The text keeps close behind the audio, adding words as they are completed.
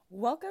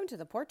Welcome to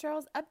the Port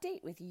Charles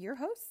Update with your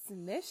hosts,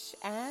 Mish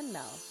and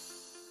Mel.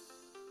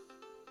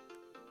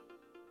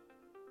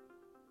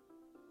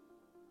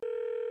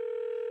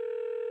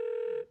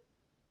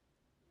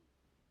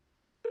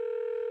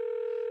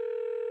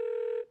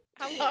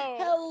 Hello.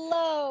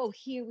 Hello.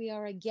 Here we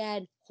are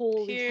again.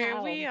 Holy Here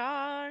cow. we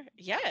are.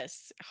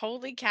 Yes.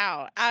 Holy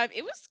cow.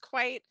 It was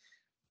quite,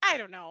 I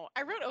don't know.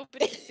 I wrote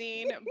opening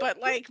scene, but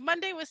like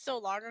Monday was so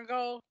long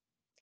ago.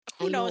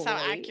 Who I knows know, how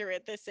right?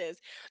 accurate this is?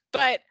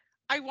 But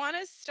I want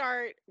to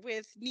start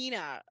with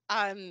Nina.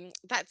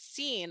 That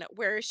scene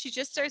where she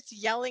just starts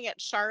yelling at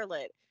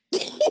Charlotte.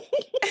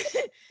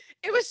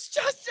 It was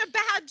just a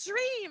bad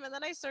dream. And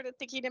then I started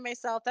thinking to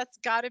myself, that's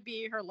got to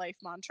be her life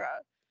mantra.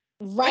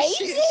 Like Right?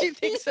 she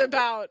thinks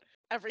about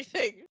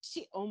everything.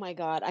 Oh my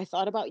God. I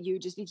thought about you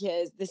just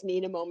because this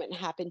Nina moment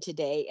happened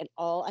today, and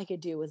all I could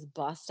do was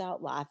bust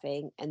out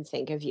laughing and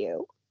think of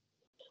you.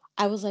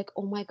 I was like,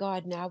 oh my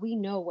God, now we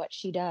know what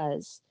she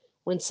does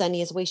when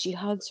Sunny is away. She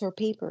hugs her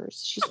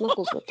papers, she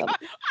snuggles with them. I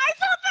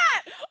thought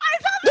that. I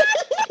thought that.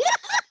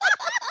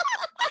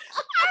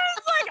 I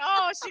was like,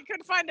 oh, she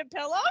couldn't find a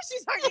pillow.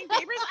 She's hugging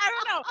papers. I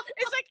don't know.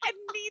 It's like a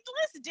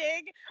needless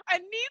dig, a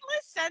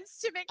needless sense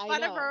to make I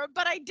fun of know. her,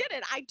 but I did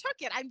it. I took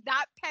it. I'm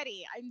that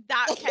petty.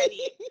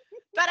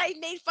 That I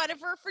made fun of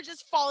her for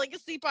just falling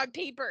asleep on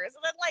papers.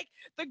 And then, like,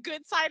 the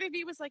good side of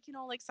me was like,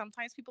 like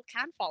sometimes people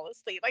can fall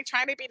asleep, like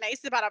trying to be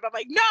nice about it. But I'm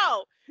like,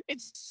 no,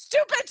 it's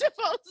stupid to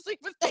fall asleep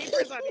with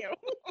papers on you.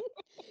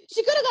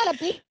 She could have got a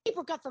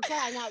paper cut for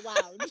crying out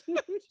loud.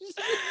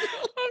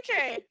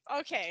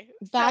 Okay.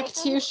 Back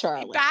So to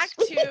Charlotte. back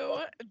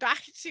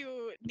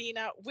to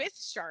Nina with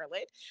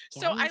Charlotte.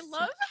 So I Yes.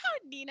 love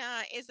how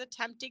Nina is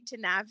attempting to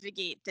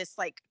navigate this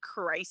like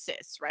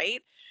crisis,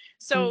 right?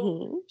 So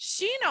Mm-hmm.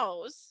 she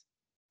knows,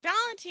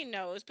 Valentine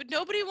knows, but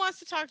nobody wants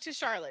to talk to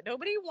Charlotte.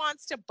 Nobody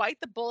wants to bite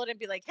the bullet and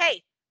be like,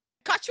 "Hey,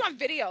 caught you on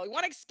video. You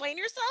want to explain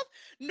yourself?"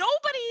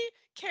 Nobody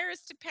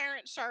cares to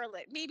parent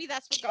Charlotte. Maybe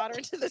that's what got her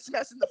into this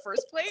mess in the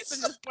first place.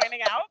 I'm just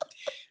pointing out.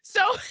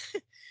 So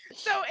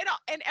so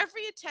in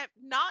every attempt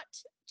not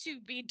to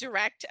be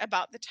direct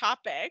about the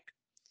topic,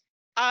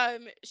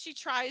 she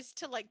tries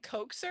to like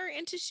coax her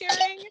into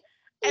sharing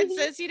and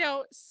says,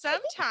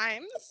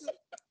 sometimes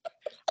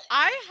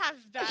I have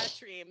bad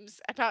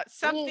dreams about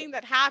something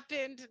that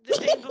happened the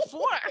day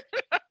before.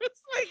 I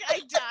was like, I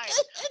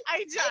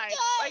died.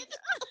 Like,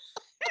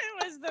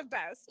 it was the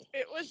best.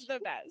 It was the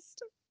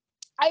best.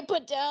 I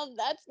put down,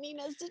 that's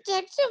Nina's detective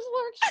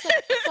work. She's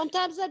like,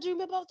 sometimes I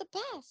dream about the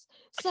past.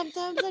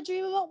 Sometimes I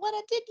dream about what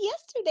I did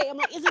yesterday. I'm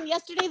like, isn't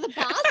yesterday the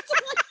past?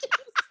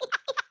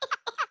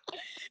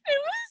 It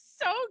was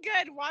so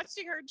good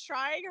watching her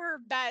trying her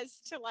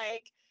best to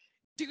like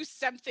do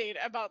something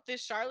about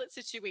this Charlotte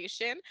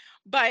situation.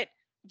 But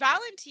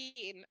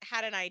Valentine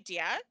had an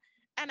idea,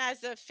 and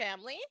as a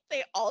family,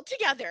 they all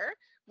together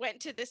went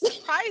to this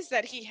surprise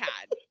that he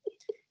had.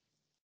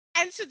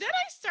 And so then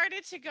I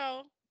started to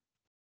go,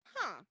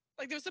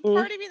 like there was a Mm.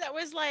 part of me that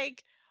was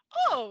like,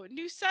 oh,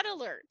 new set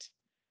alert.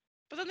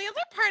 But then the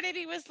other part of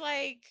me was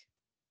like,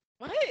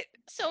 what?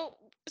 So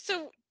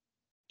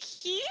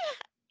he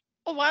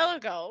a while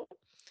ago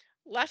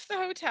left the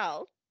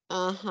hotel,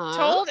 Uh-huh.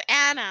 told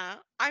Anna,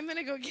 I'm going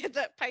to go get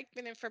that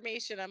Pikeman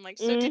information. I'm like,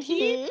 so did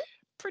he Mm-hmm.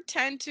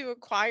 pretend to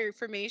acquire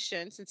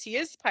information since he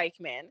is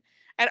Pikeman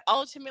and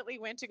ultimately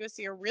went to go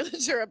see a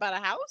realtor about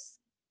a house?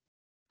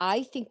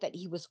 I think that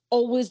he was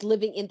always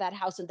living in that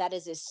house, and that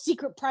is his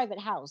secret private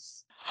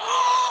house.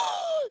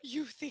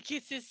 You think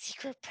it's his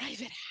secret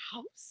private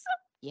house?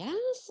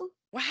 Yes.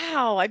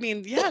 Wow. I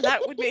mean, yeah,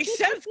 that would make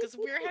sense because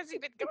where has he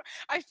been going?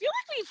 I feel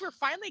like we're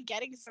finally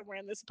getting somewhere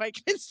in this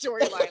Pikeman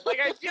storyline. Like,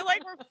 I feel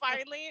like we're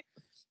finally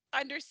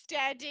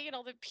understanding and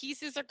all the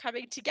pieces are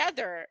coming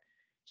together.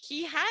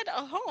 He had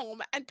a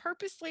home and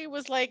purposely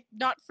was like,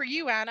 not for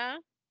you, Anna.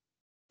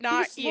 He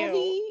Not was you.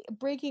 slowly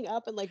breaking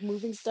up and like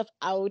moving stuff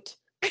out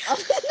of his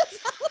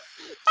house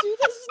to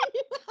this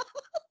new house.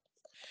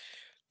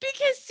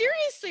 Because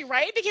seriously,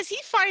 right? Because he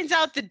finds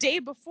out the day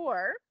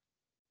before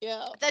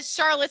Yeah. that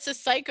Charlotte's a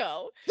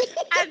psycho.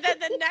 And then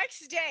the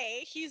next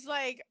day, he's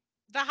like,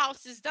 the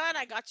house is done.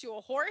 I got you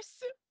a horse.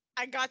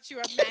 I got you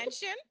a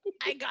mansion.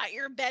 I got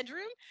your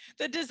bedroom.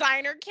 The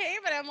designer came,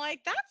 and I'm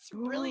like, that's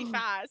really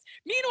fast.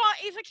 Meanwhile,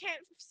 Ava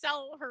can't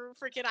sell her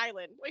freaking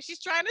island. Like,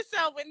 she's trying to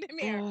sell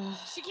Windermere.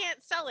 She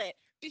can't sell it.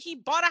 But he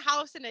bought a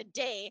house in a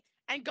day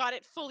and got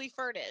it fully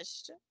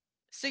furnished.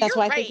 So That's you're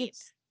why I think right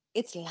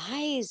it's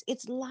lies.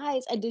 It's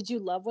lies. And did you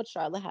love what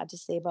Charlotte had to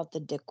say about the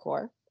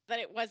decor? that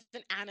it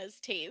wasn't Anna's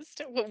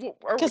taste.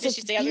 Or Because did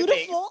she it's say other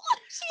things? beautiful.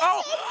 She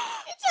Oh, said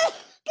it's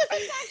because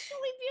it's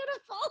actually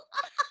beautiful.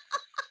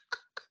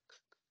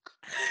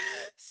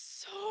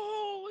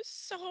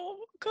 so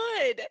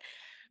good.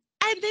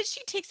 And then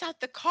she takes out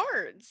the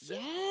cards.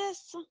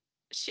 Yes.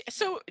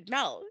 So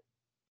Mel,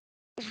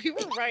 we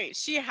were right.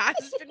 She has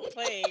been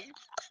playing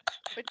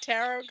with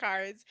tarot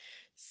cards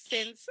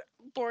since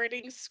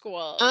boarding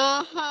school.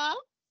 Uh-huh.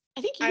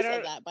 I think I you said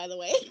don't. that, by the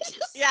way.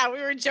 Yeah,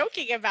 we were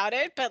joking about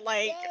it, but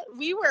like Yes.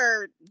 we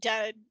were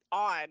dead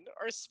on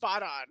or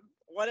spot on.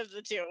 One of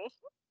the two.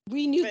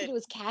 We knew that But it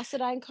was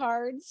Cassadine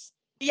cards.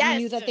 We knew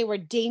yes, that they were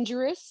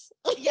dangerous.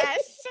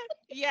 yes,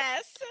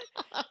 yes,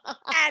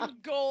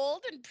 and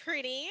gold and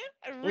pretty,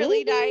 and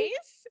really Mhm.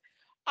 nice.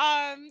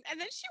 And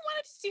then she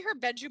wanted to see her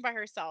bedroom by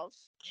herself.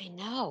 I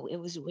know, it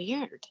was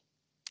weird.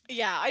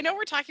 Yeah, I know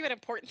we're talking about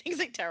important things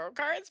like tarot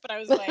cards, but I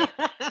was like,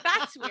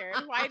 that's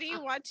weird. Why do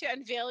you want to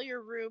unveil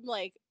your room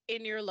like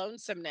in your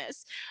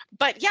lonesomeness?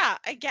 But yeah,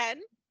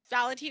 again,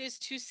 Valentine is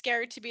too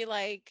scared to be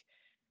like,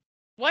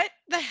 what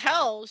the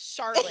hell,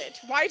 Charlotte?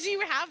 Why do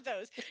you have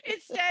those?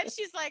 Instead,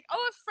 she's like,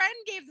 oh, a friend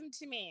gave them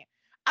to me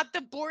at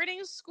the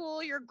boarding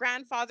school your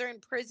grandfather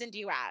imprisoned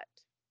you at.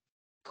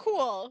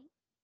 Cool.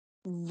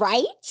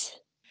 Right?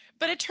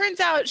 But it turns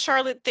out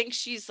Charlotte thinks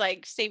she's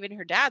like saving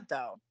her dad,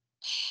 though.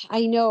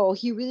 I know.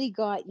 He really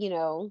got,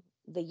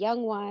 the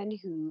young one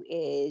who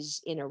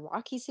is in a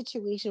rocky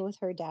situation with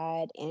her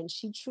dad, and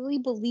she truly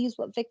believes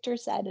what Victor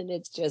said. And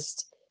it's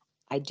just,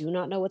 I do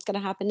not know what's going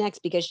to happen next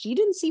because she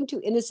didn't seem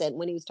too innocent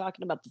when he was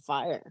talking about the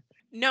fire.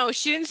 No,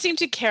 she didn't seem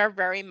to care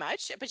very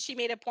much, but she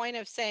made a point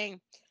of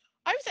saying,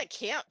 I was at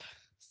camp.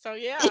 So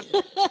yeah.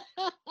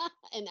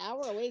 An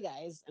hour away,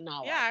 guys. An Yeah,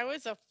 hour. I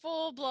was a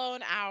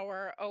full-blown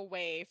hour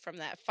away from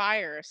that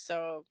fire.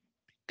 So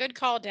good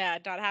call,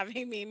 Dad, not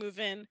having me move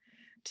in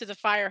to the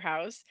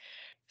firehouse.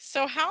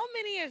 So how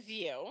many of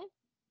you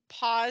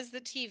pause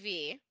the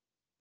TV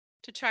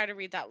to try to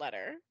read that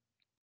letter?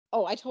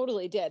 Oh, I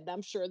totally did. And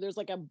I'm sure there's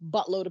like a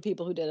buttload of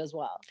people who did as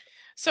well.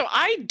 So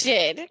I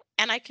did,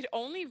 and I could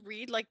only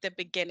read like the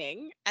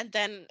beginning, and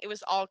then it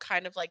was all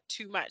kind of like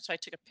too much. So I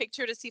took a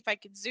picture to see if I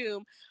could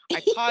zoom.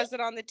 I paused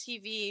it on the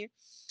TV,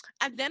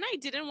 and then I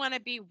didn't want to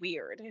be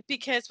weird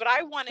because what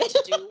I wanted to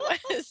do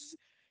was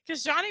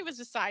because Johnny was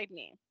beside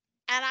me,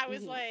 and I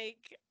was Mhm.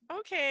 like,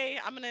 okay,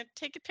 I'm gonna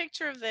take a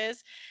picture of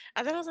this.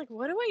 And then I was like,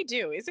 what do I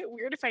do? Is it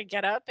weird if I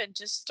get up and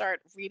just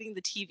start reading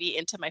the TV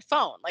into my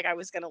phone? Like I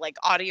was gonna like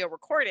audio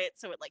record it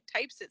so it like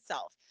types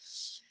itself.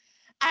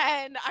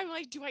 And I'm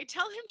like, do I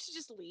tell him to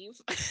just leave?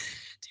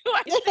 Do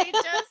I say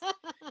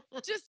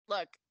just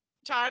look,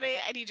 Johnny,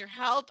 I need your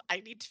help. I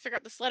need to figure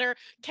out this letter.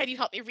 Can you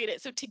help me read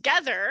it? So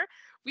together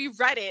we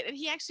read it, and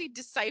he actually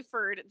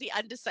deciphered the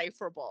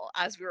undecipherable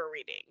as we were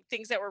reading.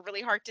 Things that were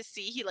really hard to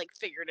see, he like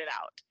figured it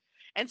out.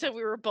 And so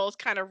we were both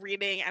kind of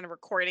reading and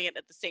recording it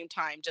at the same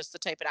time just to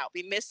type it out.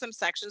 We missed some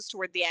sections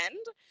toward the end,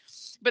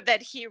 but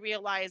then he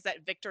realized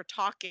that Victor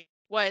talking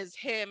was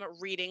him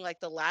reading like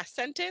the last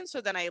sentence.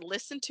 So then I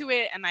listened to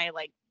it and I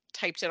like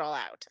typed it all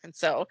out. And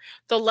so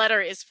the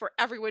letter is for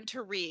everyone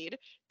to read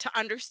to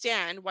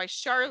understand why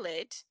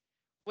Charlotte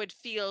would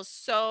feel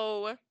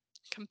so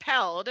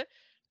compelled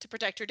to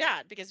protect her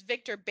dad, because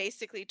Victor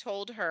basically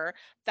told her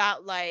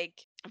that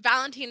like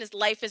Valentina's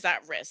life is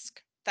at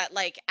risk, that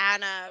like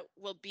Anna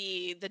will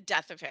be the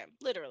death of him,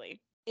 literally.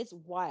 It's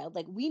wild.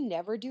 Like, we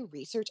never do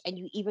research, and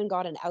you even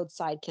got an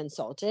outside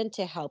consultant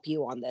to help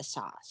you on this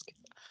task.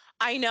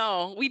 I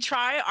know. We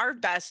try our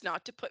best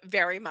not to put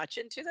very much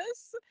into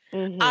this.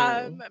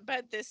 Hmm.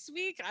 But this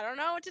week, I don't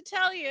know what to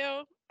tell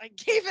you. I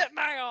gave it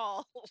my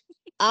all.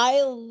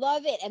 I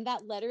love it. And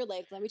that letter,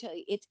 like, let me tell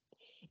you,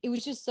 it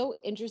was just so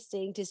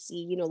interesting to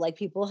see, like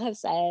people have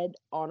said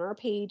on our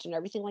page and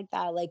everything like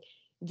that. Like,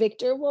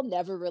 Victor will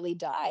never really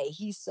die.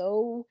 He's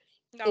so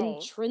No.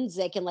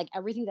 intrinsic in like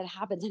everything that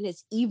happens, and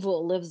his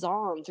evil lives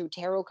on through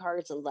tarot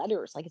cards and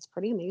letters. Like, it's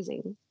pretty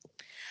amazing.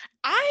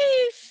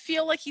 I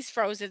feel like he's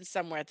frozen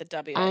somewhere at the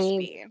I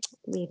WSB.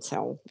 Me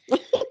too.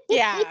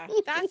 Yeah,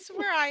 that's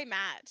where I'm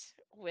at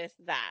with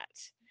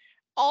that.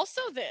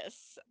 Also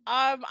this,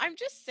 I'm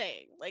just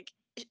saying, like,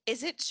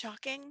 is it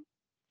shocking,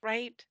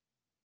 right?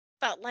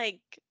 That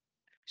like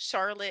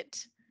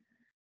Charlotte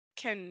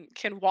can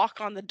walk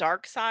on the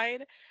dark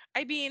side.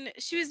 I mean,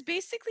 she was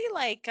basically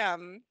like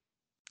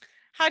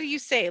how do you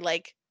say,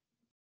 like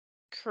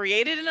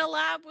created in a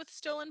lab with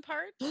stolen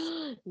parts,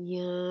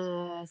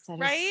 Yes, that is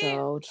right?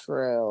 so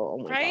true. Oh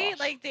my Right? gosh.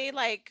 Like they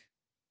like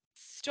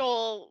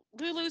stole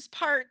Lulu's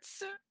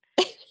parts,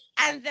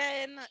 and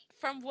then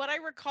from what I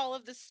recall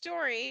of the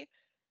story,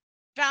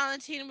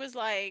 Valentine was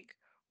like,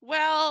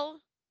 "Well,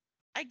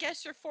 I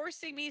guess you're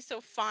forcing me,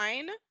 so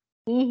fine."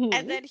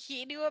 And Hmm. then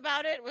he knew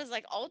about it, was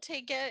like, "I'll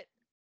take it."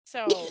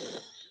 So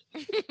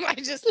I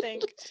just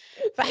think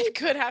that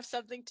could have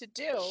something to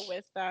do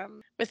with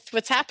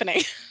what's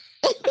happening.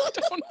 I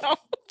don't know.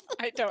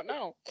 I don't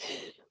know.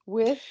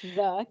 With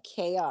the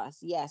chaos.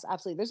 Yes,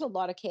 absolutely. There's a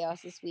lot of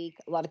chaos this week.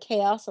 A lot of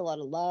chaos, a lot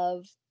of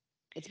love.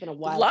 It's been a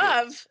wild week.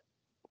 Love.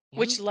 Yeah.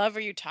 Which love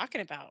are you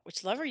talking about?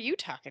 Which love are you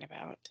talking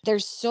about?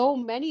 There's so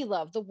many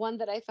love. The one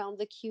that I found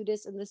the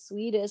cutest and the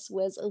sweetest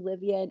was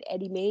Olivia and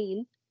Eddie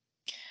Main.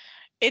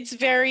 It's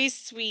very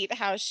sweet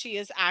how she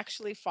is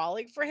actually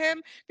falling for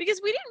him, because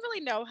we didn't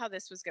really know how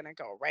this was going to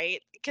go, right?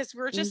 Because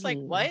we are just like,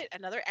 Hmm. what?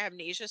 Another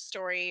amnesia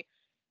story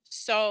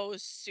so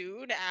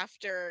soon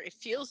after, it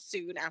feels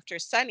soon after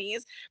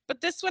Sunny's, but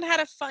this one had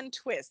a fun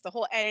twist, the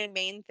whole Eddie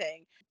Main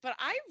thing. But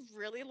I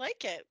really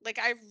like it. Like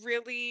I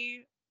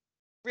really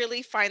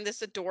find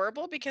this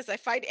adorable because I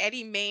find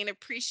Eddie Main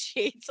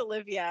appreciates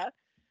Olivia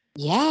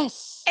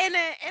Yes. in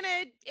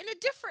a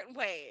different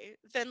way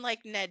than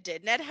like Ned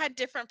did. Ned had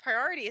different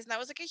priorities, and that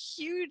was like a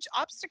huge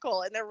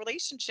obstacle in their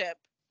relationship.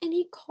 And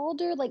he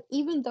called her, like,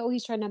 even though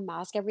he's trying to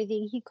mask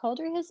everything, he called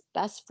her his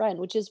best friend,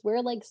 which is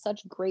where like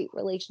such great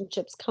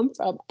relationships come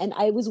from. And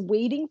I was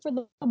waiting for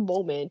the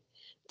moment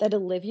that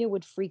Olivia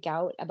would freak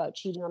out about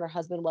cheating on her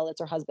husband while it's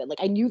her husband.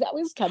 Like I knew that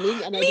was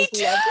coming and I Me just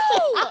loved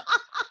too. it.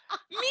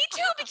 Me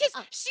too, because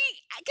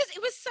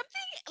it was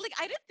something like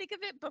I didn't think of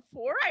it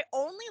before. I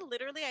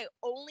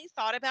only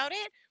thought about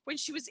it when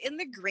she was in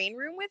the green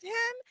room with him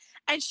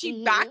and she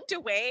Mhm. backed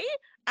away,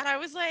 and I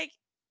was like,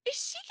 is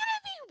she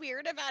gonna be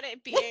weird about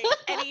it being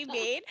Eddie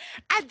Maid?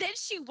 And then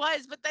she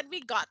was, but then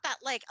we got that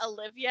like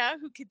Olivia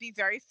who could be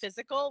very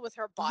physical with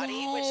her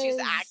body when she's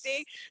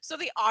acting. Yes. So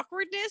the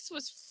awkwardness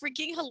was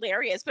freaking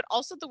hilarious, but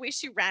also the way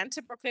she ran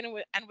to Brooklyn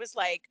and was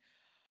like,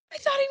 I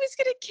thought he was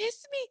gonna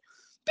kiss me,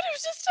 but it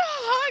was just a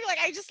hug. Like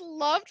I just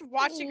loved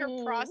watching her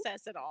Mm.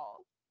 process it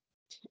all.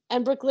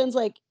 And Brooklyn's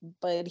like,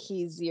 but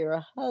he's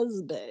your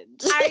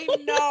husband.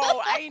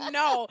 I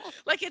know.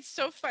 Like it's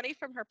so funny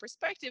from her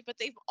perspective, but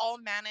they've all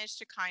managed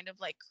to kind of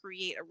like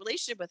create a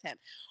relationship with him.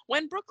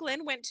 When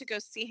Brooklyn went to go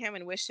see him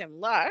and wish him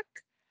luck,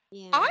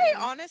 I Yeah.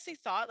 honestly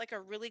thought like a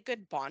really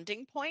good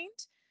bonding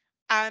point.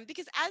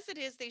 Because as it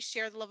is, they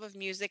share the love of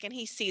music and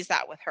he sees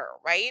that with her,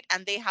 right?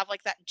 And they have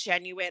like that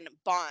genuine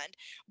bond.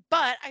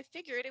 But I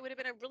figured it would have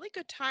been a really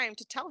good time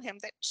to tell him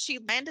that she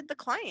landed the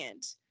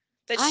client,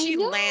 that I she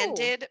know.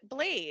 landed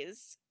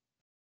Blaze.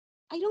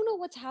 I don't know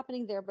what's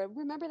happening there, but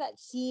remember that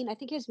scene? I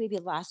think it was maybe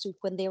last week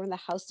when they were in the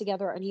house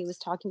together and he was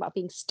talking about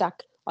being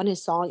stuck on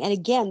his song. And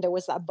again, there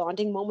was that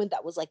bonding moment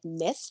that was like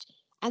missed.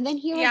 And then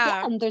here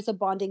Yeah. again, there's a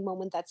bonding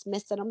moment that's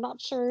missed. And I'm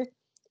not sure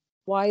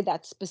why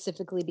that's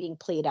specifically being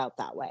played out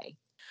that way.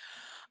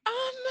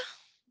 Um,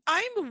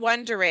 I'm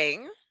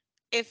wondering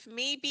if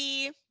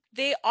maybe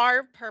they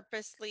are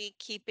purposely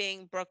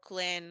keeping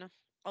Brooklyn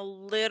a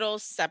little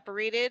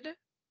separated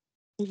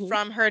Hmm.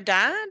 from her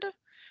dad.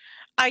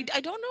 I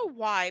don't know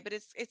why, but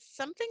it's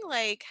something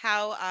like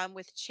how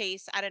with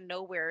Chase out of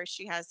nowhere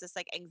she has this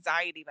like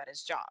anxiety about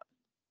his job.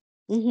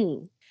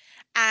 Hmm.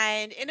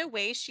 And in a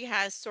way she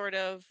has sort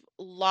of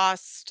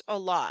lost a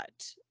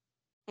lot.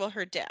 Well,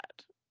 her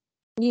dad.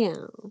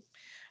 Yeah.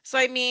 So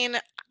I mean,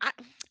 I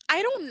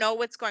I don't know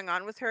what's going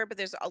on with her, but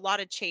there's a lot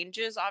of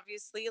changes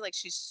obviously, like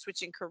she's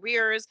switching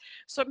careers.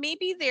 So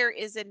maybe there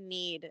is a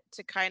need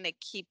to kind of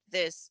keep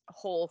this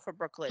whole for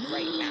Brooklyn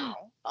right now.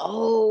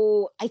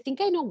 Oh, I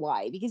think I know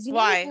why. Because you know,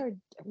 Why?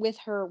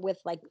 with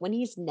like when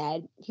he's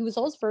Ned, he was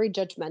always very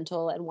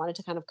judgmental and wanted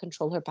to kind of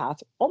control her path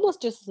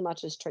almost just as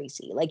much as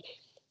Tracy. Like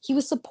he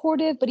was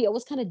supportive, but he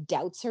always kind of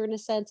doubts her in a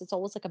sense. It's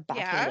almost like a Yeah.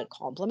 backhanded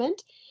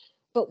compliment.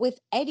 But with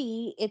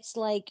Eddie, it's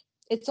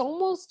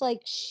almost like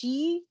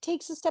she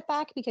takes a step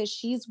back because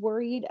she's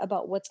worried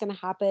about what's going to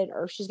happen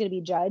or if she's going to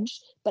be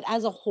judged. But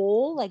as a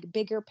whole, like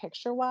bigger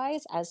picture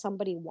wise, as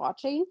somebody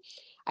watching,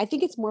 I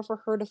think it's more for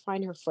her to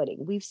find her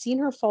footing. We've seen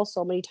her fall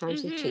so many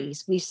times with Mhm.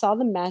 Chase. We saw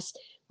the mess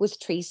with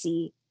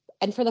Tracy.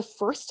 And for the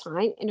first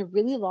time in a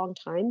really long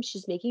time,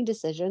 she's making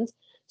decisions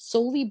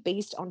solely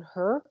based on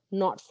her,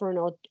 not for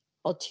an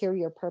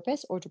ulterior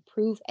purpose or to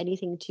prove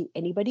anything to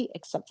anybody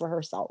except for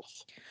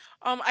herself.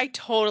 I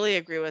totally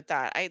agree with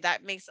that.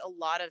 That makes a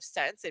lot of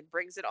sense. It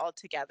brings it all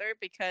together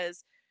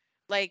because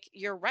like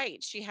you're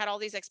right. She had all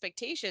these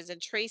expectations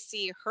and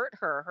Tracy hurt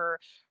her.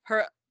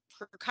 Her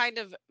her kind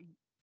of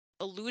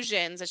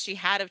illusions that she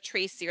had of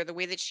Tracy or the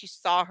way that she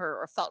saw her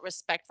or felt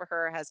respect for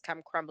her has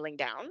come crumbling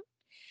down.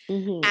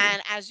 Hmm.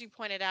 And as you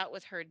pointed out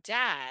with her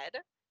dad,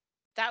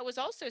 that was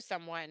also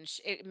someone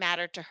it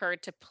mattered to her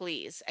to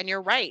please. And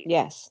you're right.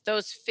 Yes.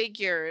 Those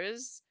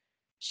figures,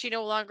 she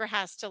no longer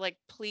has to like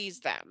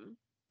please them.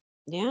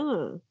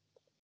 Yeah.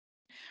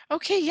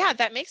 Okay, yeah,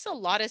 that makes a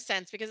lot of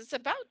sense because it's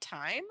about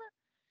time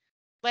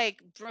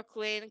like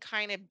Brooklyn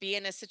kind of be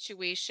in a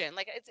situation.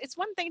 Like it's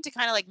one thing to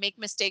kind of like make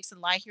mistakes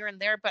and lie here and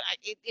there, but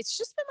it's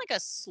just been like a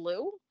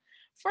slew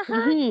for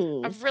her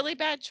Hmm. of really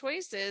bad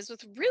choices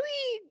with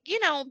really,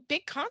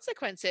 big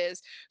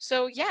consequences.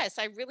 So yes,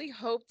 I really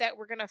hope that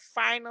we're going to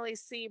finally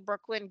see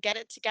Brooklyn get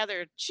it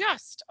together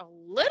just a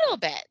little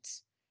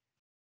bit.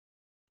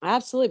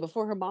 Absolutely.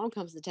 Before her mom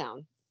comes to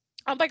town.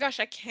 Oh my gosh,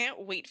 I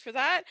can't wait for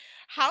that.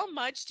 How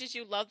much did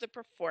you love the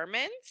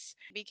performance?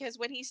 Because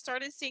when he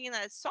started singing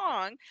that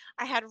song,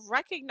 I had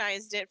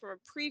recognized it from a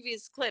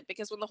previous clip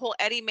because when the whole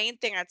Eddie Main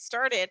thing had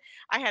started,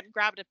 I had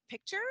grabbed a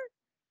picture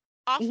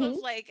off of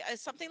Hmm. like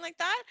something like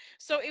that.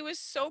 So it was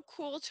so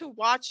cool to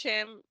watch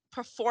him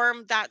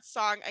perform that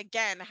song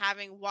again,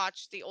 having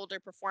watched the older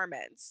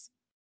performance.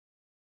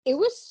 It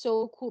was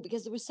so cool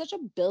because there was such a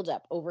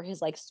buildup over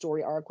his like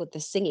story arc with the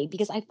singing.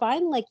 Because I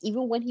find like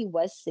even when he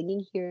was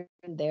singing here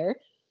and there,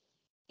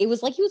 it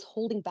was like he was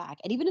holding back.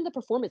 And even in the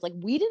performance, like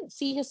we didn't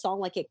see his song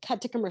like it I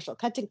cut to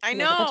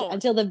know.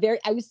 until the very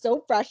I was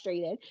so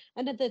frustrated.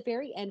 And at the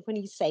very end, when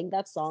he sang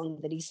that song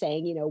that he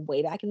sang,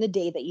 way back in the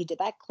day that you did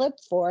that clip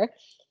for,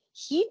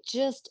 he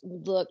just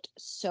looked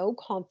so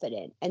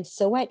confident and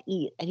so at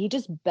ease. And he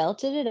just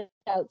belted it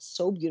out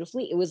so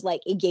beautifully. It was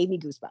like it gave me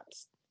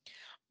goosebumps.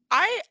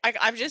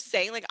 I'm just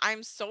saying, like,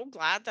 I'm so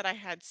glad that I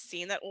had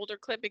seen that older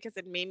clip because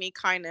it made me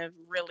kind of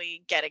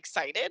really get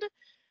excited.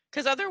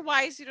 Because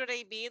otherwise, you know what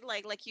I mean?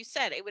 Like you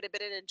said, it would have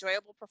been an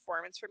enjoyable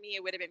performance for me.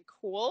 It would have been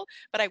cool,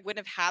 but I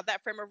wouldn't have had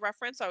that frame of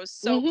reference. So I was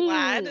so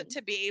glad Mm-hmm.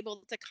 to be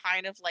able to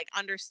kind of like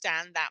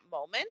understand that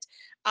moment.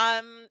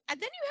 And then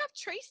you have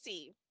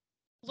Tracy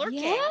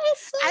lurking.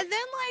 Yes. And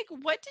then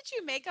like what did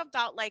you make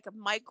about like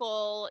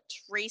Michael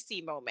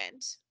Tracy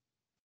moment?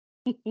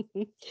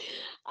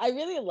 I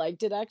really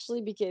liked it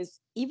actually because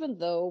even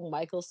though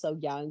Michael's so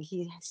young,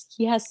 he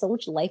has so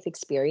much life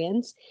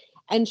experience,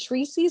 and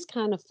Tracy's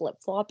kind of flip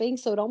flopping.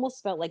 So it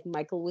almost felt like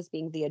Michael was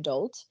being the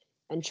adult,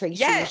 and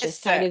Tracy was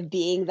just Yes. kind of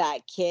being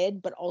that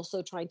kid, but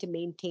also trying to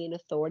maintain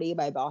authority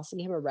by bossing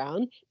him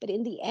around. But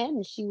in the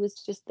end, she was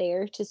just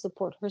there to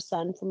support her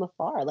son from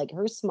afar. Like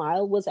her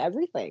smile was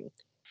everything.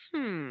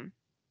 Hmm.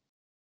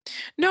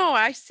 No,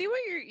 I see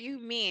what you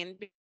mean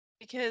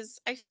because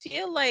I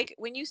feel like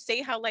when you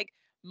say how like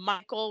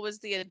Michael was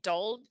the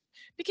adult,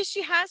 because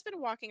she has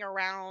been walking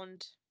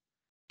around,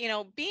 you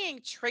know,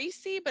 being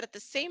Tracy, but at the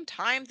same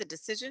time, the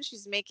decision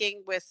she's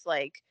making with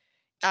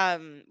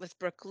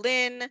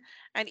Brooklyn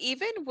and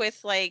even with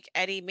like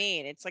Eddie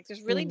Main, it's like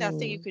there's really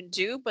nothing you Hmm. can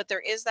do, but there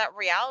is that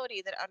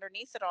reality that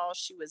underneath it all,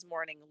 she was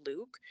mourning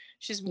Luke,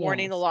 she's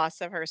mourning the Yes.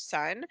 loss of her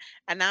son,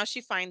 and now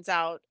she finds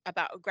out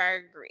about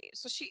Gregory.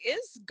 So she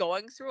is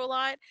going through a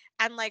lot,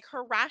 and like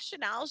her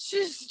rationales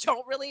just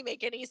don't really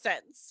make any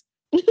sense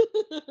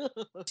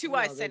to No,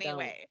 us they don't.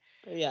 anyway.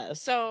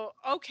 Yes. So,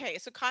 okay,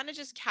 so kind of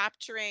just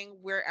capturing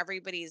where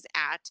everybody's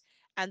at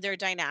and their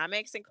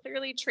dynamics. And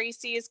clearly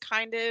Tracy is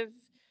kind of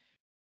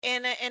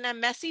in a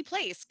messy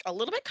place. A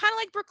little bit kind of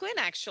like Brooklyn,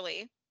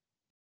 actually.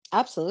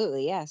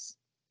 Absolutely. Yes.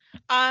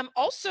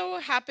 Also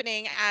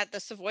happening at the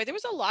Savoy, there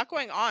was a lot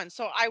going on.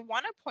 So I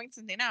want to point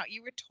something out.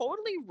 You were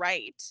totally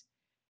right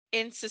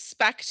in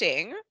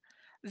suspecting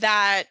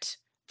that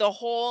the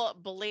whole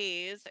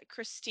Blaze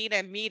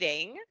Christina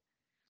meeting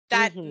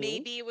that Hmm.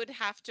 maybe would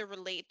have to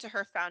relate to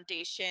her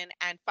foundation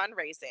and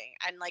fundraising.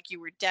 And like you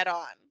were dead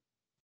on.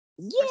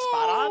 Or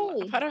spot on.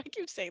 Yay! Why do I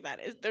keep saying that?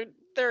 Is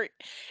they're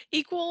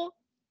equal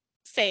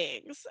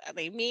sayings.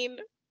 They mean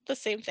the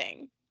same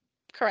thing.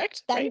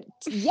 Correct? That Right?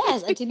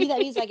 yes, and to me that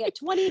means I get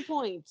 20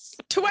 points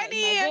in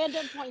my 20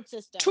 random point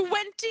system.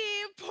 20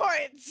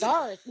 points.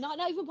 Stars, not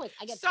even points.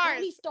 I get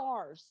 20 Stars.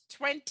 stars.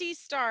 20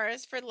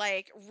 stars for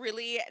like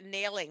really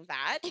nailing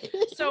that.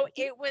 So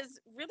it was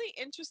really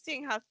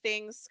interesting how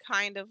things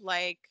kind of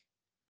like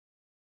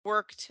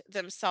worked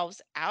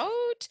themselves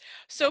out.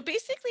 So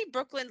basically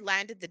Brooklyn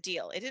landed the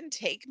deal. It didn't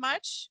take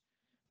much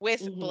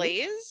with Hmm.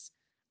 Blaze.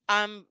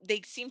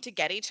 They seem to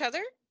get each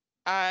other.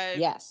 Uh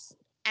Yes.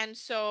 and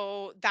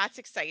so that's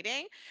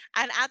exciting.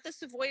 And at the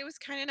Savoy it was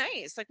kind of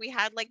nice. Like we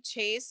had like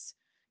Chase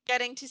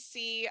getting to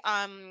see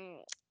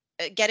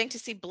getting to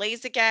see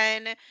Blaze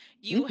again.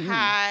 You Hmm.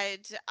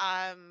 had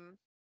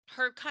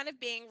her kind of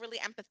being really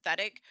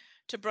empathetic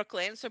to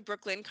Brooklyn. So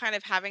Brooklyn kind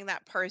of having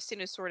that person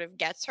who sort of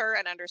gets her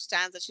and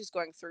understands that she's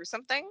going through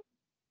something.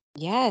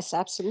 Yes,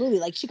 absolutely.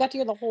 Like she got to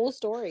hear the whole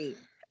story.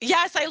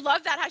 Yes, I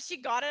love that how she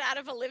got it out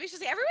of Olivia. She's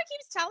like, everyone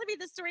keeps telling me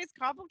this story is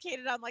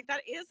complicated. I'm like,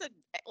 that is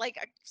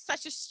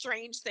such a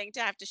strange thing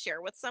to have to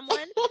share with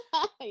someone.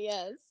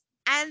 Yes.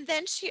 And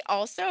then she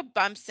also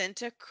bumps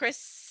into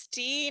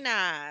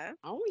Christina.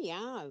 Oh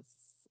yes.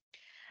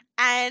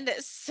 And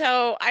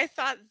so I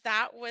thought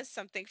that was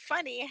something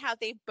funny how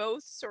they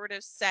both sort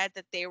of said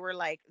that they were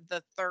like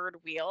the third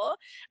wheel.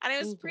 And it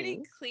was pretty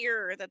Hmm.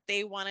 clear that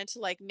they wanted to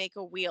like make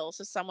a wheel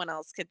so someone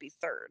else could be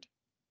third.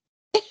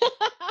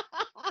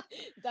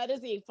 That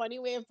is a funny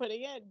way of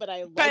putting it, but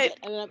I like But it,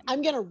 and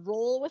I'm gonna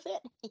roll with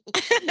it.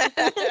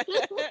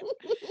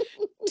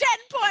 10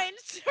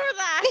 points for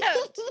that.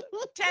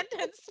 10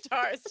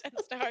 stars, 10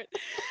 stars.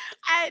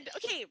 And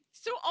okay,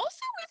 so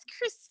also with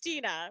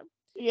Christina.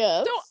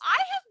 So Yes. I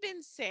have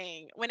been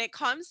saying when it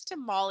comes to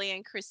Molly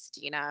and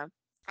Christina,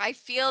 I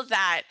feel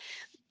that,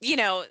 you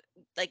know,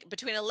 like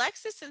between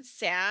Alexis and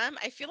Sam,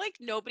 I feel like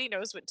nobody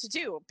knows what to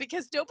do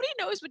because nobody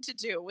knows what to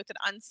do with an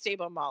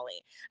unstable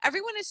Molly.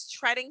 Everyone is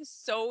treading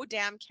so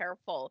damn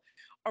careful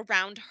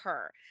around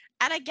her.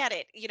 And I get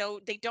it. You know,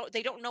 they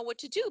don't know what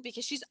to do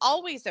because she's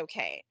always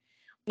okay.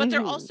 But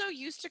they're Hmm. also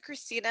used to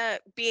Christina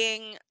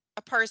being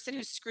a person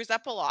who screws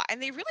up a lot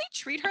and they really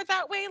treat her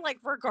that way like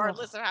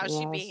regardless Oh, of how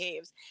she yes.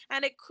 behaves.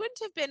 And it couldn't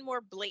have been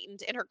more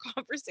blatant in her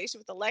conversation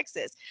with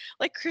Alexis.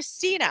 Like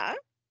Christina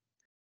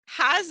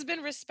has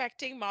been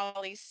respecting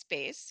Molly's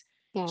space.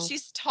 She's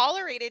Yes.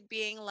 tolerated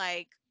being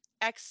like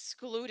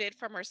excluded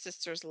from her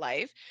sister's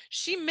life.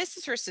 She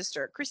misses her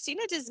sister.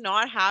 Christina does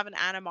not have an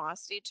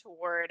animosity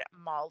toward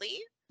Molly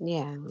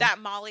Yeah. that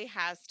Molly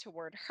has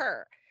toward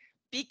her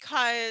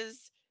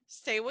because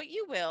say what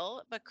you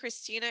will, but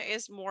Christina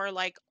is more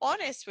like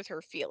honest with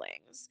her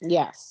feelings.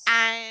 Yes.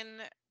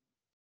 And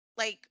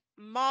like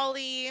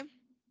Molly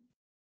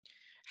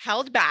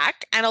held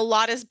back and a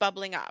lot is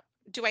bubbling up.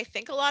 Do I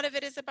think a lot of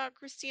it is about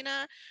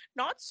Christina?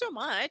 Not so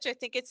much. I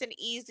think it's an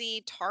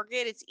easy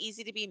target. It's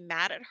easy to be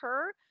mad at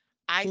her.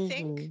 I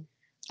think. Hmm.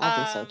 I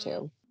think so Um,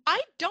 too.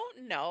 I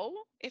don't know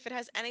if it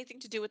has anything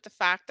to do with the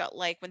fact that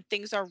like when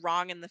things are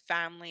wrong in the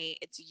family,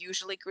 it's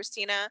usually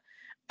Christina.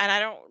 And I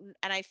don't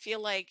and I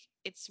feel like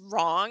it's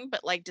wrong,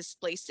 but like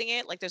displacing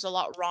it, like there's a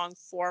lot wrong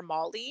for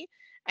Molly.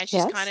 And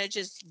she's kind Yes. of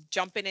just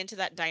jumping into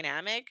that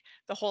dynamic.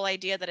 The whole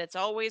idea that it's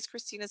always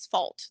Christina's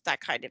fault, that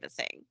kind of a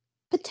thing.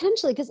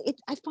 Potentially, because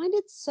I find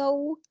it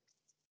so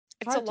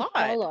It's a hard to lot.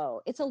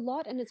 follow. It's a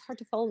lot, and it's hard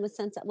to follow in the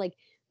sense that like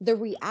the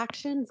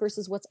reaction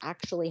versus what's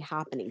actually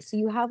happening. So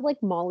you have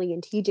like Molly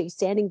and TJ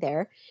standing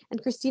there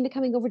and Christina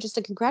coming over just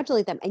to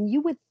congratulate them. And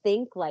you would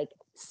think like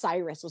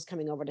Cyrus was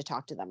coming over to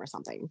talk to them or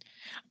something.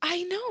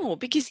 I know,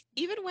 because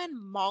even when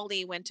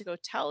Molly went to go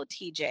tell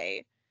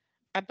TJ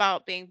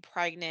about being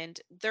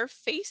pregnant, their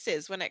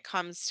faces when it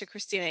comes to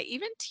Christina,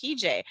 even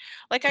TJ,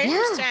 like I Yeah.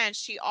 understand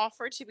she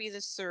offered to be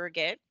the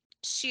surrogate.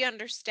 She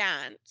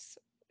understands,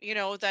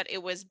 that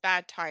it was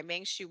bad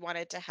timing. She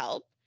wanted to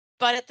help.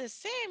 But at the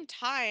same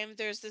time,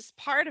 there's this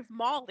part of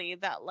Molly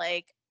that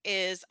like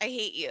is I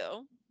hate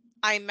you.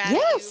 I'm mad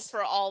at you Yes.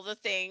 for all the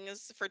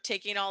things, for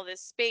taking all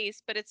this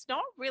space, but it's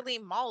not really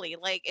Molly.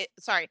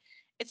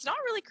 It's not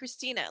really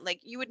Christina.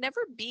 Like you would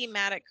never be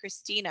mad at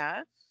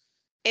Christina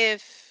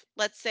if,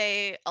 let's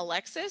say,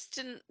 Alexis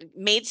didn't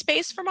made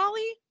space for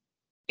Molly.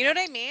 You know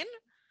what I mean?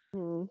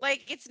 Mm,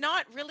 Like it's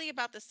not really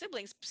about the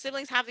siblings.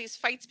 Siblings have these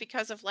fights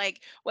because of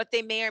like what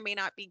they may or may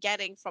not be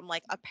getting from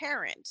like a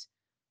parent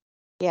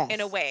in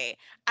a yes. way.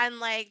 And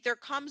like there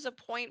comes a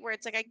point where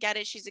it's like I get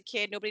it, she's a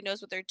kid, nobody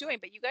knows what they're doing,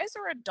 but you guys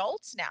are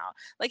adults now.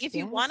 Like if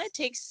you want to Yes.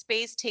 take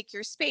space, take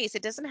your space.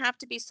 It doesn't have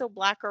to be so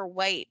black or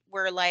white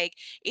where like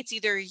it's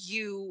either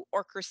you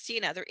or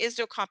Christina. There is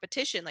no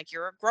competition. Like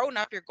you're a grown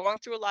up, you're going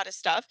through a lot of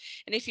stuff,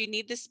 and if you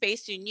need the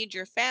space, you need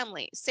your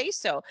family, say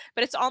so.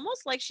 But it's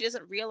almost like she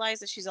doesn't realize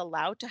that she's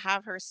allowed to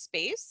have her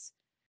space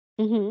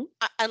Hmm.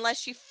 unless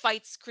she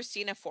fights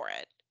Christina for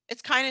it.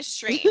 It's kind of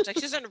strange. Like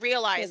she doesn't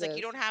realize It like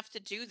you is. don't have to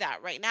do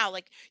that right now.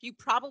 Like you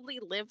probably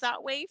live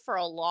that way for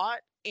a lot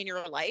in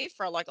your life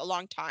for like a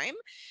long time,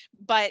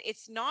 but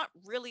it's not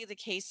really the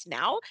case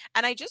now.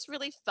 And I just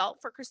really felt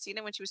for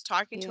Christina when she was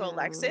talking to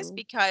Alexis Yeah.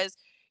 because,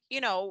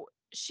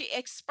 she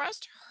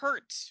expressed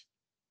hurt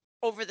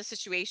over the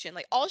situation.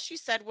 Like all she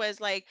said was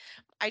like,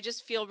 I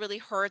just feel really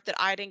hurt that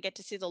I didn't get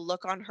to see the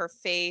look on her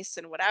face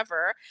and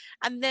whatever.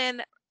 And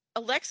then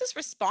Alexis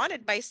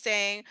responded by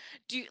saying,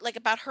 do you like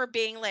about her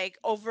being like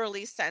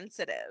overly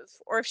sensitive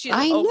or if she's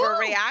I know.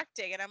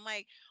 overreacting? And I'm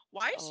like,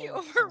 why is she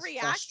Oh, so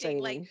overreacting?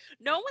 Like frustrating.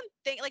 no one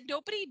like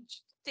nobody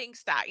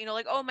thinks that,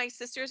 like, oh, my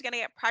sister's gonna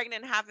get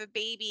pregnant and have a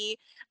baby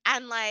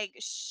and like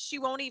she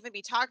won't even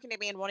be talking to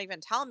me and won't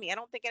even tell me. I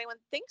don't think anyone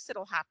thinks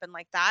it'll happen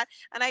like that.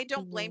 And I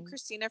don't blame Mhm.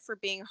 Christina for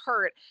being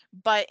hurt.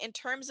 But in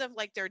terms of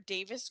like their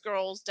Davis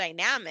girls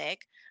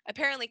dynamic,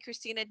 apparently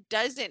Christina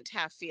doesn't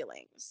have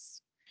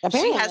feelings.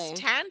 She has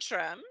Apparently.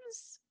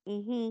 tantrums,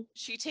 Mhm.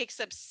 she takes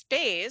up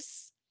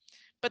space,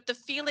 but the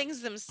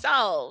feelings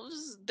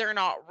themselves, they're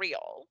not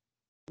real.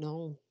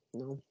 No,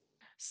 no.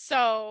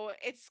 So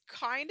it's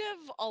kind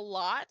of a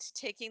lot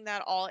taking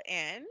that all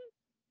in.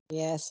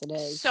 Yes, it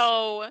is.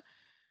 So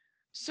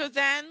so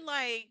then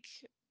like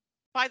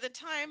by the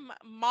time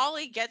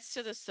Molly gets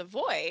to the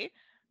Savoy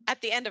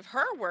at the end of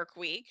her work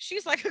week,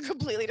 she's like a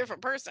completely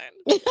different person.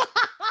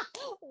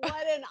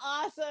 What an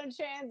awesome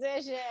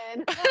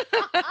transition.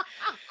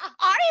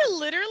 I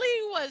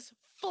literally was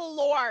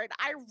floored.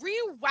 I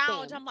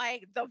rewound. Same. I'm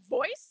like, the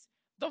voice?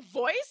 The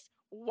voice?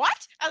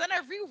 What? And then I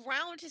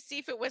rewound to see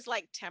if it was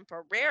like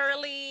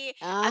temporarily.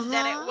 And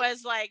then it Uh-huh.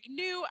 was like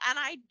new. And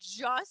I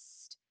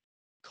just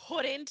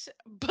couldn't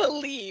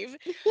believe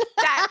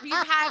that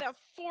we've had a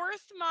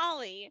fourth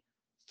Molly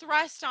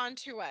thrust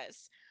onto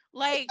us.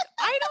 Like,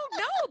 I don't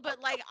know, but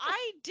like,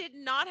 I did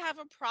not have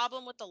a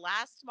problem with the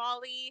last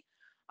Molly.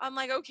 I'm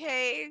like,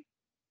 okay,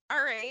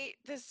 all right,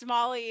 this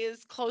Molly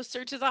is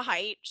closer to the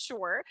height,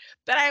 sure.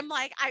 But I'm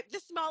like,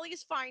 this Molly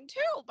is fine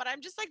too. But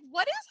I'm just like,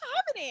 what is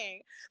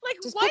happening? Like,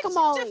 Just what pick a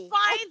Molly.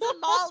 defines a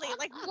Molly?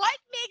 Like, what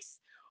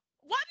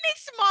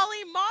makes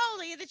Molly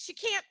Molly that she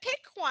can't pick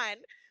one?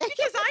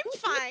 Because I'm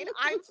fine.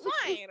 I'm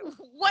fine.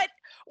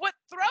 What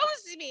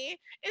throws me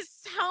is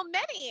how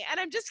many. And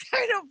I'm just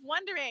kind of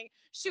wondering,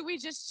 should we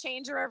just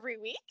change her every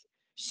week?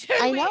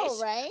 Should I we know,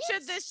 right?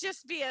 should this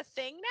just be a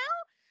thing now?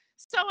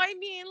 So I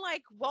mean,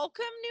 like,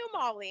 welcome new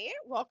Molly.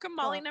 Welcome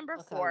Molly number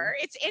 4. Welcome.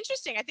 It's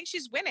interesting. I think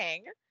she's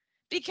winning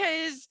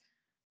because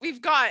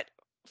we've got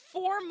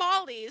 4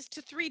 Mollys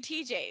to 3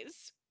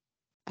 TJs.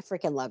 I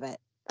freaking love it.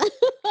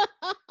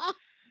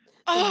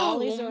 The Oh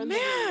Mollies are in the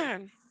lead.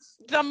 man.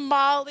 The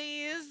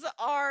Mollies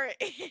are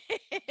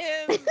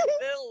in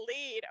the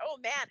lead. Oh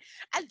man.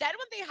 And then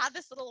when they had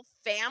this little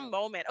fam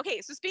moment.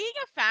 Okay, so speaking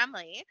of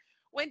family,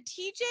 when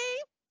TJ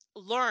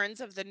learns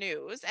of the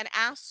news and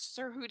asks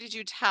her, who did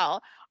you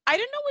tell? I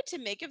don't know what to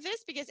make of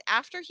this because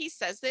after he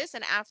says this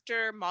and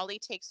after Molly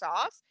takes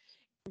off,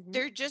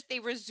 Mhm. they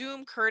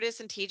resume Curtis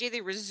and TJ,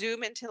 they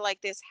resume into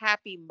like this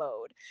happy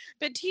mode.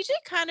 But TJ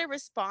kind of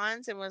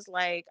responds and was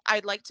like,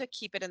 I'd like to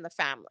keep it in the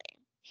family.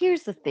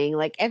 Here's the thing,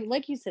 like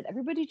you said,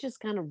 everybody's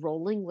just kind of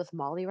rolling with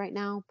Molly right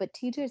now, but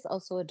TJ is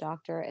also a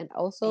doctor and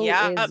also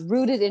Yeah. is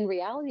rooted in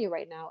reality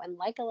right now. And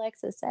like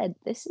Alexa said,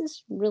 this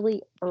is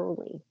really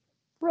early,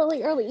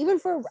 even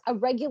for a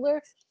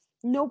regular,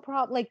 no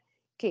problem. Like,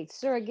 okay,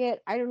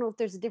 surrogate. I don't know if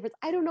there's a difference.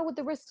 I don't know what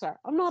the risks are.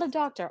 I'm not a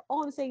doctor.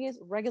 All I'm saying is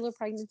regular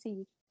pregnancy.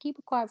 You keep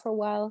it quiet for a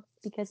while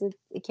because it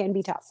can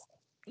be tough.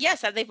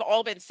 Yes, and they've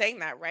all been saying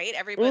that, right?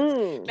 Everyone's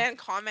Mm, been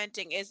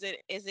commenting, isn't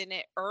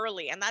it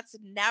early? And that's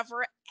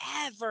never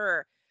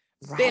ever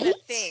been a right?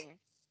 thing,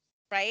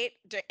 right?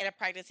 In a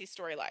pregnancy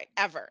storyline,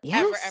 ever, ever,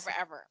 Yes. ever,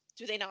 ever.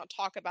 Do they not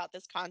talk about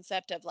this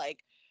concept of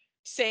like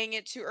saying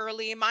it too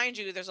early? Mind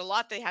you, there's a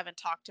lot they haven't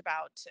talked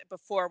about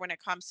before when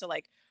it comes to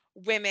like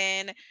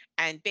women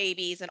and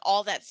babies and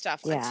all that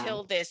stuff Yeah.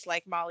 until this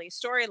like Molly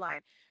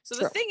storyline. So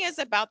the True. thing is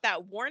about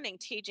that warning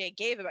TJ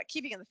gave about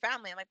keeping in the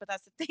family. I'm like, but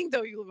that's the thing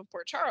though. You live in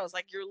Port Charles,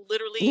 like you're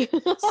literally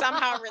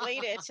somehow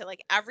related to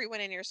like everyone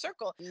in your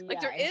circle. Like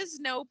there Yes. is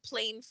no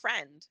plain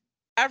friend.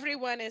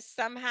 Everyone is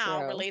somehow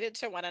True. related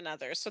to one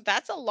another. So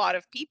that's a lot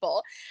of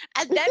people.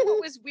 And then what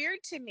was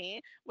weird to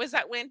me was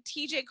that when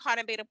TJ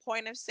kind of made a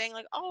point of saying,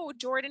 like, oh,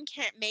 Jordan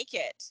can't make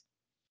it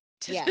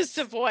to the Yes.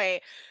 Savoy,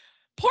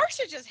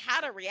 Portia just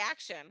had a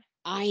reaction.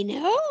 I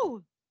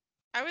know.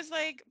 I was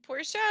like,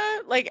 Portia,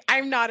 like,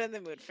 I'm not in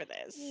the mood for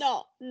this.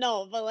 No,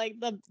 but like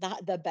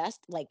the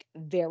best, like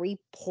very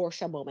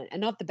Portia moment, and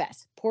not the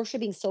best. Portia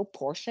being so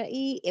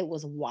Portia-y, it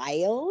was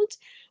wild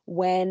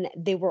when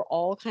they were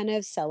all kind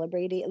of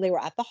celebrating. They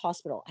were at the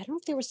hospital. I don't know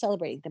if they were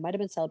celebrating. They might have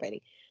been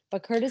celebrating,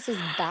 but Curtis's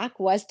back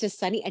was to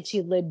Sunny, and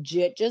she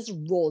legit just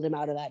rolled him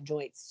out of that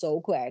joint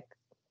so quick.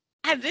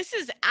 And this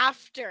is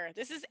after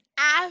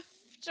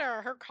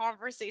her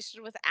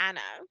conversation with Anna.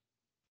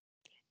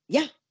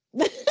 Yeah.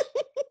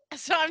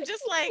 So I'm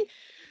just like,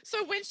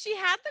 so when she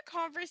had the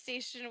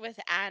conversation with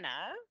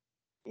Anna,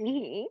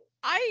 Mhm.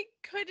 I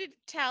couldn't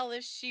tell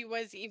if she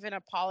was even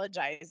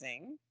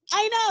apologizing.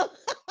 I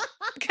know.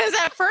 Because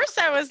at first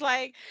I was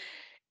like,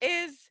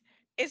 is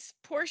is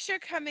Portia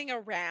coming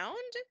around?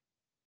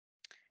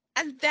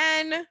 And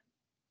then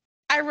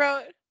I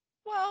wrote,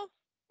 well,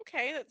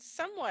 okay, that's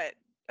somewhat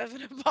of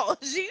an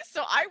apology.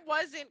 So I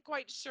wasn't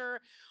quite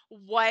sure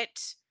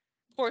what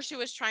Portia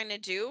was trying to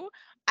do.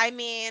 I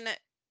mean,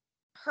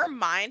 her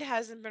mind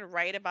hasn't been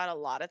right about a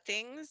lot of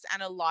things,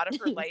 and a lot of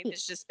her life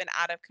has just been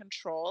out of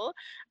control.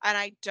 And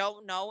I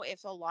don't know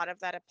if a lot of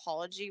that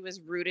apology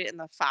was rooted in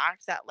the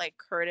fact that like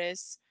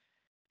Curtis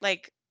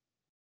like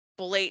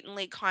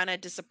blatantly kind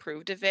of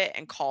disapproved of it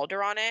and called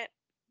her on it.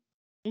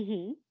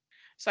 Mhm.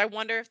 So I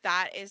wonder if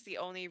that is the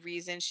only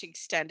reason she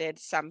extended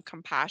some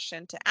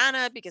compassion to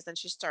Anna, because then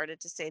she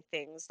started to say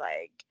things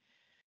like,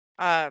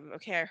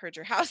 okay, I heard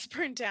your house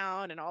burned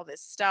down and all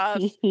this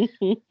stuff.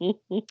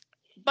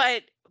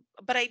 But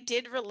I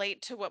did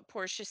relate to what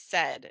Portia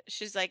said.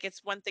 She's like,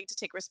 it's one thing to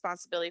take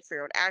responsibility for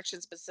your own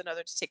actions, but it's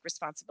another to take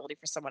responsibility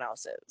for someone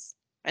else's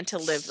and to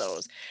live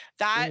those.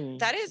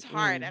 That is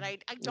hard. And I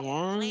don't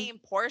Yeah. blame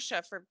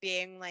Portia for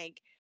being like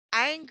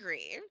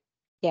angry,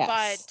 Yes.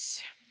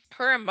 but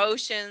her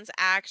emotions,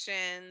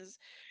 actions,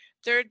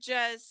 they're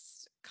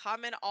just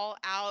coming all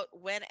out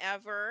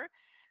whenever.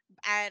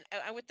 And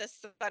with the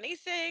Sunny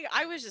thing,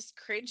 I was just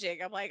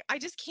cringing. I'm like, I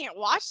just can't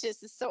watch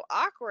this. It's so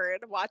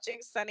awkward watching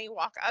Sunny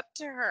walk up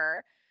to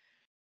her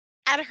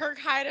and her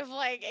kind of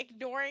like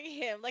ignoring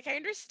him. Like, I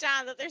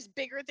understand that there's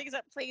bigger things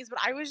at play, but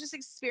I was just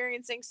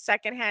experiencing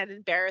secondhand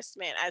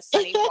embarrassment as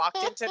Sunny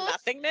walked into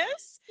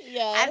nothingness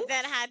Yes. and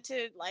then had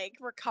to like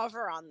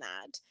recover on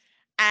that.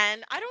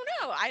 And I don't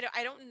know.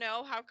 I don't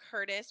know how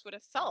Curtis would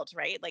have felt,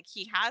 right? Like,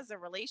 he has a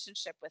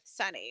relationship with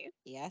Sunny.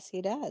 Yes,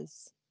 he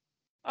does.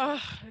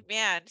 Oh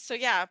man. So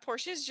yeah,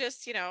 Portia's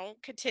just,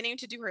 continuing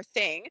to do her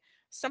thing.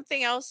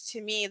 Something else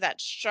to me that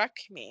struck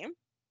me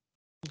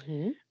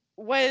Mhm.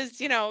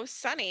 was,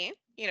 Sonny,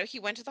 he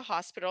went to the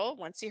hospital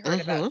once he heard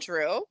about Uh-huh.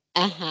 Drew,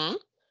 Uh-huh.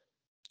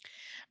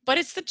 but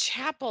it's the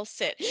chapel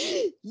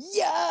sitch.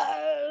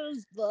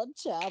 Yes, the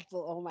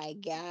chapel. Oh my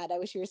God. I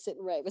wish you were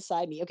sitting right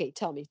beside me. Okay,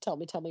 tell me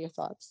your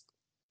thoughts.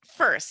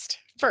 First,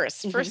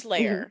 first, Mhm. first Mhm.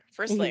 layer,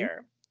 first Mhm.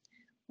 layer.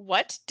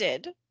 What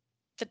did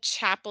the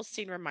chapel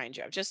scene remind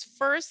you of? Just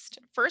first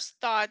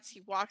thoughts.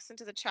 He walks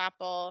into the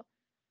chapel.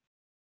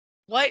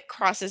 What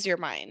crosses your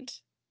mind?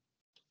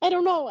 I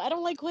don't know. I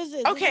don't like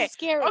quizzes. This Okay. is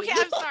scary. Okay,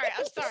 I'm sorry.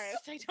 I'm sorry.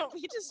 I don't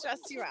mean to stress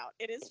you out.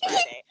 It is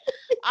Friday.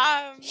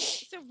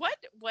 So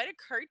what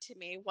occurred to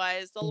me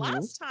was the Mhm.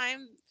 last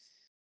time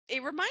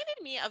it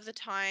reminded me of the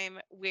time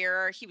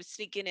where he was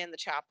sneaking in the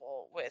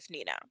chapel with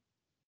Nina.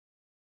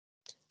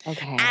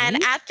 And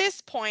Okay. at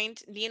this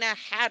point, Nina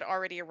had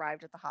already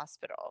arrived at the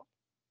hospital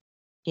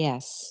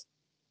Yes.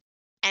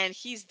 and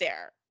he's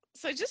there.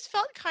 So it just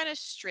felt kind of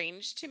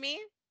strange to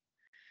me.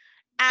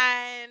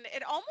 And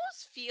it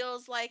almost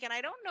feels like, and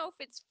I don't know if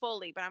it's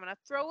fully, but I'm going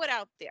to throw it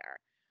out there.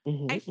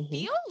 I Mhm. Mhm.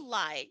 feel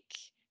like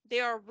they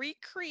are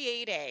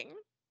recreating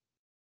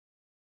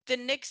the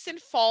Nixon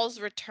Falls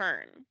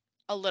return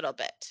a little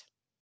bit.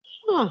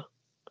 Huh.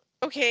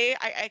 Okay,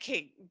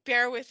 okay,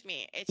 bear with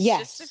me. It's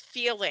just a Yes.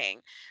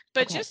 feeling.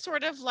 But Okay. just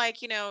sort of like,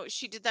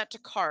 she did that to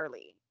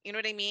Carly. You know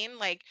what I mean?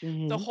 Like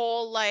the Hmm.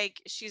 whole like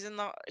she's in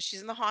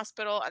the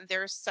hospital and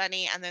there's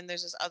Sunny and then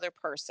there's this other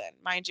person.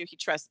 Mind you, he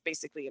trusts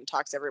basically and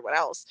talks to everyone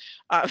else.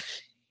 Uh,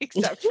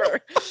 except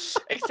for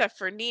except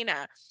for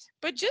Nina.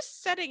 But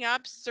just setting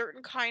up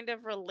certain kind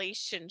of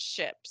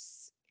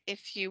relationships,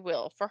 if you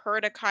will, for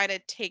her to kind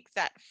of take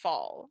that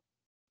fall.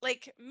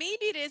 Like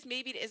maybe it is,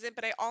 maybe it isn't,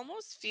 but I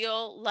almost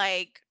feel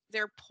like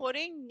they're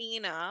putting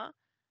Nina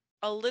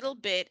a little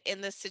bit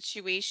in the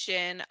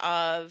situation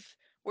of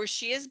where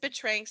she is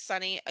betraying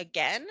Sunny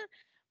again,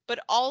 but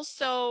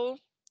also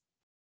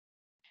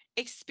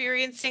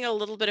experiencing a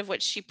little bit of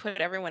what she put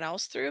everyone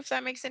else through, if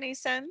that makes any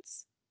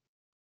sense.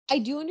 I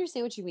do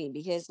understand what you mean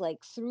because, like,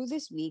 through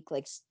this week,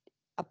 like,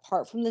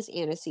 apart from this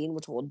Anna scene,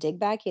 which we'll dig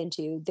back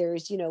into,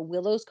 there's,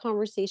 Willow's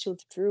conversation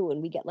with Drew,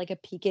 and we get like a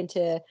peek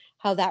into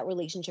how that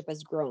relationship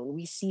has grown.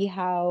 We see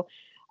how,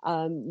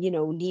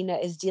 Nina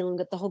is dealing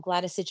with the whole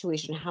Gladys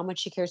situation, how much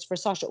she cares for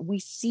Sasha. We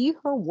see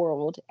her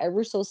world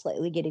ever so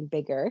slightly getting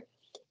bigger,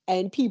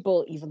 and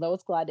people, even though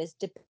it's Gladys,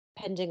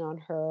 depending on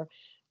her,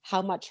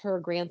 how much her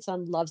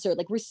grandson loves her.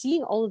 Like, we're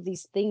seeing all of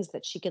these things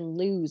that she can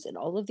lose and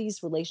all of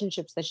these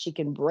relationships that she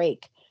can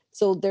break.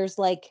 So there's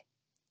like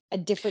a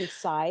different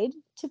side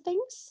to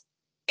things.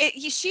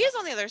 She is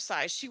on the other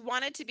side. She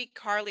wanted to be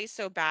Carly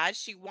so bad.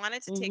 She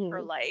wanted to take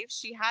her Hmm. life.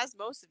 She has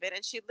most of it,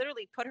 and she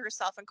literally put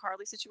herself in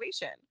Carly's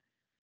situation.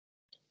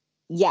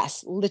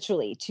 Yes,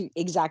 literally to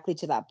exactly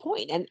to that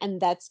point. And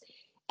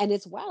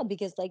it's wild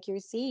because, like, you're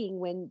seeing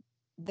when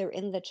they're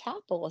in the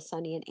chapel with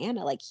Sunny and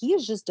Anna, like, he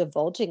is just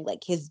divulging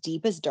like his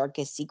deepest,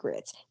 darkest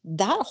secrets.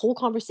 That whole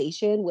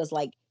conversation was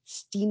like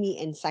steamy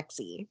and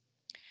sexy.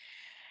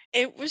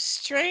 It was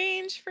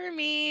strange for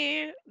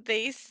me.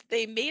 They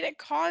made a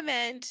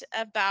comment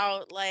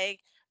about like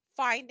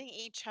finding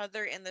each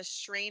other in the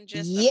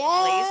strangest of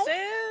Yes,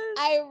 places.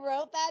 I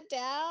wrote that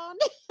down.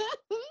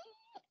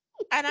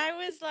 And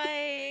I was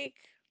like,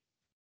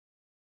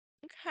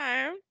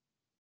 okay,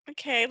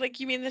 okay, like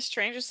you mean the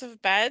strangest of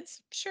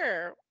beds?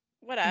 Sure,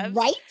 whatevs.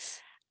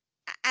 Right?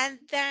 And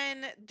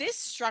then this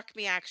struck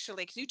me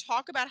actually, because you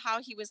talk about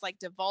how he was like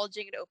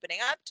divulging and opening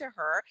up to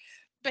her.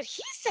 But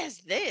he says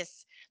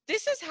this.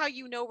 This is how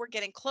you know we're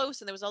getting close.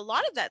 And there was a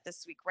lot of that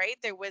this week, right?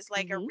 There was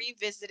like a Hmm.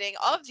 revisiting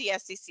of the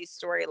SEC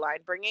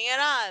storyline, bringing it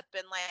up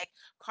and like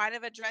kind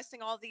of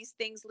addressing all these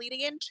things leading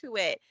into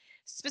it.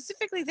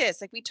 Specifically, this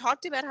like we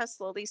talked about how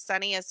slowly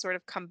Sonny has sort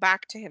of come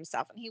back to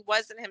himself. And he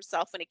wasn't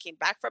himself when he came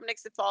back from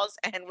Nixon Falls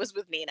and was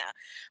with Nina.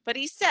 But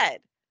he said,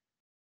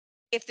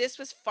 if this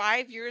was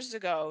 5 years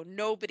ago,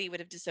 nobody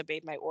would have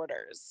disobeyed my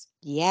orders.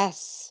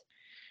 Yes.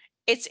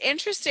 It's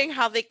interesting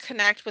how they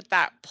connect with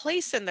that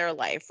place in their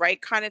life,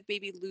 right? Kind of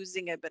maybe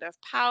losing a bit of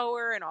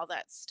power and all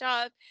that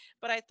stuff.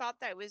 But I thought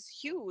that was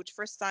huge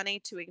for Sonny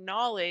to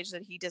acknowledge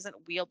that he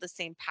doesn't wield the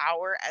same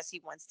power as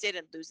he once did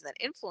and losing that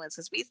influence.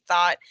 Because we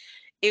thought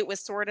it was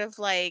sort of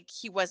like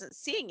he wasn't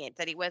seeing it,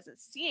 that he wasn't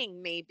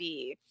seeing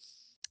maybe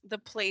the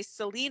place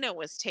Selena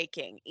was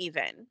taking,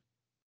 even.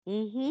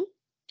 Hmm.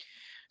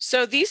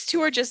 So these two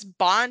are just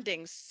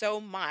bonding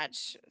so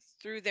much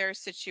through their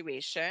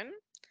situation.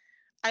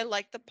 I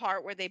like the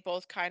part where they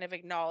both kind of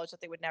acknowledge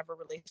that they would never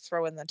really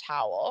throw in the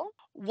towel.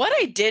 What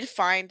I did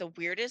find the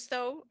weirdest,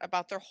 though,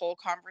 about their whole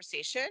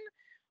conversation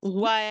Hmm.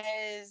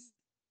 was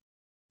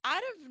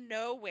out of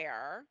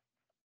nowhere,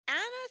 Anna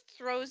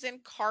throws in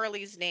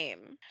Carly's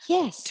name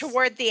Yes.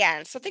 toward the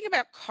end. So think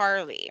about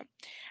Carly.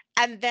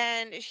 And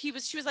then she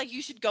was like,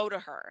 you should go to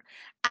her.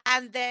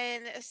 And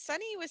then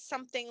Sunny was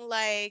something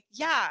like,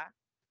 yeah,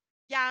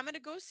 I'm gonna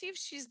go see if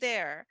she's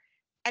there.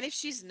 And if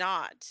she's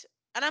not,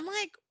 and I'm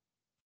like,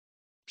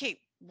 okay,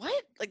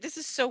 what? Like, this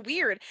is so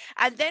weird.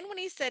 And then when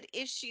he said,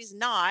 if she's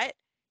not,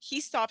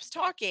 he stops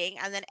talking.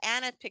 And then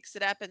Anna picks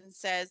it up and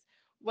says,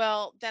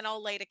 well, then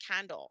I'll light a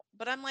candle.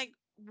 But I'm like,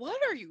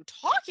 what are you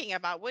talking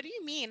about? What do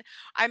you mean?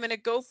 I'm gonna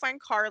go find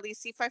Carly,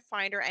 see if I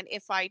find her, and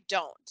if I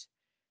don't.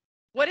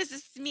 What does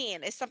this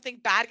mean? Is something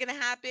bad gonna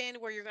happen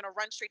where you're gonna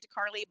run straight to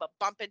Carly but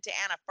bump into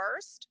Anna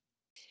first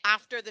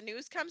after the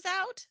news comes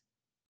out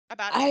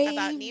about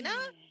I Nina?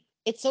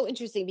 It's so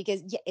interesting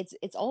because, yeah,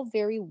 it's all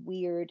very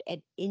weird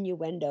and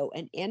innuendo.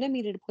 And Anna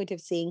made it a point of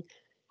saying,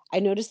 I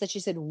noticed that she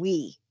said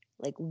we,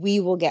 like, we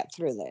will get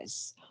through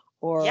this,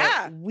 or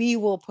Yeah. we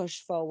will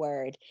push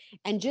forward.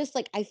 And just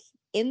like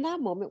in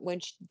that moment when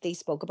they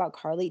spoke about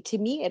Carly, to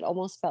me it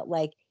almost felt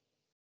like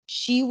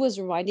she was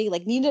reminding,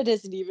 like, Nina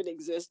doesn't even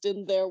exist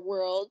in their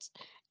world,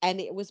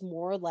 and it was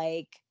more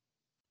like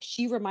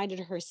she reminded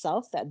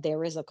herself that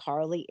there is a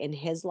Carly in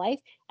his life,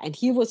 and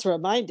he was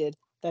reminded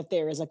that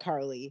there is a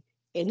Carly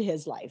in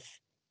his life.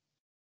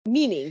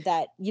 Meaning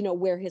that,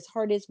 where his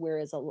heart is, where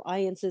his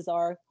alliances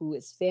are, who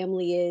his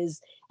family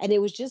is. And it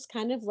was just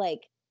kind of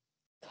like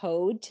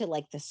code to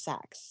like the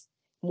sex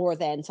more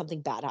than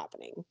something bad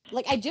happening.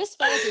 Like, I just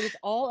felt like it was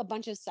all a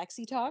bunch of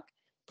sexy talk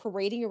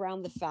parading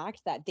around the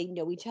fact that they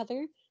know each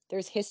other.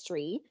 There's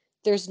history.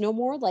 There's no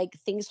more like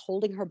things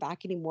holding her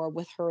back anymore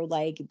with her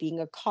like being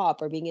a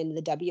cop or being in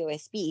the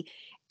WSB.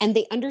 And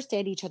they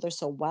understand each other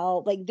so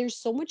well. Like there's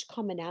so much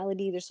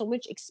commonality, there's so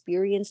much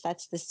experience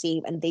that's the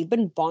same. And they've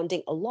been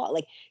bonding a lot.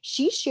 Like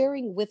she's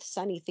sharing with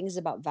Sunny things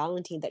about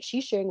Valentine that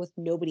she's sharing with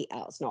nobody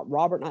else, not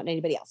Robert, not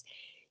anybody else.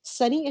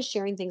 Sunny is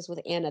sharing things with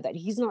Anna that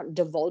he's not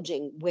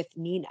divulging with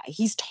Nina.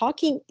 He's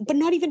talking, but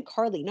not even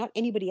Carly, not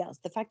anybody else.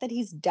 The fact that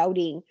he's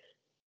doubting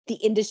the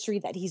industry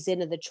that he's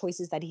in and the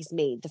choices that he's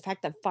made. The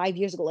fact that 5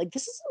 years ago, like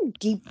this is some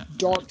deep,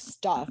 dark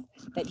stuff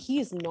that he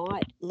is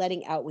not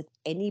letting out with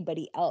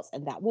anybody else.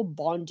 And that will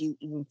bond you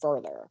even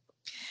further.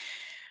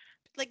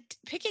 Like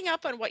picking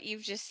up on what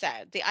you've just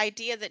said, the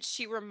idea that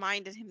she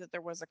reminded him that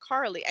there was a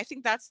Carly, I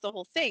think that's the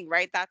whole thing,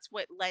 right? That's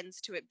what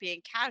lends to it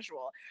being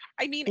casual.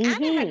 I mean,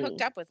 Anna had hooked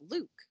Mm-hmm. up with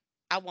Luke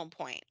at one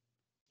point.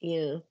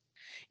 Yeah.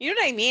 You know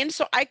what I mean?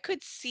 So I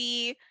could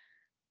see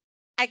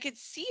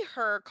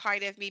her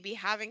kind of maybe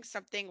having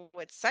something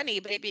with Sunny,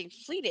 but it being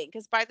fleeting.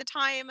 Because by the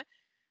time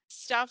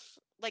stuff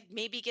like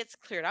maybe gets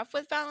cleared up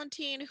with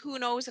Valentine, who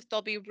knows if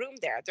there'll be room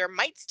there? There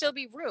might still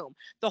be room.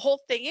 The whole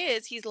thing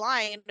is he's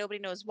lying and nobody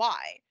knows why.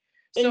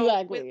 So with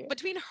Exactly.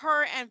 between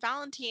her and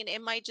Valentine,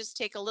 it might just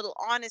take a little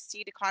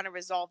honesty to kind of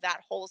resolve that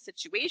whole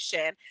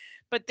situation.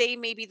 But they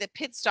may be the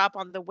pit stop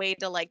on the way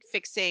to like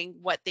fixing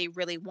what they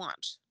really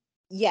want.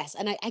 Yes.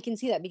 And I can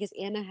see that because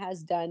Anna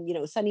has done,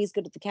 Sunny's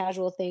good at the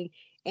casual thing.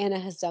 Anna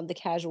has done the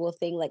casual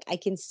thing. Like I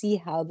can see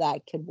how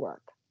that could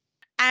work.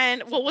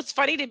 And well, what's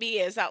funny to me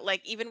is that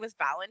like even with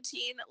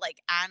Valentine,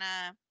 like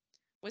Anna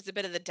was a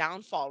bit of the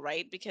downfall,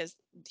 right? Because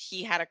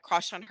he had a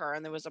crush on her,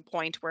 and there was a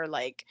point where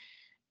like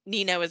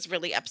Nina was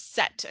really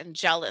upset and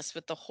jealous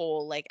with the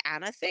whole like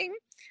Anna thing.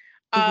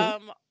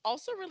 Hmm.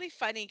 Also really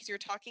funny because you're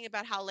talking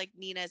about how like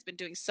Nina has been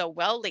doing so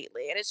well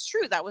lately. And it's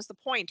true, that was the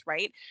point,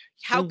 right?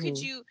 How could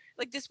Hmm. you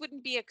like this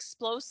wouldn't be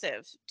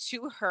explosive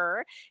to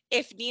her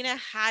if Nina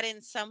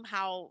hadn't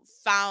somehow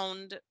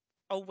found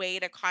a way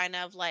to kind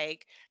of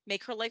like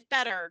make her life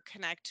better,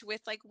 connect with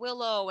like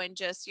Willow and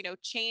just,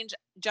 change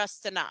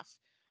just enough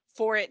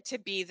for it to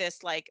be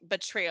this like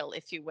betrayal,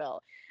 if you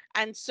will.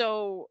 And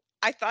so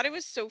I thought it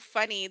was so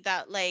funny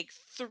that like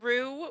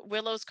through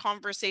Willow's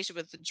conversation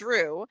with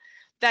Drew,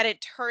 that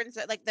it turns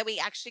out like that we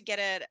actually get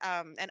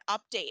an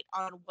update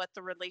on what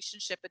the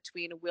relationship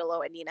between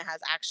Willow and Nina has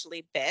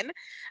actually been.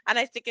 And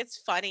I think it's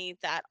funny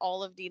that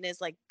all of Nina's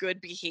like good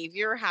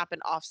behavior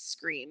happened off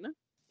screen.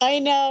 I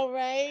know,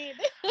 right?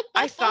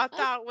 I thought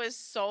that was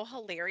so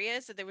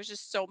hilarious, and there was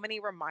just so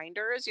many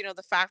reminders,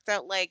 the fact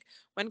that like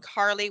when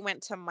Carly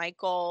went to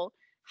Michael,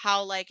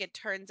 how like it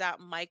turns out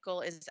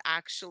Michael is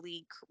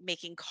actually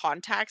making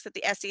contacts at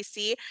the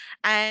SEC.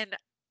 And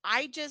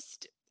I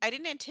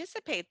didn't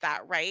anticipate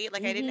that, right?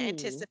 Like I didn't Hmm.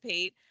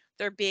 anticipate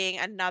there being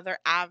another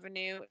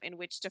avenue in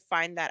which to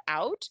find that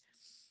out.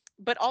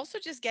 But also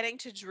just getting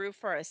to Drew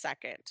for a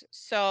second.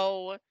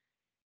 So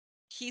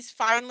he's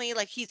finally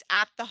like he's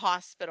at the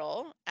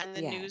hospital and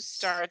the news Yes.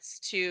 starts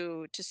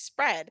to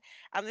spread,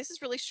 and this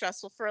is really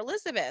stressful for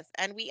Elizabeth,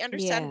 and we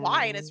understand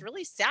why, and Yeah. it's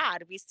really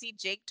sad. We see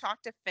Jake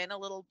talk to Finn a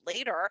little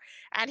later,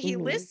 and he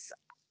Hmm. lists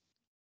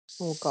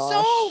Oh so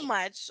gosh.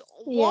 much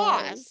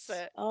loss,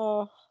 Yes.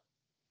 Oh.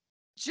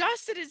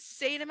 just an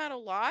insane amount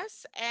of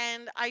loss.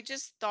 And I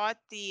just thought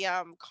the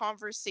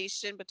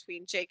conversation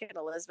between Jake and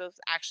Elizabeth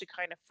was actually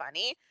kind of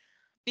funny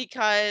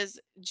because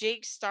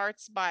Jake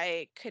starts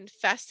by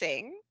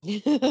confessing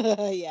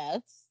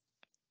Yes.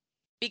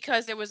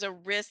 because there was a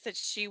risk that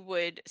she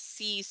would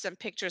see some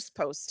pictures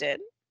posted.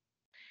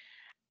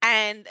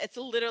 And it's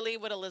literally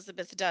what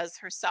Elizabeth does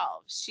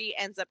herself. She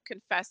ends up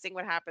confessing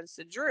what happens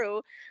to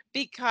Drew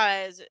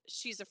because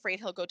she's afraid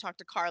he'll go talk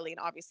to Carly and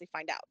obviously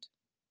find out.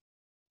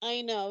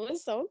 I know. It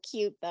was so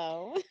cute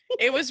though.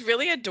 It was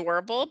really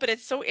adorable, but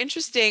it's so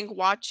interesting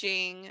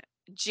watching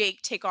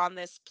Jake take on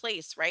this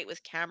place, right?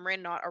 With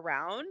Cameron not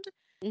around,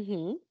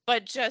 Hmm.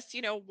 but just,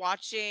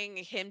 watching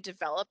him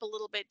develop a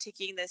little bit,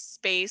 taking this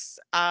space,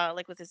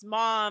 like with his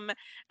mom,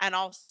 and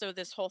also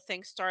this whole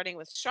thing starting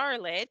with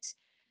Charlotte.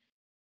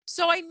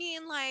 So I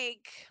mean,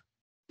 like,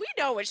 we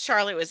know what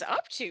Charlotte was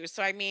up to.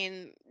 So I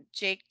mean,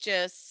 Jake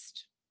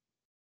just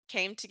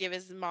came to give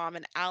his mom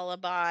an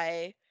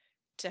alibi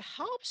to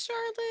help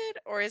Charlotte,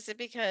 or is it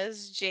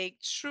because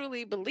Jake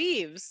truly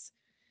believes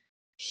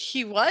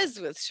he was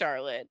with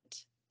Charlotte?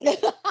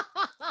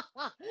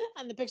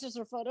 And the pictures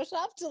were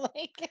photoshopped,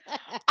 like.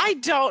 I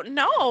don't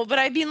know, but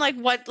I mean, like,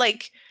 what,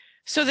 like,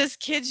 so this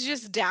kid's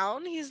just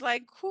down. He's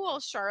like, cool,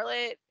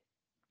 Charlotte,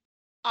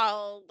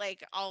 I'll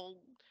like, I'll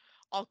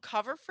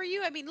cover for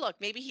you. I mean, look,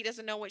 maybe he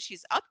doesn't know what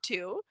she's up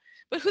to,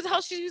 but who the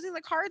hell she's using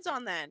the cards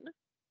on then?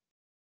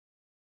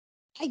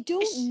 I Is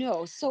don't she,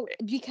 know. So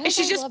is because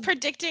she I just love,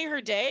 predicting her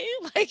day?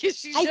 Like, is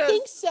she I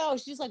think just so.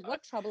 She's like,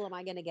 what trouble am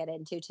I going to get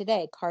into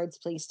today? Cards,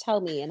 please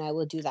tell me, and I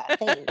will do that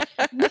thing.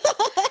 But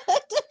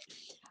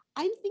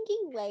I'm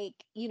thinking like,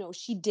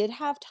 she did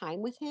have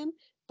time with him,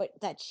 but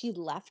that she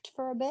left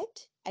for a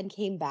bit and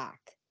came back.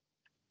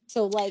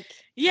 So like,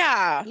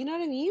 yeah. you know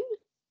what I mean?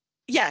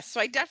 Yes, so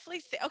I definitely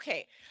think,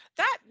 okay,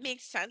 that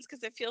makes sense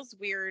because it feels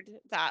weird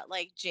that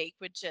like Jake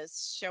would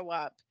just show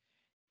up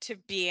to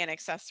be an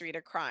accessory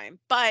to crime.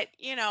 But,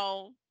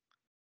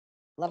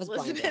 Love is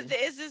Elizabeth blinding.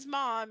 is his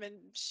mom and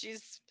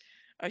she's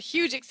a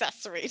huge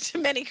accessory to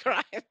many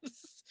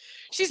crimes.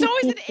 She's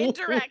always an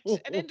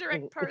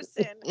indirect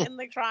person in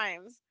the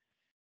crimes.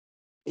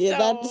 Yeah,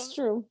 that's So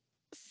true.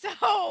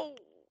 so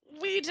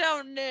we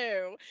don't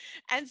know.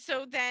 And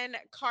so then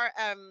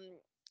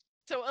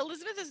so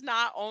Elizabeth is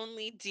not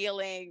only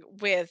dealing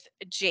with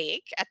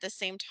Jake at the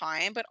same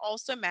time, but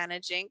also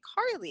managing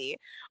Carly.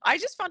 I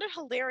just found it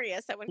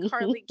hilarious that when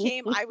Carly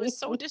came, I was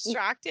so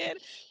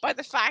distracted by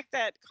the fact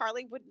that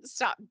Carly wouldn't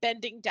stop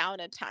bending down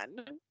a ton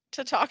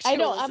to talk I to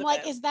know. I'm like,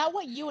 Elizabeth. is that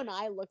what you and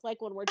I look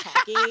like when we're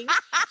talking?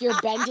 You're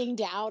bending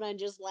down and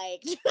just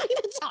like trying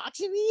to talk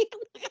to me.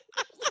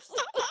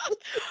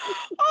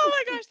 Oh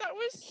my gosh, that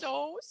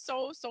was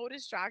so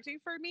distracting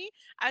for me.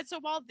 And so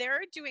while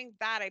they're doing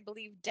that, I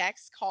believe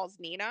Dex calls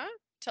Nina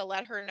to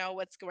let her know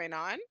what's going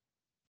on.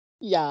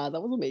 Yeah,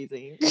 that was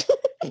amazing.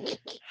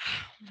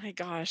 Oh my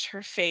gosh,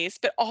 her face.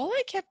 But all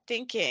I kept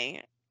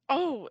thinking,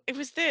 oh, it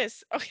was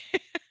this. Okay.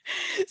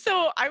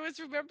 So I was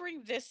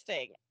remembering this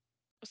thing.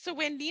 So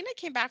when Nina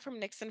came back from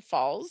Nixon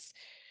Falls,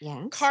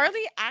 Yes.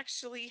 Carly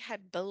actually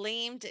had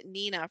blamed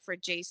Nina for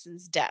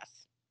Jason's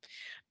death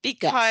Yes.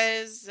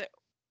 because,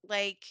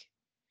 like,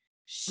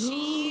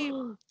 she,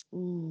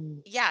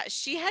 Mm. yeah,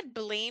 she had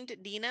blamed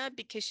Nina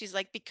because she's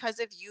like, because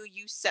of you,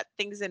 you set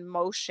things in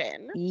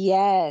motion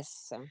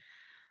Yes.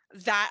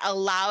 that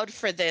allowed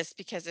for this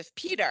because of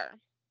Peter.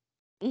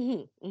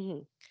 Hmm. Hmm.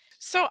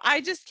 So I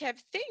just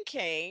kept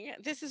thinking,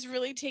 this is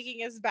really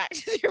taking us back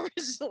to the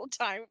original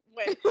time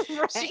when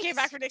she came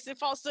back Right. from Nixon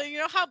Falls. So you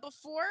know how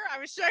before I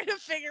was trying to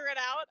figure it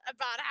out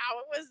about how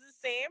it was the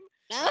same,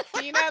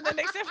 Nina and the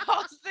Nixon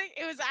Falls thing,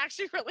 it was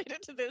actually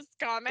related to this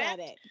comment. Got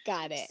it.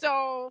 Got it.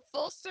 So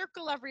full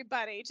circle,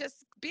 everybody.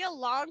 Just be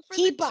along for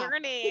the Keep up.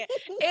 journey.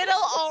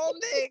 It'll all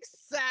make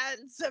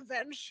sense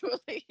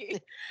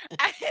eventually.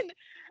 And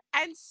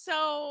and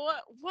so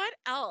what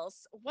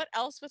else? What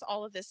else with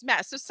all of this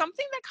mess? So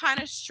something that kind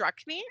of struck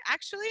me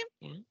actually.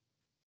 Yeah.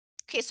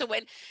 Okay, so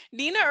when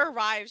Nina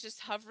arrives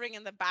just hovering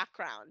in the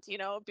background,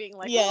 being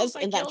like, "Oh, Yes,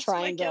 my in that guilt, my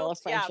triangle guilt." of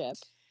Yeah. friendship.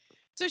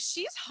 So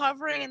she's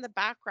hovering in the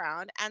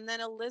background, and then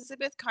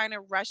Elizabeth kind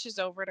of rushes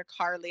over to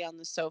Carly on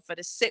the sofa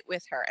to sit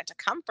with her and to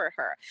comfort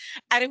her.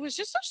 And it was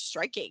just so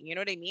striking, you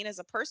know what I mean? As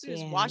a person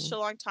who's watched a Yes.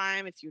 long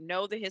time, if you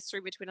know the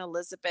history between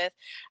Elizabeth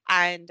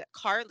and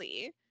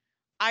Carly,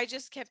 I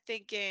just kept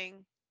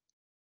thinking,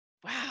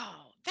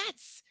 wow,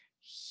 that's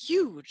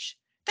huge.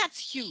 That's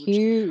huge.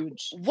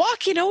 Huge.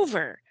 Walking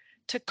over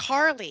to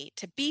Carly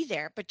to be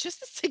there, but just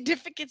the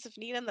significance of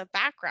Nina in the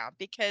background,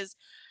 because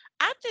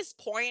at this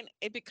point,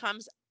 it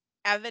becomes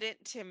evident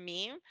to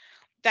me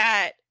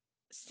that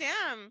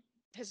Sam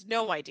has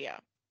no idea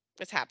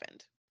what's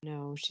happened.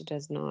 No, she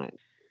does not.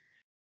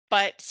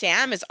 But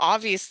Sam is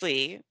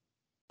obviously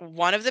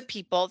one of the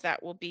people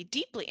that will be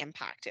deeply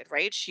impacted,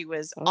 right? She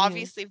was Oh yeah.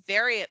 obviously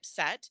very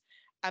upset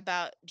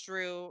about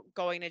Drew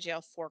going to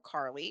jail for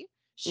Carly.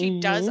 She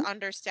does Mm-hmm.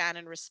 understand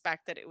and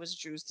respect that it was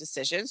Drew's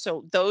decision.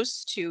 So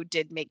those two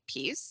did make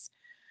peace.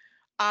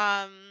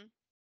 Um,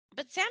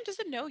 but Sam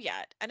doesn't know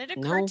yet. And it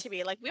occurred No. to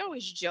me, like we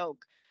always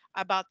joke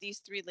about these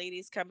three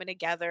ladies coming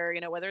together,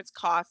 whether it's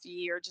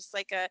coffee or just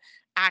like a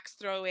axe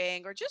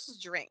throwing or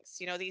just drinks.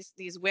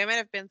 These women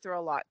have been through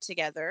a lot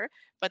together,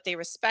 but they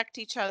respect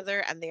each other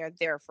and they are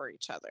there for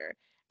each other.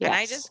 And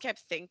I Yes. just kept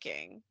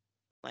thinking,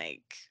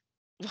 like,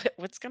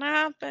 what's gonna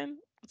happen?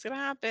 What's gonna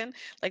happen?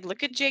 Like,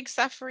 look at Jake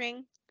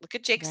suffering. Look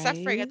at Jake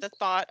suffering at Right. the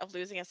thought of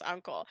losing his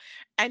uncle.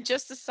 And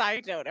just a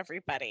side note,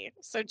 everybody.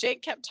 So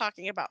Jake kept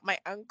talking about my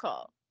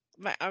uncle.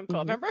 My uncle.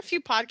 Mm-hmm. Remember a few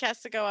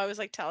podcasts ago, I was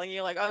like telling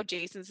you, like, oh,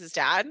 Jason's his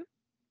dad.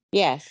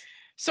 Yes.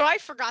 So I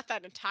forgot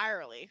that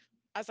entirely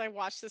as I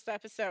watched this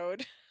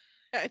episode.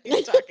 And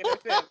he's talking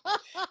with him.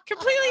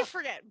 Completely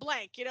forget,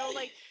 blank,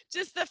 like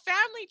just the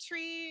family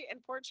tree in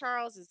Port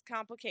Charles is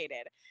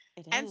complicated.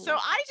 It And so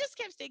is. I just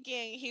kept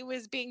thinking he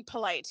was being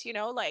polite,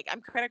 like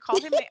I'm going to call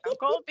him my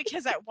uncle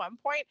because at one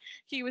point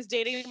he was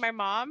dating my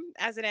mom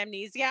as an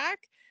amnesiac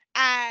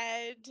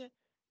and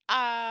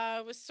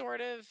was sort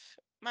of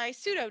my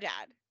pseudo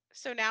dad.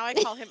 So now I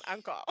call him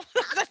uncle.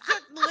 That's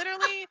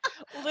literally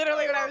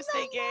what I was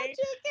thinking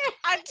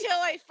until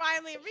I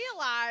finally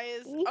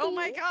realized, oh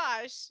my Mm-hmm.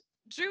 gosh,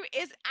 Drew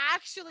is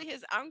actually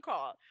his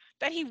uncle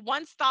that he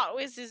once thought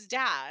was his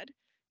dad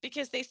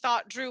because they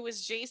thought Drew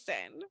was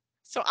Jason.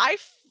 So I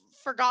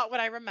forgot what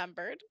I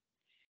remembered.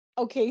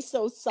 Okay,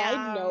 so side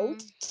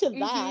note Um, to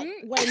that,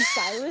 mhm. when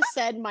Cyrus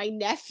said my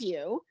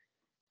nephew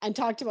and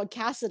talked about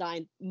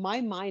Cassadine,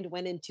 my mind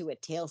went into a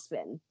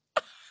tailspin.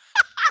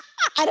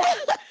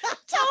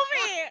 Tell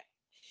me.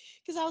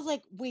 Because I was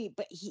like, wait,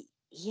 but he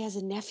has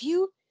a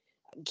nephew?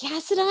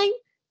 Cassadine?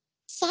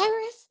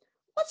 Cyrus?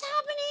 What's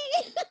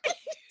happening?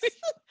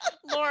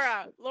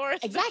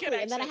 Laura's the Exactly.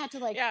 And then I connection. had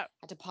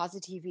to Yeah. pause the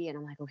TV and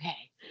I'm like, okay,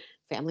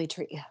 family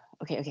tree.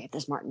 Okay,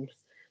 there's Martin.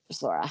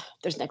 there's Laura,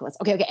 there's Nicholas.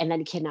 Okay. And then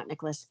he kidnapped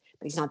Nicholas,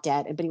 but he's not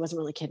dead. But he wasn't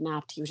really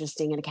kidnapped. He was just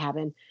staying in a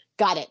cabin.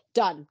 Got it.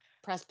 Done.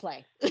 Press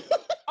play.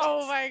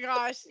 Oh my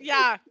gosh.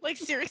 Yeah. Like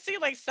seriously,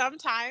 like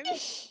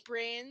sometimes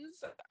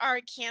brains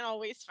can't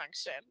always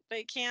function.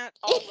 They can't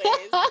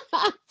always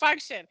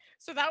function.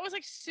 So that was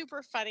like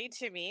super funny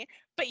to me.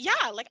 But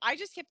yeah, like I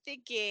just kept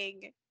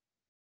thinking,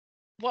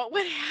 what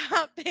would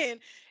happen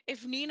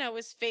if Nina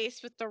was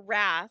faced with the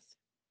wrath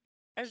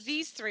of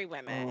these three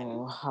women,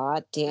 Oh,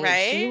 hot damn.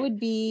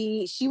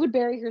 right? She would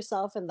bury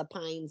herself in the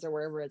pines or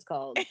wherever it's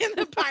called. In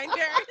the pine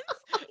barrens,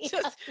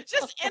 Yeah.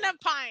 just in a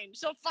pine.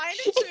 She'll find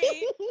a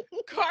tree,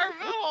 carve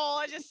a hole,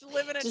 and just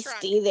live in a Just trunk.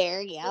 stay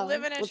there, yeah,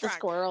 Live in a with the trunk.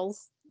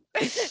 squirrels.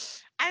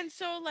 And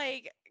so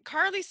like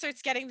Carly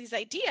starts getting these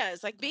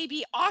ideas, like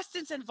maybe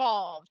Austin's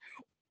involved,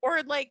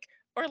 or like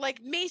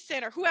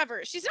Mason or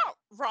whoever. She's not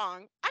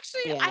wrong.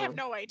 Actually, I Yeah. have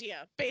no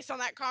idea based on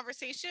that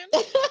conversation.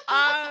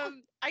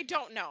 I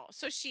don't know.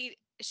 So she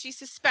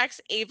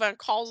suspects Ava and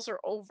calls her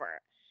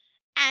over.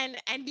 And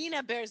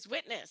Nina bears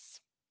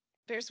witness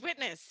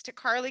to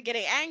Carly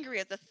getting angry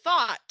at the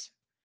thought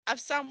of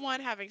someone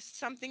having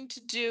something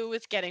to do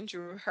with getting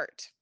Drew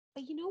hurt.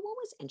 But you know what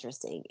was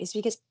interesting is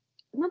because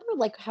remember,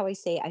 like how I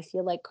say, I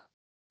feel like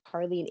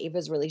Carly and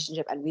Ava's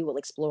relationship, and we will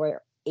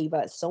explore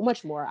Ava so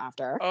much more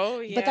after, Oh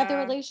but that the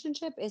yeah.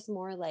 relationship is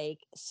more like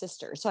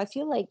sister. So I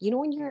feel like,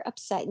 when you're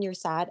upset and you're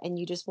sad and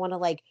you just want to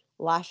like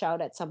lash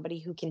out at somebody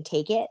who can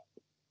take it,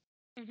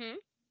 Mhm.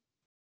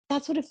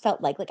 that's what it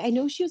felt like. Like I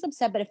know she was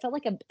upset, but it felt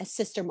like a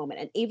sister moment.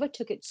 And Ava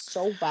took it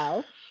so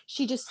well.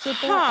 She just stood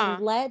there and Huh.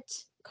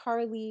 let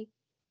Carly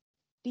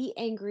be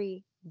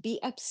angry, be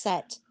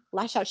upset,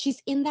 lash out.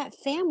 She's in that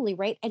family,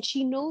 right? And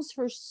she knows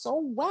her so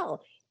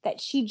well that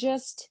she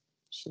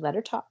let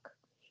her talk.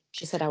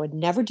 She said, I would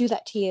never do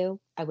that to you.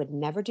 I would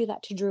never do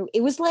that to Drew.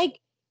 It was like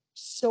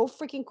so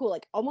freaking cool.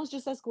 Like almost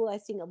just as cool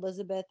as seeing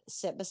Elizabeth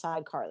sit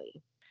beside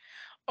Carly.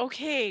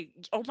 Okay.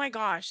 Oh my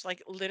gosh.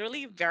 Like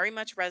literally very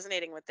much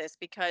resonating with this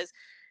because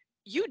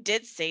you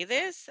did say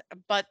this,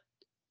 but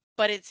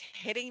it's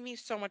hitting me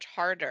so much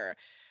harder.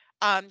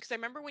 Because I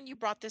remember when you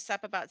brought this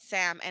up about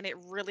Sam, and it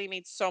really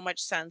made so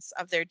much sense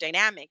of their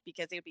dynamic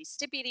because they would be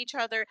snippy at each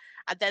other,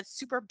 and then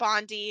super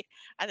bondy,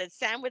 and then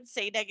Sam would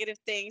say negative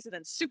things, and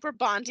then super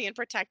bondy and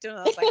protective.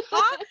 And I was like,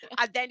 huh?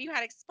 And then you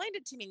had explained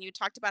it to me, and you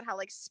talked about how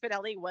like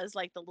Spinelli was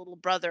like the little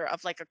brother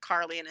of like a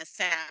Carly and a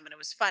Sam, and it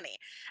was funny,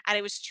 and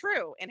it was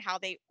true in how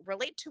they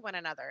relate to one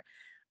another.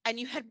 And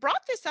you had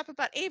brought this up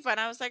about Ava, and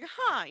I was like,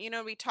 huh,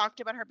 we talked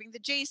about her being the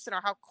Jason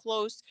or how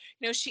close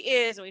she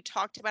is, and we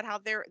talked about how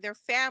they're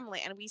family,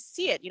 and we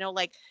see it,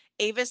 like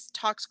Avis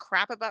talks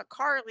crap about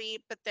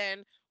Carly, but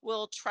then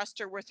will trust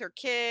her with her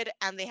kid,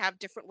 and they have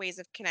different ways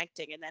of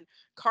connecting. And then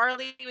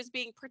Carly was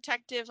being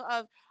protective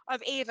of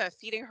Ava,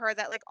 feeding her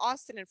that like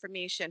Austin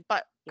information.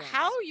 But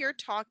how Yes. you're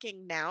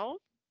talking now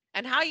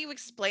and how you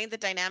explain the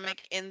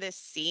dynamic in this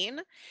scene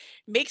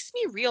makes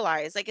me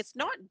realize like it's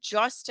not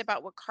just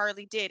about what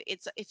Carly did.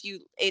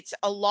 It's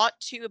a lot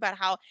too about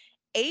how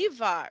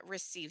Ava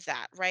received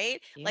that,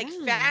 right? Like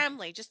Yeah.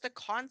 family, just the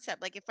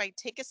concept. Like if I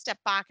take a step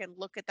back and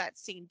look at that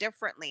scene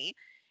differently,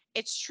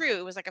 it's true.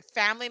 It was like a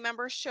family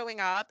member showing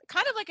up,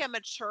 kind of like a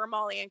mature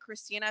Molly and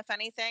Christina, if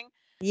anything.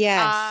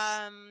 Yes.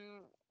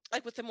 Um,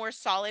 like with a more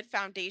solid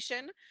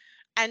foundation.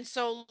 And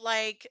so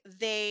like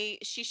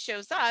she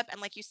shows up, and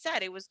like you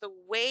said, it was the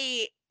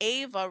way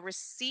Ava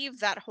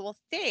received that whole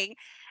thing,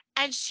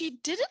 and she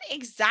didn't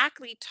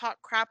exactly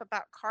talk crap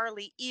about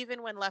Carly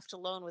even when left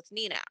alone with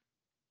Nina.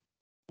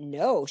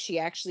 No, she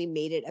actually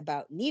made it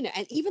about Nina.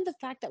 And even the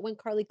fact that when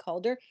Carly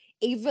called her,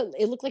 Ava,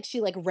 it looked like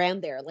she like ran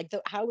there. Like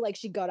how like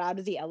she got out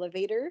of the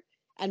elevator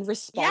and Yeah,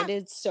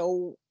 responded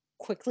so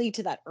quickly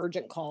to that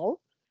urgent call.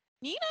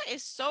 Nina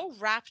is so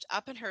wrapped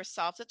up in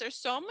herself that there's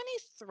so many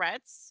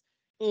threats.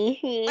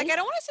 Like Hmm. I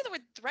don't want to say the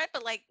word threat,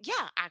 but like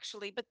yeah,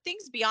 actually, but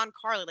things beyond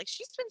Carly. Like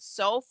she's been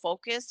so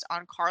focused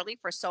on Carly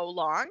for so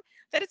long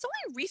that it's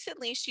only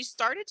recently she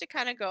started to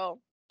kind of go,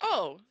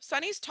 oh,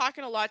 Sunny's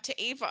talking a lot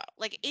to Ava.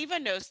 Like Ava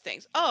knows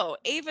things. Oh,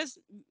 Ava's,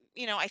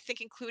 I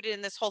think included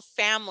in this whole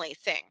family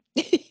thing.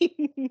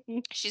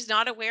 She's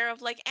not aware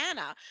of like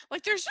Anna.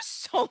 Like there's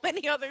just so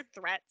many other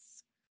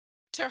threats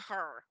to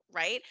her,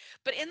 right?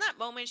 But in that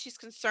moment, she's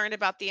concerned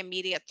about the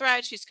immediate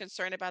threat. She's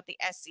concerned about the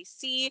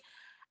SEC,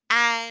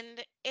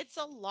 and it's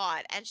a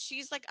lot. And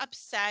she's like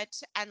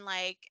upset, and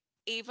like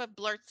Ava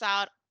blurts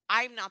out,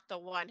 I'm not the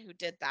one who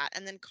did that.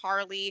 And then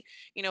Carly,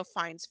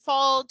 finds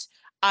fault.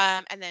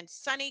 And then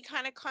Sunny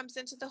kind of comes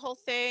into the whole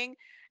thing.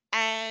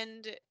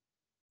 And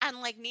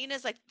like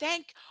Nina's like,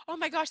 oh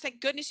my gosh,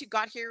 thank goodness you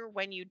got here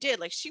when you did.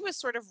 Like she was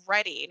sort of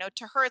ready,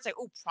 to her, it's like,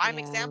 oh, prime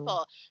Yeah.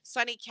 example.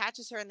 Sunny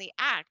catches her in the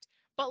act.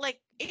 But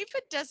like Ava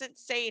doesn't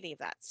say any of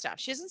that stuff.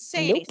 She doesn't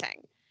say Nope.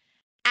 anything.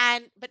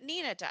 But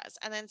Nina does.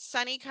 And then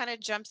Sunny kind of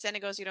jumps in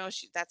and goes,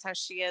 that's how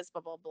she is,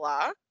 blah, blah,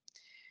 blah.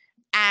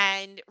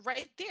 And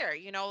right there,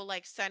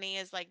 like Sunny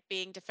is like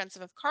being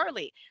defensive of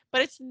Carly.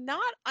 But it's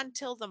not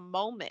until the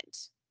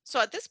moment. So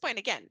at this point,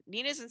 again,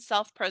 Nina's in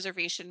self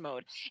preservation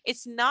mode.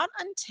 It's not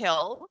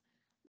until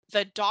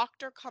the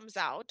doctor comes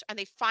out and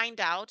they find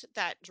out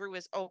that Drew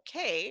is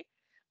okay,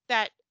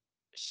 that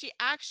she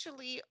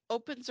actually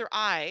opens her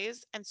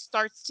eyes and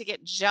starts to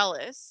get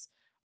jealous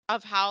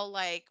of how,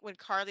 like, when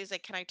Carly's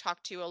like, "Can I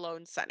talk to you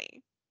alone,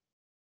 Sonny?"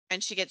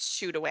 And she gets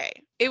shooed away.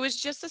 It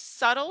was just a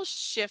subtle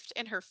shift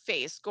in her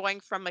face going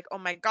from like, "Oh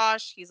my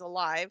gosh, he's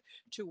alive,"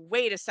 to,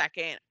 "Wait a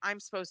second, I'm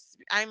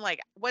like,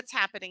 what's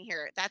happening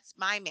here? That's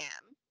my man."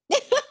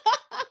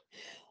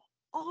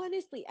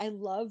 Honestly, I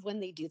love when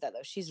they do that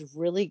though. She's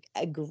really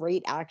a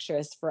great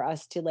actress for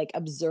us to like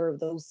observe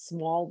those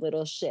small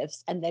little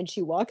shifts. And then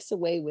she walks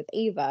away with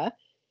Ava.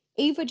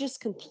 Ava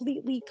just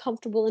completely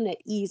comfortable and at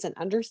ease and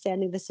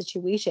understanding the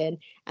situation.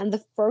 And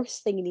the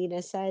first thing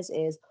Nina says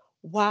is,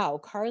 "Wow,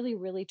 Carly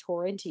really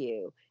tore into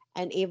you."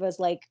 And Ava's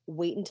like,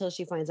 "Wait until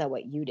she finds out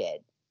what you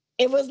did."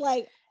 It was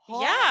like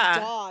hot Yeah.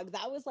 dog.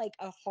 That was like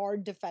a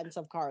hard defense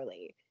of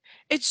Carly.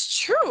 It's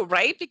true,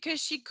 right? Because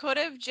she could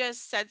have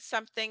just said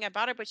something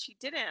about it, but she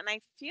didn't. And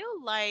I feel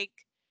like,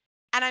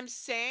 and I'm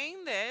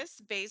saying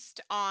this based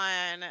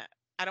on,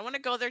 I don't want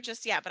to go there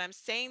just yet, but I'm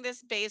saying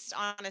this based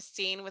on a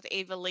scene with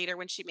Ava later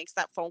when she makes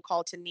that phone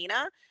call to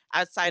Nina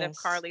outside of Yes.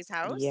 Carly's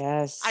house.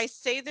 I Yes.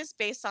 say this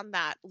based on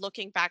that,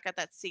 looking back at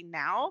that scene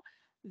now,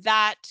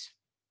 that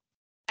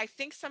I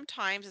think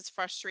sometimes it's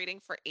frustrating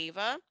for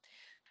Ava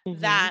Hmm.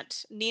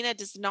 that Nina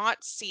does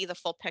not see the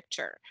full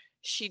picture.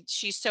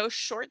 She's so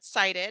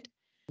short-sighted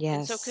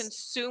and so Yes.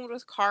 consumed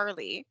with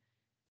Carly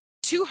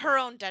to her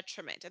own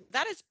detriment. And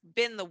that has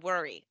been the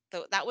worry.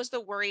 That was the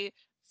worry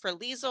for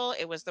Liesel.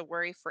 It was the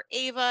worry for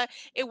Ava.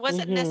 It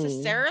wasn't Hmm.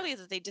 necessarily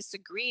that they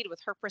disagreed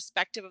with her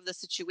perspective of the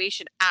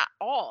situation at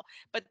all,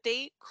 but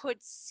they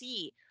could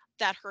see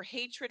that her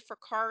hatred for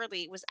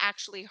Carly was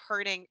actually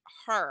hurting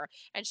her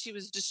and she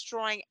was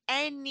destroying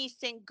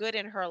anything good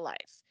in her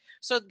life.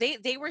 So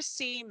they were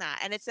seeing that.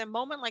 And it's a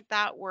moment like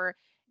that where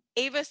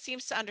Ava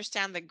seems to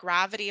understand the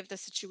gravity of the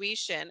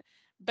situation,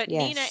 but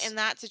Nina in Yes.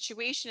 that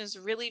situation is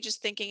really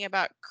just thinking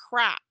about,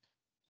 crap,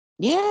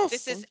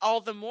 this Yes. is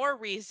all the more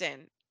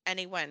reason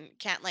anyone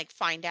can't like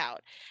find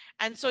out.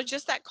 And so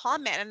just that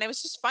comment, and it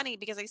was just funny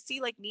because I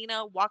see like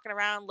Nina walking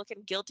around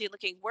looking guilty,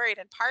 looking worried,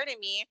 and part of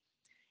me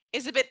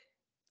is a bit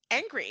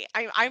angry.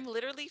 I'm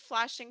literally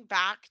flashing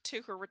back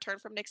to her return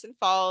from Nixon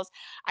Falls.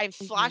 I'm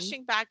Mhm.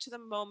 flashing back to the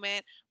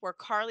moment where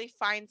Carly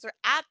finds her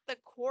at the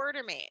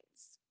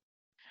Quartermains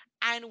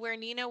and where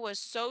Nina was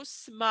so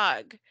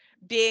smug,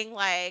 being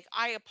like,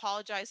 "I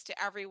apologize to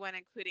everyone,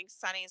 including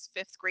Sunny's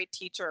fifth grade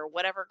teacher or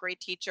whatever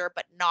grade teacher,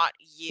 but not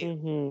you."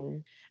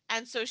 Mhm.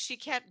 And so she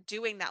kept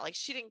doing that. Like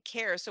she didn't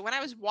care. So when I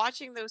was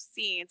watching those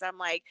scenes, I'm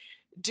like,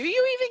 do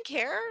you even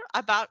care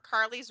about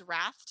Carly's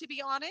wrath, to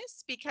be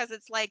honest? Because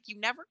it's like you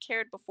never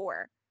cared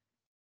before.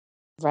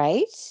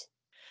 Right?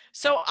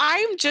 So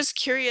I'm just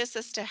curious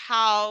as to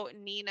how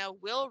Nina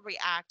will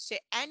react to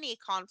any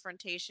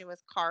confrontation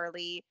with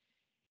Carly,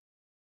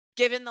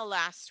 given the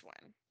last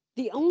one.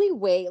 The only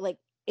way, like,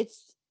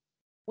 it's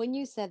when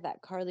you said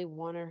that Carly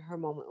wanted her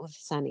moment with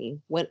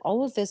Sunny, when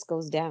all of this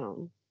goes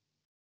down,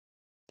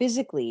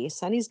 physically,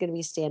 Sunny's gonna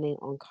be standing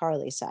on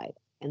Carly's side,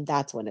 and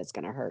that's when it's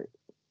gonna hurt.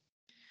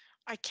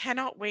 I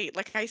cannot wait.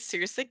 Like, I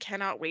seriously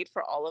cannot wait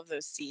for all of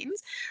those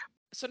scenes.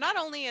 So not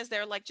only is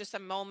there like just a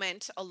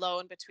moment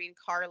alone between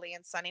Carly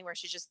and Sunny where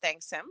she just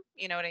thanks him,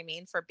 you know what I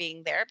mean, for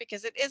being there,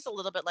 because it is a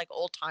little bit like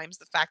old times,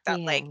 the fact that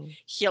like Yeah.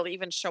 he'll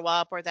even show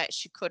up or that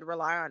she could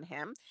rely on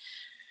him.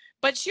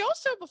 But she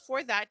also,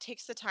 before that,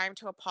 takes the time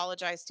to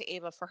apologize to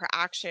Ava for her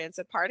actions.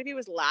 And part of me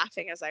was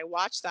laughing as I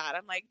watched that.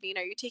 I'm like, Nina,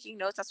 are you taking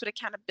notes? That's what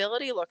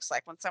accountability looks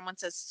like when someone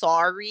says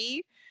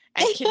sorry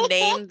and can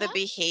name the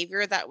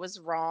behavior that was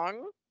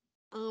wrong.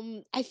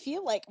 I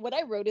feel like what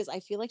I wrote is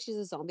I feel like she's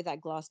a zombie that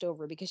glossed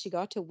over because she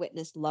got to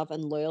witness love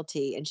and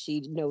loyalty and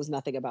she knows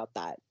nothing about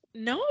that.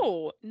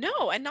 No,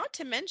 no, and not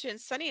to mention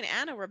Sunny and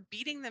Anna were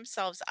beating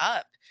themselves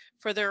up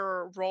for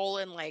their role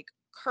in like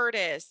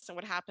Curtis and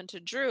what happened to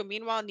Drew.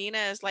 Meanwhile, Nina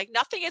is like,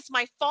 nothing is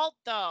my fault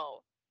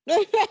though. All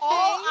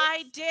Right?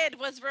 I did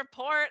was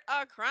report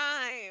a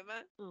crime.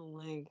 Oh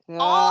my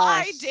All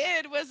I gosh.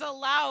 did was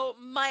allow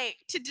Mike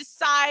to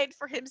decide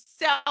for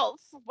himself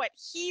what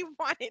he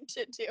wanted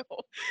to do.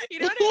 You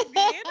know what I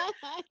mean?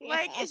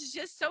 Like, Yeah. it's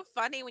just so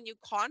funny when you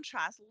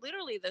contrast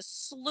literally the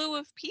slew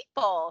of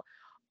people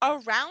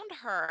around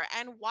her.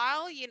 And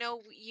while, you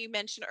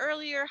mentioned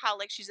earlier how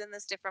like she's in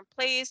this different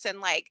place and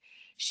like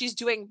she's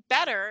doing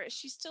better,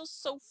 she's still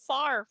so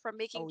far from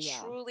making Oh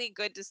yeah. truly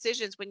good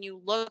decisions when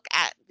you look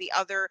at the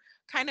other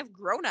kind of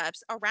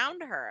grown-ups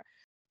around her.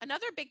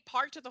 Another big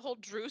part to the whole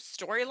Drew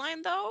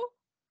storyline though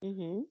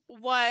Mhm.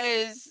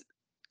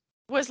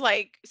 was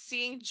like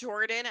seeing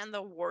Jordan and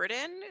the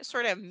warden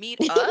sort of meet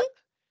up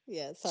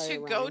Yeah, sorry, to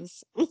it go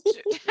rhymes.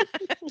 to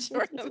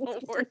Jordan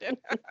the warden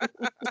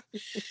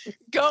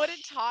go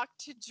to talk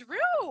to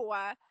Drew.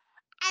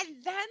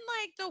 And then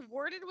like the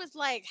warden was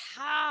like,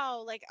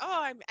 how? Like,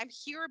 oh, I'm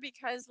here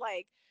because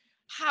like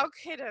how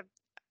could a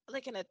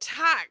like an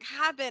attack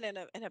happen in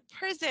a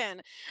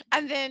prison?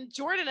 And then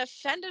Jordan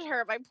offended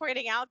her by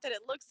pointing out that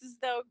it looks as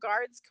though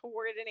guards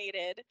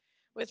coordinated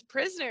with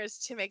prisoners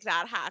to make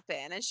that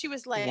happen. And she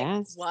was like,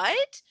 Yes.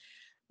 what?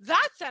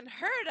 That's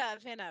unheard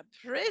of in a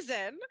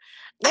prison.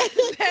 And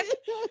then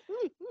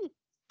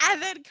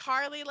and then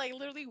Carly like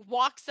literally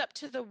walks up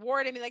to the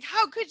ward and be like,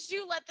 how could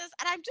you let this?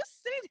 And I'm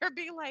just sitting there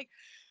being like,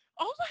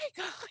 oh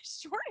my gosh,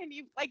 Jordan,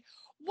 you like,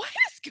 what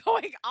is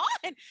going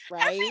on?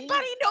 Right?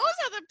 Everybody knows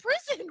how the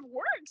prison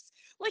works.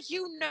 Like,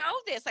 you know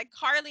this. Like,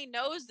 Carly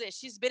knows this.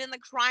 She's been in the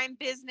crime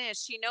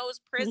business. She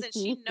knows prison.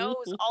 She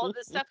knows all of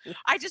this stuff.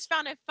 I just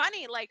found it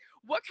funny. Like,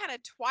 what kind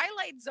of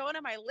twilight zone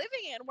am I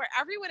living in where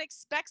everyone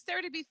expects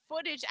there to be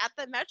footage at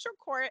the Metro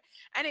Court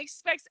and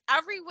expects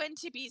everyone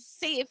to be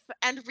safe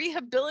and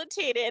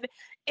rehabilitated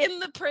in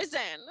the prison?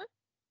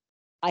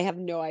 I have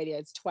no idea.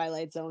 It's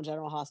Twilight Zone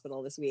General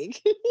Hospital this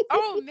week.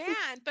 Oh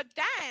man, but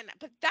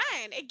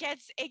then it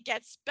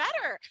gets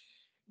better.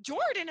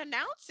 Jordan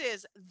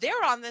announces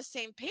they're on the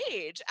same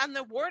page, and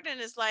the warden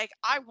is like,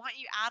 I want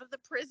you out of the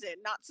prison.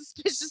 Not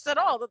suspicious at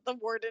all that the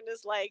warden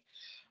is like,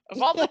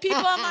 of all the people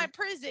in my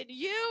prison,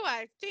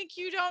 I think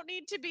you don't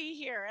need to be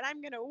here, and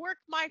I'm gonna work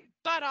my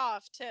butt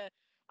off to.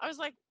 I was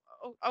like,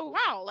 oh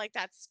wow, like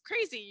that's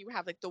crazy. You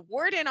have like the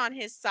warden on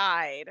his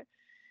side,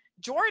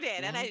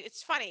 Jordan, and Yeah.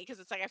 it's funny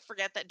because it's like I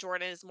forget that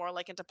Jordan is more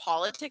like into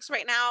politics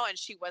right now, and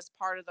she was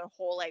part of the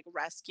whole like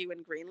rescue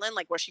in Greenland,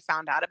 like where she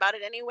found out about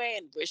it anyway,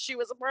 and wish she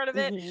was a part of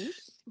it. Mhm.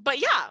 But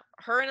yeah,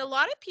 her and a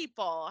lot of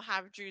people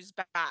have Drew's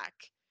back.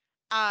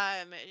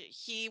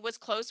 He was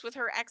close with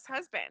her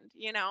ex-husband.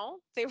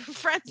 They were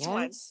friends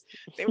once.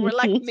 Yes. They were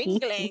like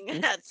mingling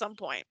at some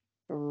point.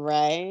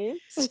 Right?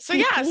 So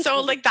yeah,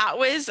 so like that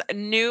was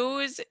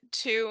news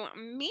to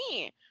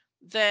me.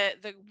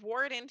 The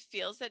warden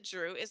feels that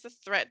Drew is a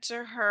threat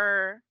to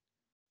her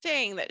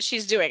thing that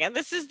she's doing. And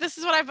this is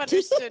what I've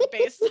understood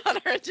based on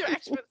her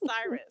interaction with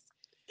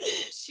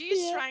Cyrus.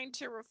 She's Yeah. trying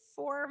to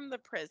reform the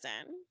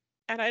prison,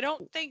 and I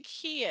don't think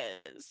he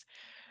is.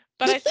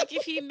 But I think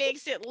if he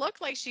makes it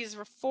look like she's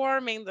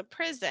reforming the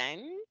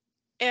prison,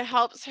 it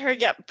helps her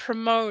get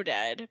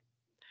promoted.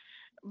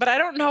 But I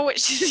don't know what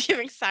she's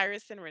giving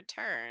Cyrus in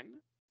return.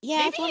 Yeah,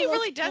 Maybe it's one he of those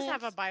really does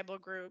have a plans. Bible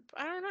group.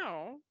 I don't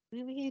know.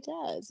 Maybe he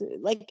does.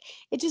 Like,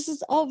 it just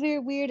is all very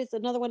weird. It's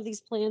another one of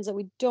these plans that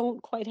we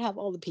don't quite have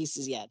all the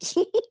pieces yet.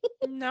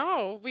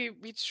 No, we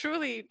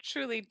truly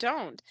truly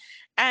don't.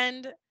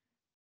 And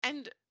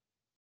and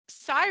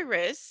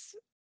Cyrus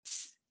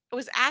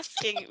was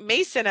asking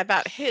Mason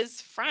about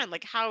his friend,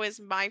 like how is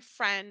my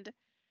friend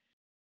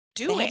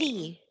doing?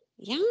 Betty.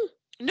 Yeah.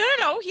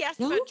 No. He asked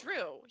No? about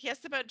Drew. He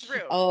asked about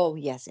Drew. Oh,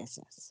 yes, yes,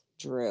 yes.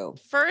 Drew.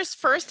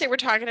 First they were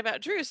talking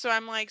about Drew. So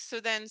I'm like, so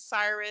then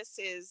Cyrus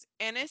is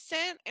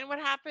innocent in what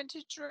happened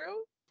to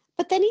Drew?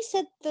 But then he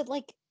said that,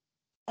 like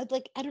I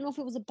don't know if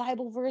it was a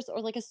Bible verse or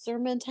like a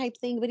sermon type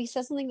thing, but he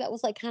said something that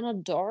was like kind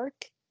of dark.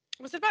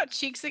 Was it about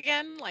cheeks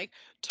again? Like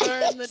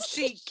turn the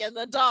cheek in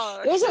the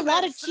dark There was a and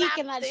lot then of cheek slap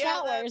in that the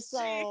other shower, cheeks.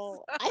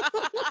 so I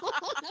don't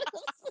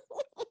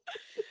know.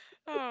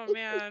 Oh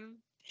man.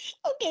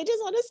 Okay,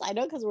 just on a side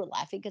note, because we're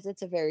laughing because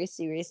it's a very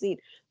serious scene.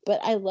 But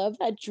I love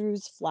that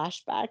Drew's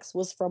flashbacks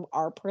was from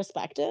our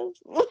perspective.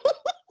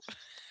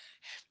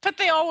 But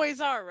they always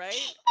are, right?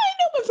 I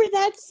know, but for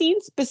that scene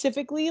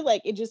specifically,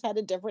 like it just had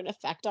a different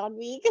effect on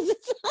me because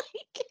it's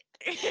like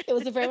it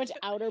was a very much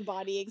outer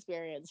body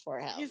experience for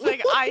him. He's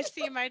like, I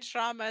see my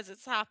trauma as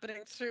it's happening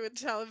through a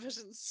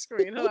television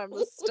screen, and I'm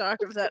the star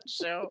of that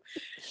show.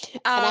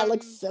 And I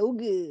look Um, so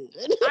good.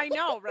 I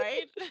know,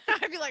 right?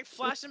 I'd be like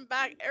flashing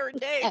back every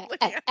day,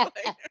 looking at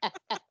like,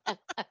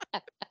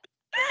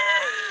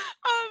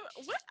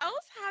 what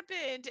else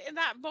happened in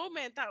that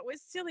moment that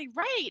was silly?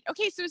 Right.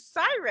 Okay, so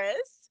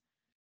Cyrus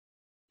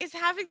is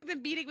having the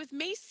meeting with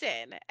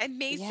Mason, and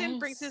Mason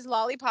brings Yes. his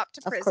lollipop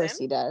to Of prison. course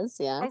he does,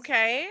 yes.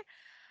 Okay.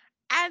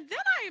 And then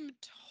I'm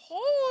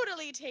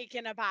totally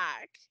taken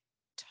aback.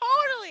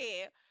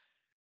 Totally.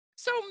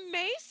 So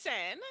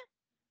Mason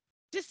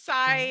Mhm.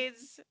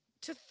 decides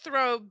to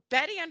throw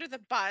Betty under the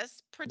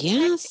bus, protect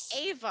Yes.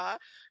 Ava,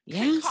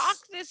 Yes.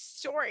 concoct this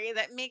story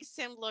that makes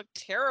him look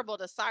terrible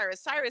to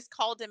Cyrus. Cyrus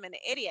called him an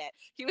idiot.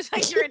 He was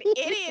like, you're an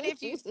idiot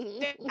if you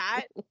say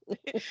that.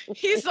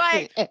 He's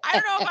like, I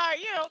don't know about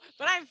you,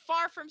 but I'm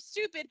far from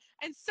stupid.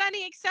 And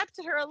Sonny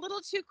accepted her a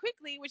little too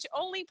quickly, which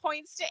only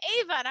points to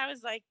Ava. And I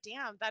was like,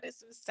 damn, that is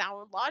some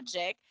sound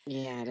logic.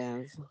 Yeah, it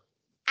is.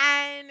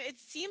 And it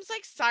seems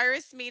like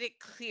Cyrus made it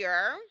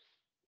clear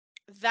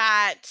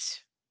that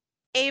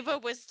Ava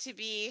was to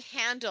be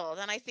handled.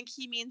 And I think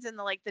he means in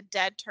the like the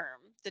dead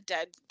term, the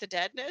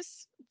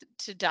deadness,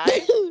 to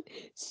die.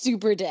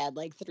 Super dead,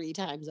 like 3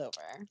 times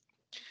over.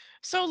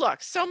 So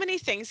look, so many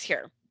things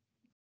here.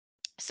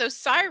 So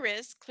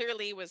Cyrus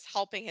clearly was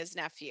helping his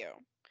nephew.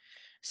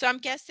 So I'm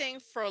guessing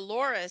for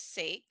Laura's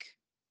sake,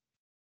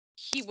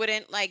 he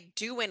wouldn't like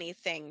do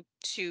anything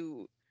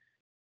to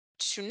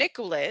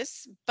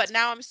Nicholas, but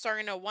now I'm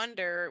starting to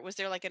wonder, was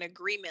there like an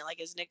agreement?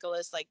 Like, is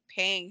Nicholas like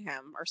paying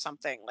him or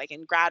something, like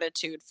in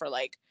gratitude for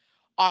like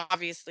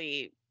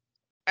obviously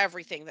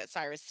everything that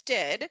Cyrus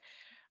did?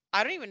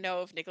 I don't even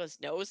know if Nicholas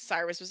knows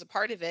Cyrus was a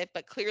part of it,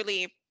 but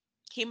clearly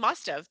he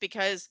must have,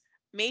 because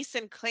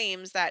Mason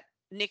claims that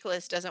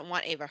Nicholas doesn't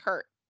want Ava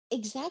hurt.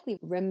 Exactly.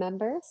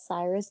 Remember,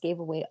 Cyrus gave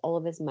away all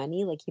of his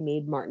money, like he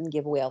made Martin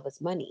give away all of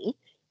his money.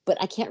 But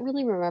I can't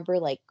really remember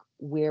like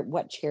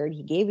what charity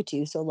he gave it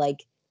to. So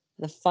like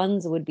the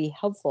funds would be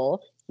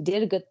helpful. He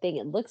did a good thing.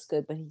 It looks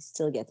good, but he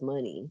still gets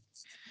money.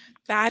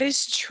 That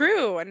is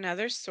true.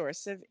 Another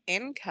source of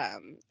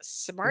income.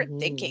 Smart Hmm.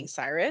 thinking,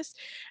 Cyrus.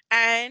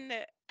 And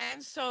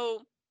and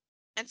so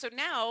and so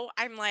now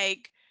I'm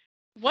like,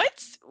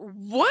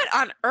 what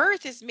on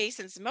earth is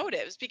Mason's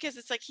motives? Because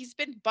it's like he's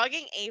been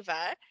bugging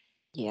Ava.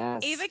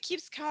 Yes. Ava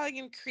keeps calling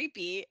him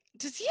creepy.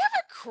 Does he have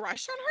a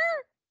crush on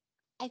her?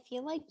 I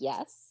feel like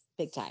yes,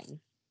 big time.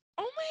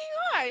 Oh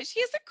my gosh,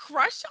 he has a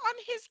crush on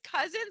his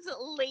cousin's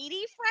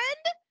lady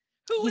friend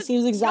who He was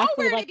seems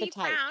exactly nowhere to like the be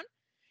type. found.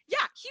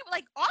 Yeah, he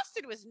like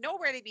Austin was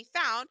nowhere to be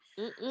found.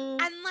 Mm-mm.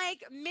 And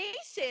like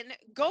Mason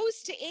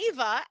goes to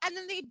Ava and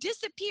then they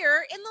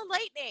disappear in the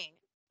lightning.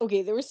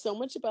 Okay, there was so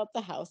much about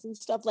the house and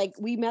stuff. Like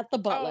we met the Oh,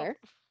 butler.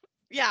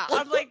 yeah.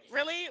 I'm like,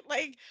 really?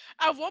 Like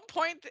at one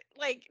point,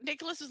 like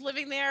Nicholas was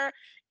living there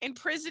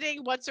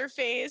imprisoning what's her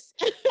face,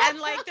 and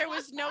like there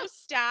was no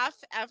staff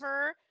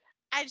ever,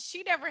 and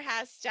she never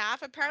has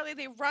staff. Apparently,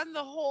 they run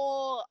the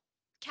whole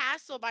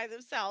castle by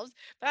themselves,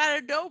 but out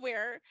of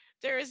nowhere,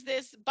 there is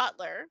this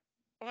butler.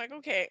 I'm like,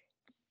 okay,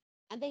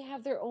 And they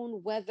have their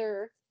own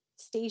weather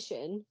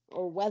station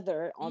or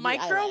weather on the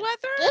micro island.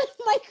 weather,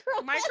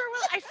 Micro. micro.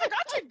 I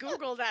forgot to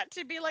Google that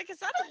to be like, is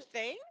that a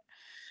thing?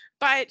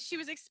 But she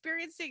was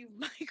experiencing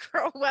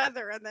micro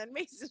weather, and then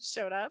Mason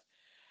showed up.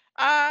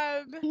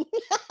 Um,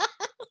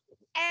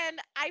 and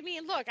I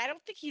mean, look, I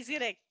don't think he's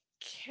gonna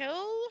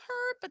kill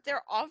her, but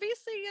they're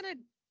obviously gonna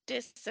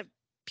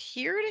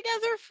disappear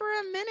together for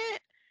a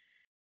minute.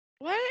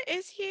 What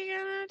is he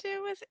gonna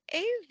do with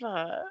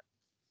Ava?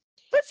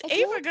 What's I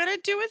feel Ava like gonna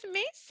do with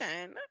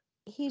Mason?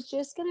 he's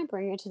just gonna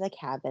bring her to the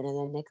cabin, and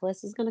then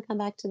Nicholas is gonna come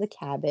back to the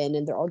cabin,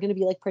 and they're all gonna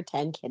be like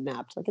pretend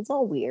kidnapped. Like it's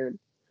all weird.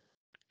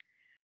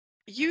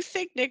 You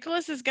think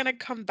Nicholas is gonna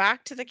come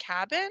back to the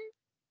cabin?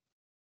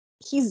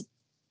 He's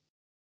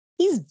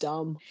he's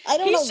dumb. I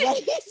don't know He's what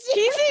he's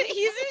doing.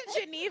 he's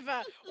in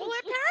Geneva. Well,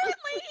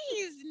 apparently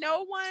he's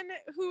no one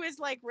who is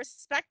like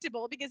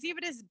respectable because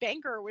even his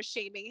banker was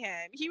shaming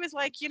him. He was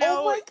like,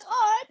 Oh my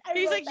god! I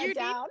he's wrote like, that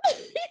down.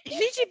 you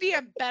need to be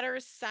a better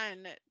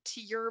son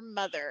to your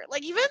mother.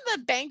 Like even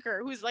the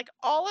banker who's like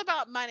all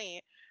about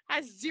money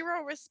has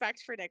zero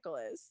respect for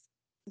Nicholas.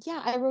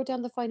 Yeah, I wrote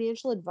down the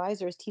financial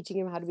advisors teaching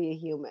him how to be a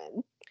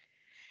human.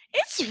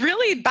 It's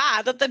really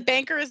bad that the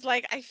banker is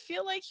like, I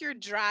feel like you're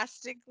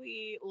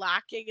drastically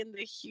lacking in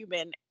the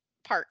human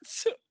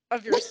parts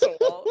of your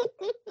soul.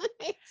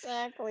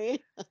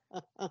 Exactly.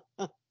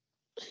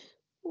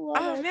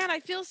 Love Oh it. man, I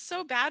feel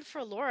so bad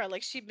for Laura.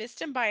 Like she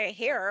missed him by a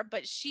hair,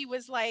 but she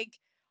was like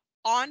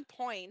on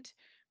point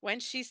when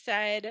she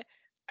said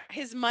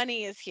his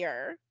money is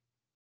here.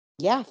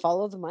 Yeah,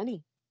 follow the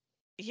money.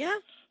 Yeah.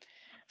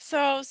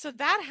 So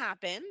that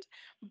happened,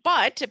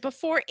 but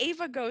before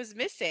Ava goes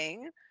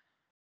missing,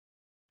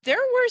 there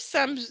were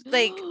some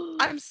like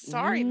I'm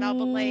sorry, Mel,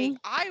 but like Mm,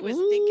 I was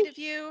mm. thinking of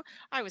you.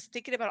 I was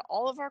thinking about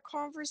all of our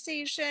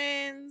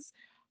conversations.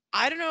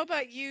 I don't know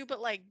about you,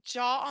 but like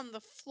jaw on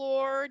the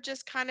floor,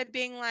 just kind of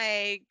being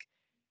like,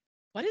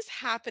 what is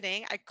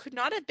happening? I could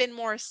not have been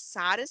more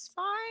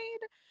satisfied.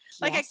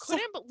 Like I Yes.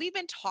 couldn't, but we've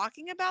been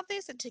talking about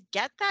this, and to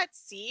get that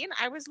scene,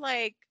 I was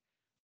like,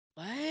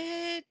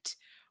 what?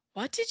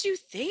 What did you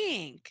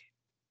think?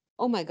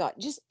 Oh my God.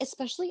 Just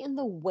especially in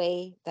the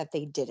way that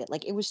they did it.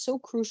 Like it was so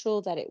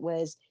crucial that it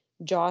was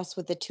Joss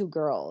with the two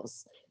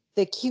girls.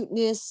 The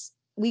cuteness,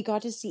 we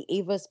got to see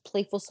Ava's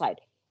playful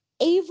side.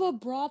 Ava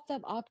brought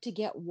them up to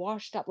get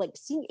washed up. Like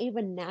seeing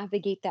Ava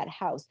navigate that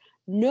house,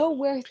 know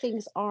where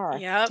things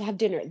are Yep. to have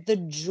dinner, the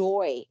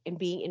joy in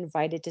being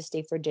invited to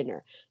stay for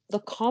dinner, the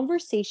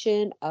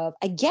conversation of,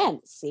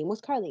 again, same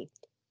with Carly,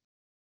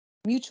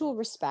 mutual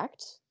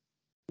respect,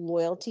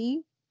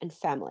 loyalty, and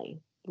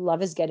family.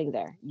 Love is getting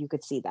there. You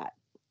could see that.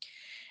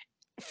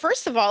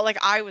 First of all, like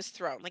I was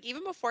thrown. Like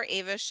even before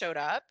Ava showed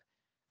up,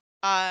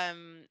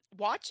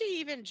 watching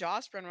even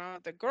Joss run around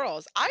with the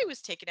girls, I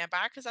was taken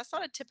aback because that's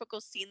not a typical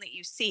scene that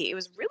you see. It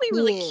was really,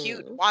 really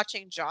cute Yeah.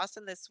 watching Joss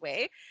in this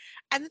way.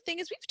 And the thing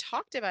is, we've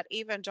talked about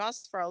Ava and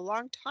Joss for a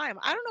long time.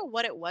 I don't know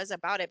what it was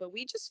about it, but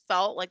we just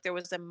felt like there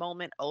was a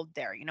moment owed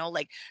there,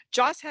 like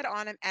Joss had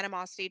on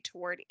animosity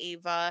toward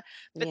Ava,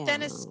 but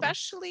then Yeah.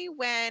 especially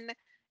when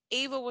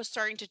Ava was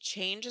starting to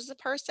change as a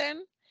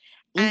person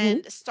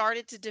Mhm. and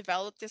started to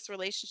develop this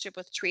relationship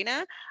with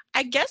Trina,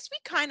 I guess we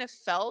kind of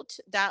felt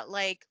that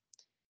like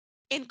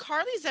in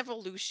Carly's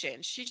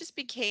evolution, she just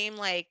became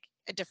like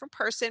a different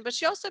person, but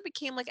she also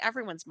became like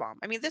everyone's mom.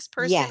 I mean, this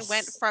person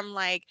went Yes. from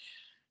like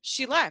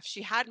she left,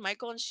 she had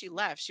Michael and she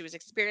left. She was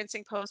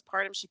experiencing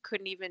postpartum, she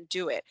couldn't even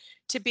do it,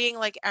 to being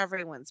like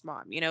everyone's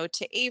mom,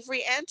 to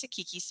Avery and to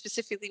Kiki,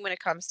 specifically when it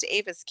comes to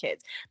Ava's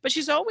kids. But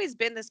she's always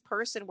been this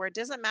person where it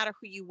doesn't matter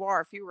who you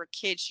are. If you were a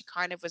kid, she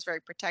kind of was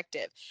very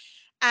protective.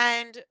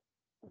 And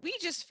we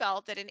just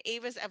felt that in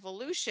Ava's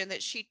evolution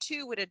that she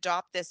too would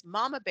adopt this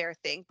mama bear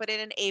thing, but in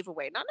an Ava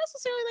way. Not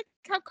necessarily like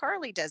how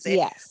Carly does it,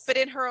 Yes. but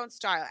in her own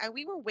style. And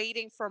we were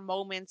waiting for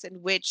moments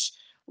in which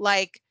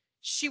like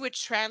she would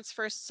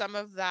transfer some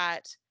of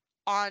that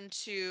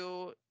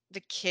onto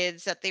the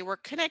kids that they were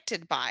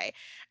connected by.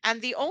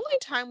 And the only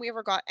time we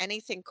ever got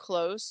anything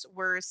close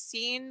were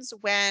scenes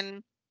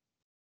when,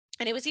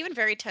 and it was even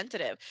very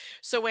tentative.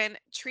 So when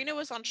Trina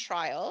was on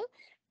trial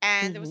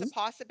and there was a Hmm.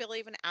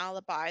 possibility of an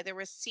alibi, there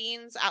were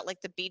scenes at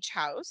like the beach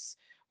house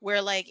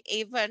where like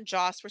Ava and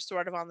Joss were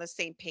sort of on the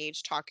same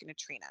page talking to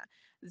Trina.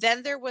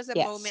 Then there was a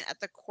Yes. moment at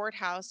the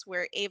courthouse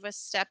where Ava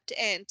stepped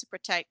in to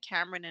protect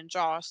Cameron and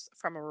Joss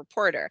from a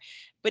reporter.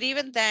 But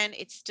even then,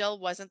 it still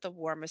wasn't the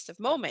warmest of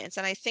moments.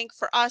 And I think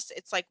for us,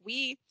 it's like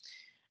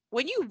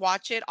when you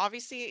watch it,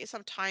 obviously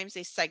sometimes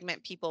they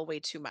segment people way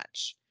too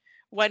much.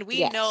 When we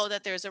know Yes.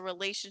 that there's a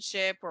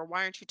relationship or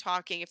why aren't you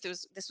talking? If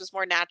this was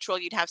more natural,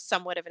 you'd have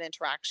somewhat of an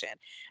interaction.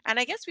 And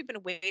I guess we've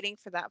been waiting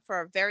for that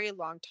for a very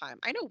long time.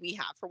 I know we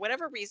have. For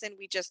whatever reason,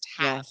 we just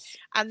have. Yes.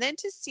 And then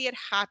to see it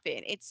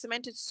happen, it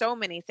cemented so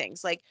many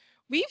things. Like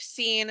we've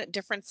seen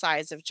different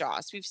sides of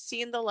Joss. We've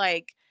seen the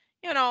like,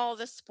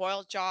 the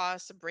spoiled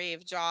Joss, the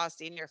brave Joss,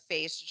 the in your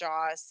face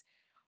Joss.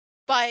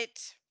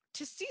 But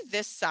to see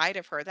this side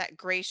of her, that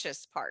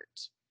gracious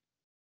part,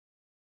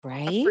 a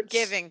Right?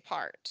 forgiving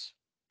part,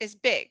 is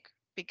big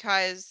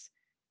because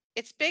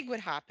it's big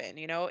what happened.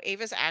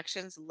 Ava's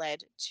actions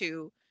led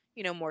to,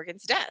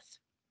 Morgan's death.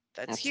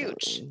 That's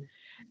huge. Absolutely.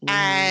 Hmm.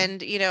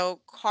 And,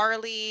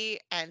 Carly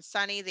and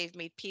Sunny, they've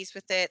made peace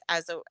with it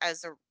as a,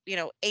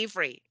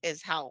 Avery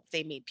is how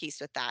they made peace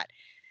with that.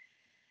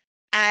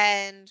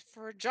 And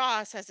for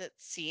Joss, as it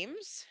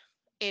seems,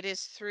 it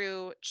is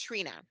through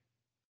Trina.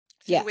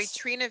 Through the way Yes.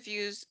 Trina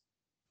views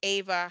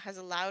Ava has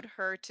allowed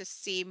her to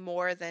see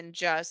more than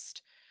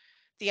just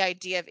the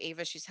idea of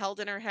Ava she's held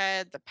in her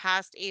head, the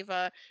past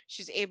Ava.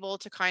 She's able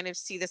to kind of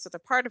see this as a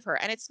part of her.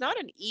 And it's not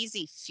an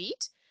easy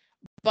feat,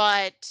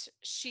 but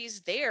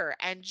she's there.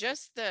 And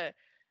just the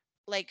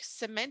like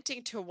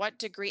cementing to what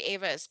degree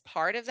Ava is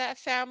part of that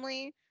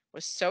family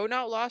was so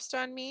not lost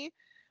on me.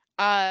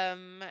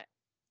 Um,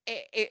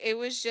 it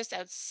was just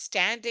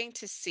outstanding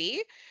to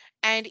see.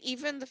 And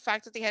even the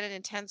fact that they had an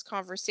intense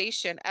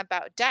conversation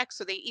about Dex,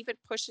 so they even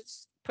push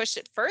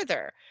it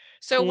further.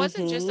 So it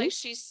wasn't just Hmm. like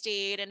she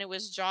stayed and it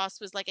was Joss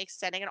was like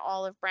extending an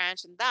olive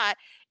branch and that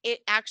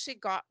it actually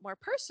got more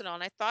personal.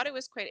 And I thought it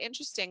was quite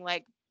interesting,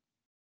 like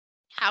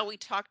how we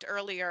talked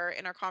earlier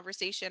in our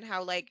conversation,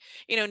 how like,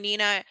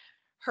 Nina,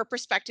 her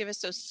perspective is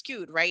so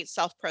skewed, right?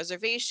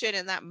 Self-preservation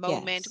in that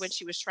moment when Yes.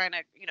 she was trying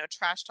to,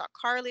 trash talk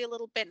Carly a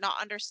little bit,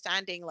 not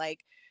understanding like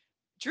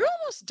Drew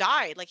almost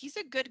died. Like he's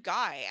a good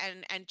guy,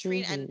 and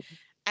Trina Hmm.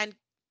 and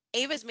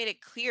Ava's made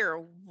it clear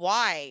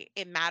why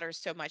it matters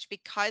so much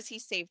because he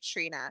saved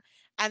Trina,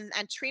 and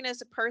Trina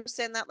is a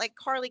person that like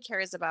Carly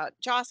cares about,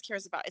 Joss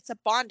cares about. It's a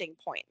bonding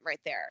point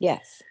right there,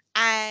 Yes.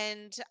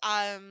 and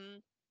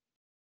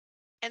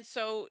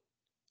so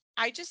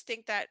I just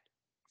think that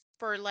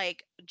for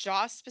like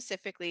Joss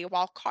specifically,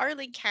 while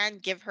Carly can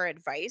give her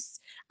advice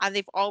and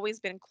they've always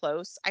been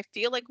close, I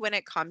feel like when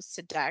it comes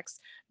to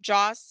Dex,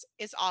 Joss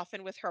is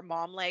often with her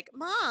mom, like,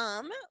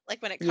 Mom,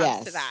 like when it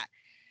comes to Yes. that.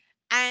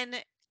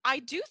 And I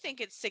do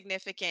think it's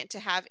significant to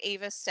have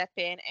Ava step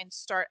in and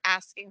start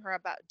asking her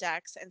about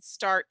Dex and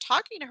start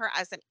talking to her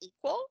as an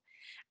equal.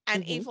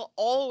 And Hmm. Ava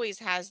always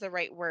has the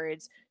right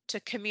words to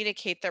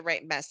communicate the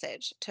right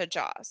message to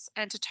Joss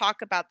and to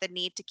talk about the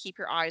need to keep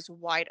your eyes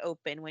wide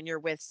open when you're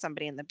with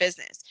somebody in the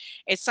business.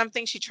 It's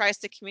something she tries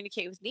to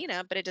communicate with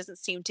Nina, but it doesn't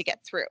seem to get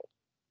through.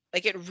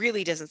 Like it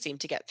really doesn't seem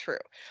to get through.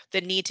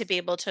 The need to be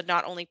able to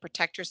not only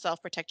protect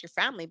yourself, protect your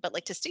family, but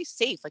like to stay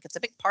safe. Like it's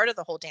a big part of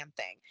the whole damn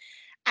thing.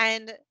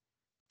 And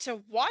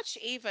to watch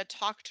Ava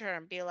talk to her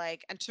and be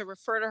like, and to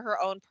refer to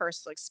her own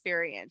personal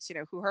experience,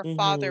 who her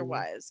father Hmm.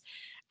 was.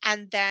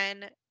 And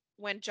then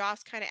when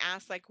Joss kind of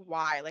asked, like,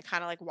 why, like,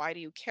 kind of like, why do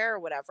you care or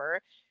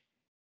whatever?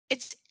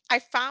 I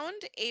found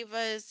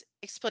Ava's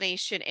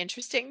explanation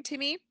interesting to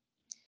me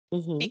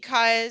Hmm.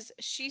 because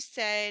she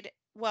said,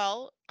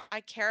 well,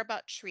 I care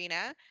about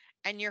Trina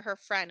and you're her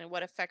friend and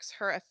what affects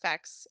her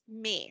affects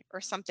me or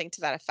something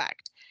to that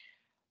effect.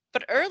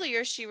 But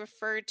earlier she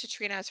referred to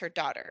Trina as her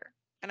daughter.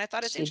 And I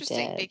thought it's She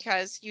interesting did.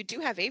 because you do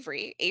have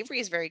Avery. Avery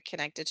is very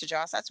connected to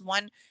Josh. That's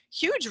one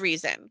huge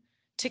reason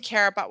to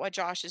care about what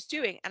Josh is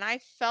doing. And I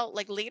felt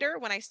like later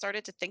when I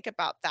started to think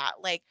about that,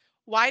 like,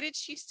 why did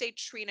she say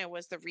Trina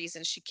was the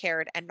reason she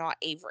cared and not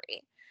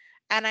Avery?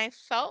 And I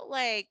felt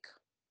like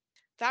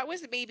that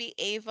was maybe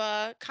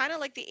Ava, kind of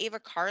like the Ava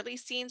Carly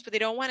scenes, but they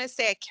don't want to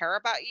say I care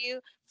about you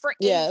for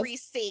Yes.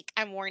 Avery's sake.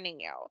 I'm warning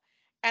you.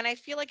 And I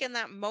feel like in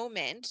that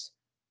moment,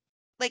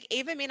 like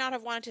Ava may not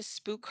have wanted to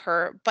spook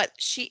her, but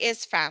she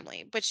is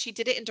family. But she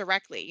did it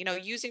indirectly,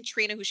 using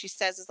Trina, who she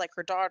says is like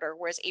her daughter,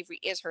 whereas Avery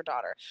is her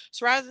daughter.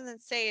 So rather than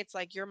say it's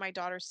like you're my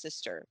daughter's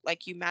sister,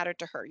 like you matter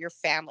to her, your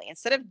family.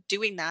 Instead of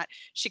doing that,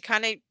 she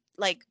kind of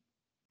like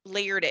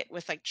layered it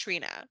with like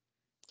Trina.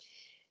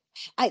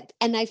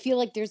 I feel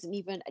like there's an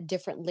even a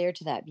different layer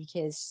to that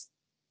because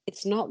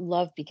It's not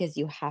love because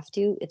you have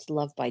to, it's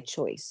love by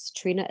choice.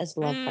 Trina is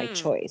love by Mm.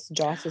 choice.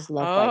 Joss is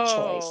love by Oh.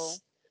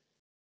 choice.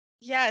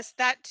 Yes,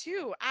 that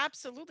too.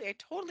 Absolutely. I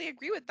totally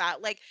agree with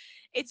that. Like,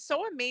 it's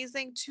so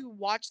amazing to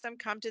watch them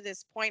come to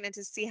this point and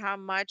to see how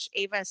much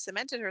Ava has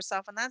cemented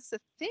herself. And that's the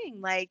thing.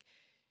 Like,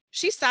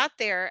 she sat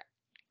there.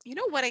 You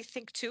know what I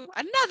think too?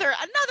 Another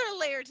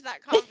layer to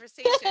that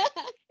conversation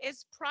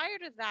is prior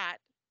to that,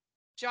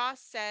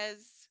 Joss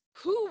says,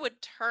 who would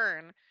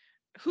turn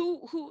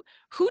who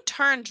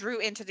turned Drew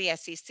into the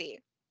SEC?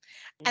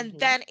 And Hmm.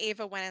 then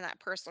Ava went in that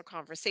personal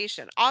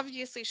conversation,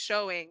 obviously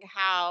showing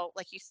how,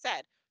 like you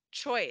said,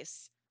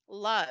 choice,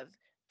 love,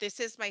 this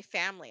is my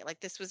family.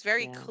 Like, this was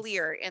very Yes,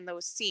 clear in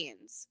those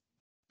scenes.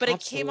 But it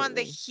came on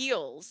the absolutely.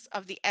 heels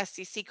of the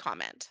SEC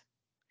comment.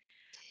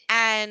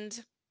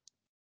 And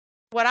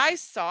what I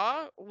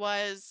saw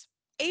was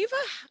Ava,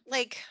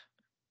 like,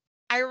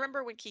 I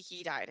remember when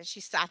Kiki died and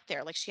she sat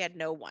there like she had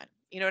no one.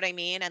 You know what I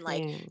mean? And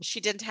like Yeah, she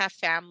didn't have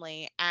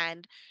family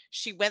and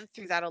she went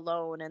through that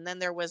alone. And then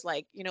there was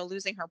like,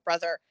 losing her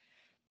brother.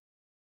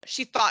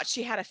 She thought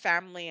she had a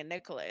family in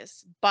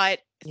Nicholas.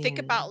 But think yeah,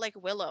 about like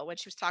Willow when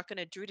she was talking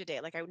to Drew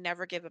today. Like, I would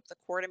never give up the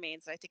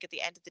Quartermains. And I think at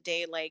the end of the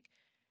day, like,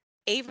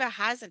 Ava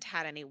hasn't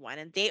had anyone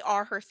and they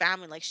are her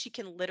family. Like, she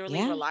can literally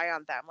yeah, rely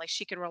on them. Like,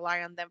 she can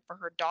rely on them for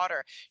her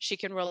daughter. She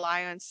can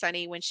rely on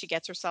Sunny when she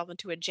gets herself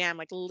into a jam.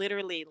 Like,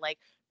 literally, like,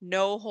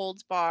 no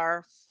holds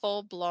bar,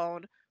 full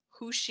blown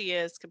who she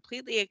is,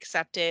 completely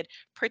accepted,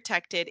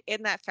 protected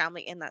in that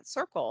family, in that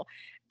circle.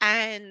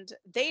 And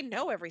they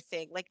know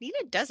everything. Like,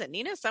 Nina doesn't.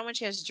 Nina is someone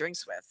she has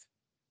drinks with.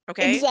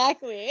 Okay.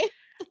 exactly.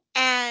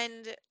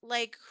 And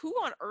like, who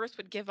on earth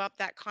would give up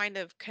that kind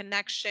of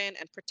connection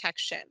and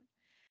protection?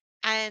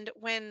 And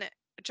when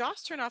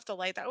Joss turned off the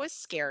light, that was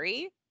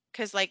scary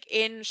because, like,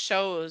 in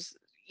shows,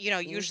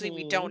 usually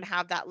we don't Hmm.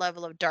 have that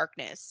level of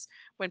darkness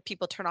when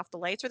people turn off the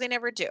lights, or they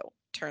never do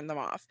turn them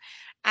off.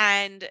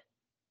 And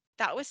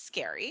that was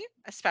scary,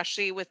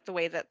 especially with the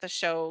way that the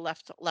show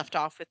left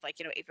off with, like,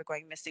 Ava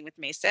going missing with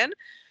Mason.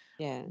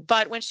 Yes.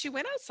 But when she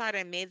went outside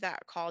and made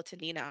that call to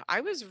Nina,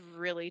 I was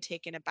really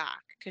taken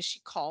aback because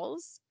she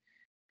calls,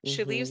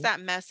 she leaves Hmm.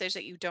 that message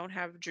that you don't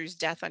have Drew's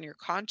death on your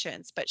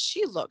conscience, but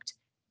she looked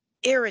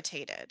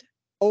irritated.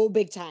 Oh,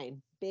 big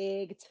time.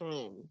 Big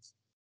time.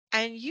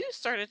 And you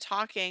started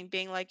talking,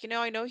 being like,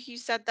 I know he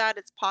said that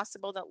it's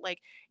possible that like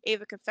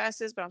Ava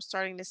confesses, but I'm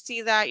starting to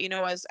see that,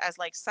 as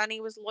like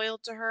Sunny was loyal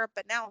to her,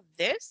 but now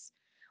this,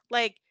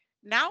 like,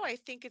 now I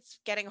think it's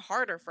getting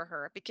harder for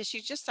her because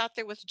she's just sat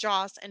there with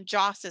Joss and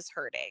Joss is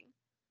hurting.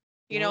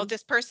 Yeah.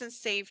 This person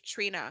saved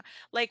Trina.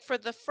 Like, for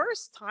the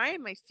first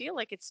time, I feel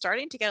like it's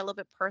starting to get a little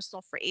bit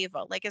personal for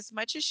Ava. Like, as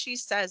much as she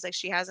says like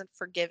she hasn't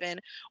forgiven,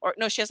 or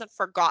no, she hasn't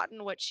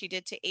forgotten what she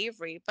did to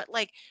Avery, but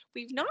like,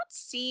 we've not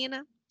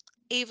seen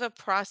Ava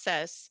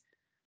process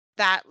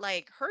that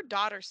like her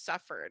daughter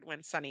suffered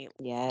when Sunny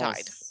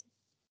died. Yes.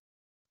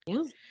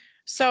 Yeah.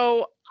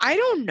 So I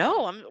don't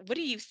know. What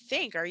do you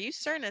think? Are you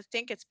starting to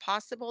think it's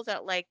possible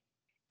that like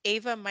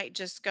Ava might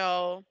just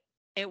go,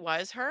 it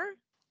was her?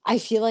 I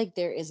feel like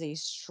there is a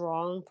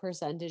strong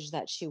percentage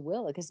that she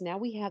will, because now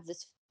we have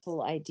this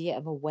full idea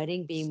of a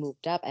wedding being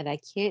moved up, and I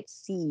can't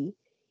see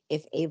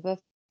if Ava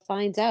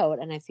finds out,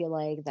 and I feel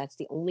like that's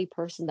the only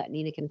person that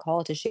Nina can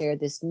call to share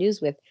this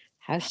news with,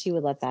 how she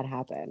would let that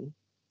happen.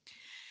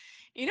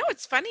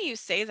 It's funny you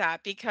say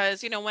that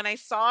because, when I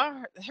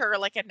saw her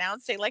like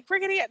announcing, like, we're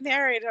gonna get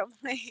married, I'm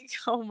like,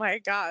 oh my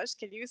gosh,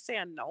 can you say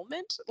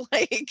annulment?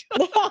 Like,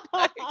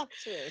 like,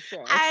 True,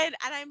 true. and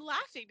I'm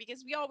laughing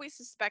because we always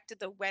suspected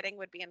the wedding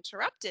would be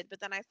interrupted, but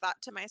then I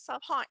thought to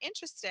myself, huh,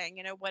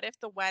 interesting. What if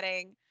the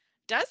wedding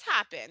does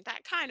happen?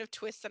 That kind of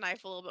twists the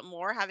knife a little bit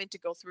more, having to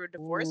go through a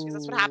divorce, because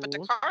that's what happened to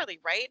Ooh, Carly,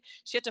 right?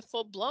 She had to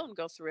full blown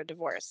go through a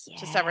divorce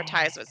to sever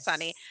ties with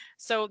Sunny. yes.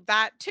 So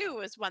that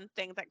too is one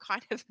thing that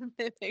kind of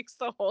mimics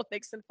the whole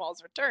Nixon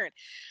Falls return.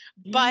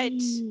 But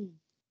Mm.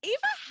 Ava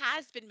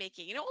has been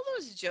making, all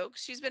those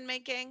jokes she's been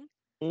making,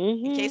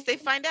 in case they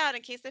Hmm. find out,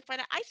 in case they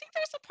find out. I think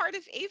there's a part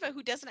of Ava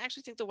who doesn't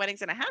actually think the wedding's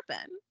going to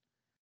happen.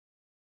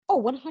 Oh,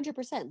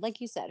 100%.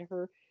 Like you said,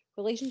 her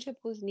relationship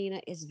with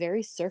Nina is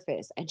very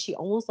surface, and she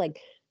almost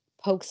like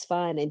pokes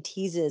fun and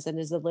teases and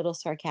is a little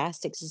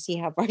sarcastic to see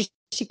how far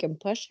she can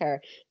push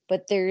her.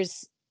 But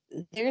there's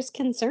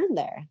concern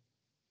there.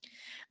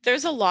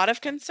 There's a lot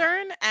of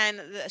concern.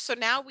 And so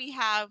now we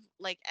have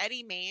like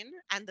Eddie Main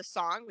and the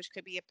song, which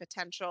could be a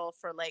potential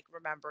for like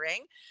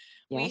remembering.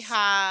 We Yes.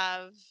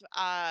 have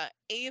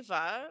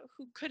Ava,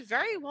 who could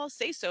very well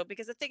say so,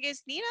 because the thing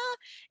is, Nina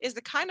is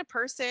the kind of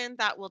person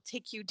that will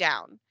take you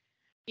down.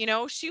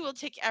 She will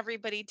take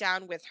everybody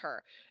down with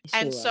her. She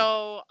And will.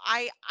 so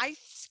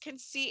can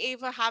see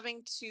Ava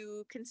having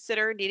to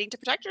consider needing to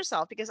protect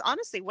herself, because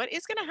honestly, what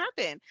is going to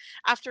happen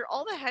after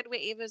all the headway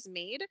Ava's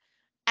made?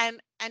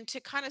 and to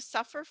kind of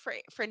suffer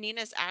for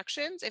Nina's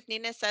actions if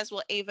Nina says,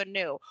 well, Ava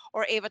knew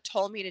or Ava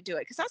told me to do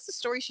it, because that's the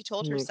story she Oh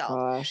told my herself.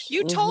 gosh.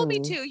 You told me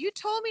Mm-hmm. to. You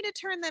told me to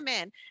turn them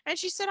in. And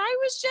she said, I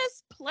was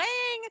just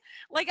playing,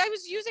 like I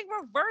was using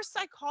reverse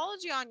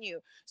psychology on you.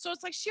 So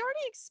it's like she already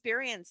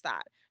experienced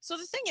that. So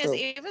the thing is, True.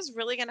 Ava's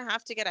really going to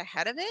have to get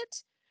ahead of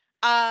it.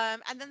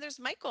 And then there's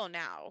Michael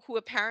now, who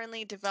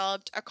apparently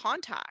developed a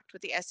contact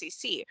with the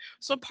SEC.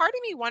 So part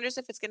of me wonders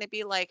if it's going to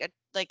be like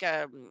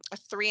a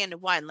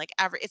 3-in-1, like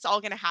it's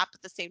all going to happen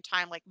at the same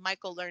time. Like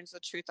Michael learns the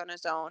truth on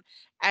his own,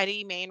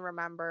 Eddie Main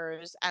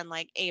remembers, and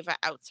like Ava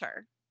outs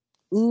her.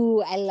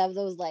 Ooh, I love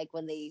those, like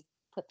when they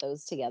put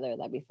those together.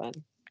 That'd be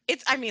fun.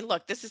 I mean,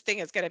 look, thing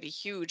is going to be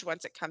huge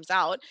once it comes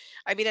out.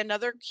 I mean,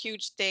 another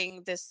huge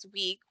thing this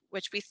week,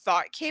 which we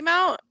thought came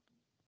out,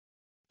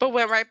 but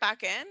went right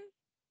back in,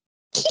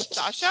 was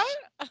Sasha.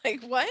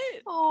 Like, what?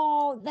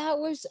 Oh, that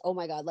was, oh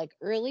my God, like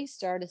early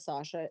start of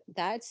Sasha.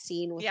 That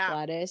scene with Yeah.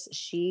 Gladys,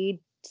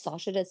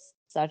 Sasha does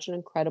such an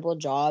incredible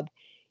job.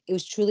 It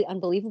was truly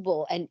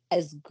unbelievable. And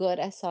as good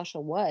as Sasha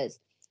was,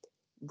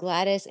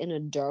 Gladys in a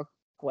dark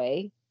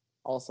way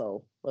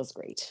also was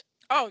great.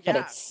 Oh, But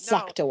it yeah. No.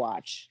 sucked to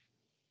watch.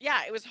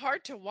 Yeah, it was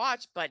hard to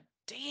watch, but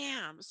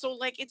damn. So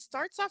like it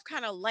starts off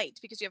kind of light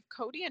because you have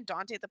Cody and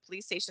Dante at the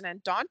police station,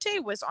 and Dante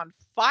was on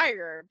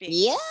fire, being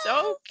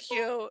so Yes.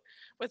 cute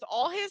with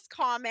all his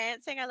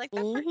comments saying I like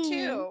that part Mm-hmm.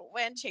 too,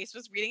 when Chase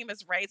was reading him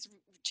his rights.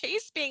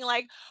 Chase being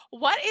like,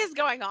 what is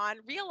going on?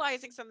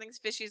 Realizing something's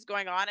fishy is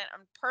going on, and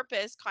on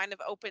purpose kind of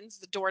opens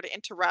the door to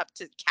interrupt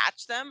to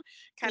catch them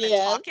kind of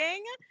Yeah.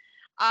 talking.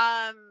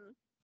 Um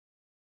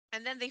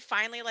and then they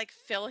finally like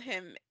fill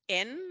him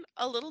in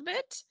a little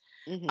bit.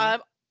 Mm-hmm.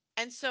 Um,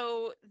 and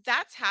so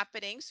that's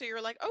happening. So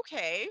you're like,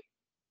 okay,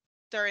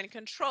 they're in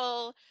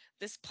control.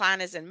 This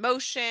plan is in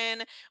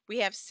motion. We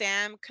have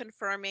Sam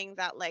confirming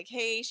that, like,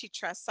 hey, she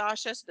trusts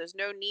Sasha, so there's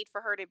no need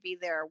for her to be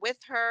there with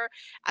her.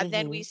 And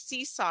then we Mm-hmm.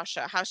 see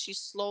Sasha, how she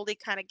slowly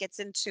kind of gets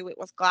into it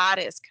with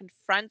Gladys,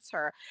 confronts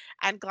her,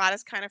 and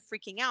Gladys kind of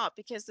freaking out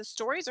because the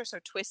stories are so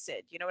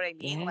twisted. You know what I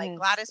mean? Like, Yes.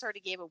 Gladys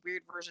already gave a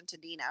weird version to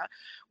Nina,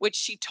 which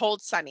she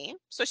told Sunny.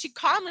 So she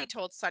calmly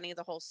told Sunny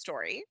the whole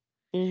story.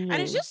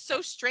 And it's Mm-hmm. just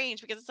so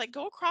strange because it's like,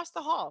 go across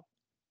the hall.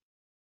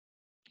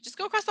 Just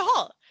go across the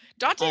hall.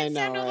 Dante I and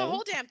Sam know, know the right?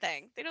 whole damn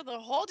thing. They know the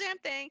whole damn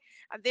thing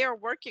and they are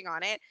working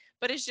on it.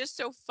 But it's just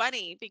so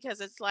funny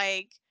because it's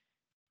like,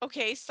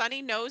 okay,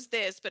 Sunny knows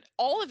this, but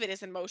all of it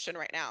is in motion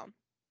right now.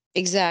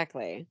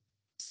 Exactly.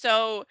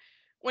 So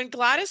when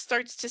Gladys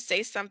starts to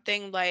say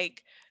something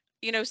like,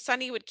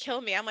 Sunny would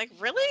kill me, I'm like,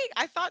 really?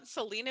 I thought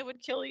Selena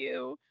would kill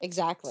you.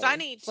 Exactly.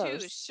 Sunny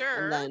too, First.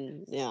 And sure.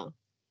 then, yeah.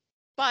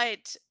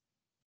 But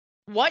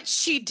what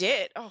she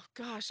did, oh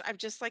gosh, I'm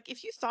just like,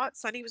 if you thought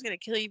Sunny was going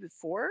to kill you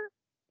before,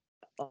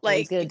 Oh,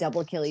 he's like, gonna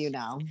double kill you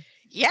now.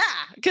 yeah,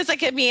 because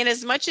like I mean,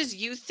 as much as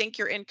you think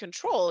you're in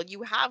control,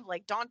 you have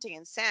like Dante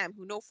and Sam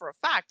who know for a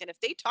fact, and if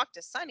they talk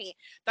to Sunny,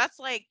 that's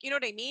like, you know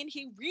what I mean?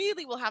 He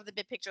really will have the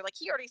big picture. Like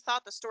he already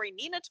thought the story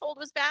Nina told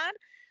was bad.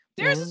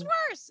 Theirs is Yeah.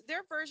 worse.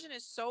 Their version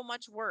is so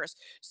much worse.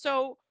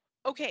 So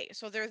okay,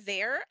 so they're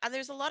there, and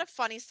there's a lot of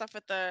funny stuff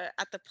at the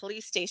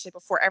police station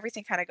before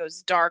everything kind of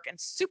goes dark and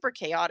super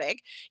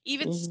chaotic.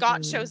 Even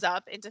Scott Mm-hmm. shows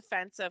up in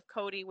defense of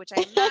Cody, which I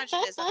imagine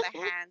is at the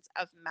hands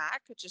of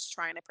Mac, just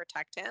trying to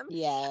protect him.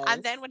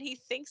 And then Yes. when he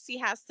thinks he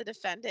has to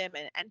defend him,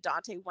 and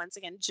Dante once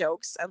again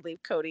jokes and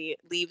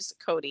leaves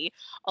Cody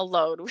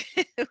alone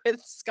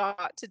with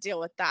Scott to deal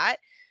with that.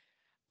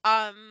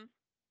 Um,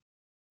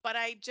 but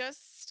I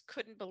just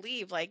couldn't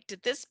believe, like,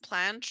 did this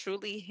plan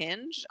truly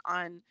hinge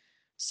on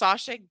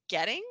Sasha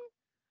getting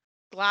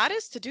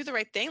Gladys to do the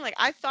right thing? Like,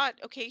 I thought,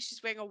 okay,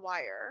 she's wearing a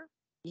wire.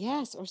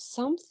 Yes, or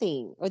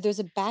something. Or there's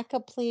a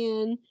backup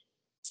plan.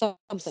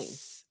 Something.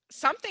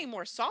 Something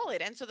more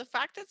solid. And so the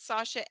fact that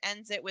Sasha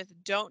ends it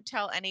with "Don't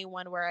tell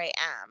anyone where I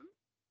am."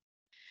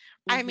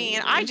 I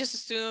mean, I Mm-hmm. just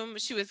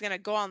assumed she was gonna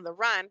go on the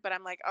run, but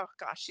I'm like, oh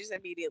gosh, she's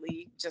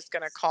immediately just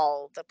gonna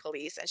call the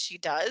police, and she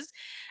does.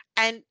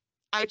 And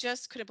I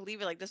just couldn't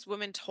believe it. Like this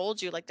woman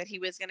told you like that he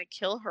was gonna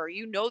kill her.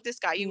 You know this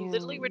guy. You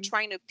literally were Yeah.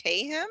 trying to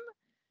pay him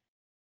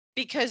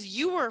because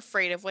you were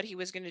afraid of what he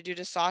was going to do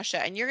to Sasha,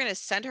 and you're going to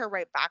send her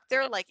right back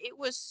there. Like it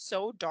was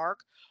so dark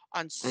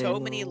on I so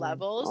many know.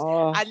 levels.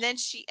 Oh, And then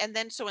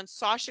so when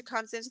Sasha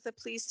comes into the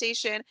police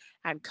station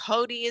and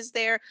Cody is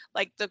there,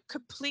 like the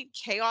complete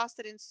chaos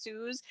that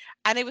ensues.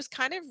 And it was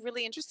kind of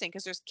really interesting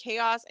because there's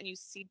chaos and you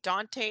see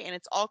Dante and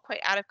it's all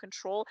quite out of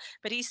control,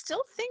 but he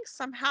still thinks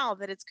somehow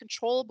that it's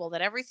controllable,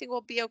 that everything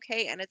will be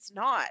okay, and it's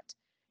not.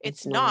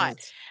 It's it's not.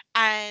 not.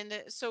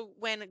 And so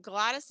when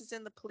Gladys is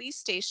in the police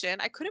station,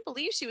 I couldn't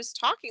believe she was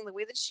talking the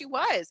way that she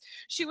was.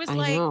 She was I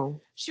like,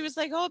 know.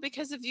 oh,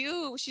 because of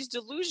you, she's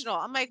delusional.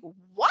 I'm like,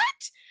 what?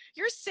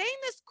 You're saying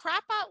this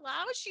crap out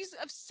loud? She's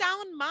of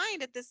sound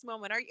mind at this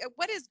moment.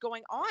 What is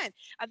going on?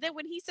 And then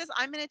when he says,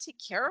 I'm going to take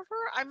care of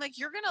her, I'm like,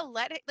 you're going to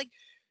let it, like,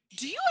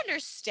 do you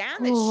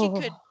understand that she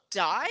could Oh.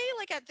 die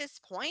like at this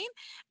point?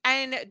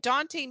 And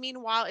Dante,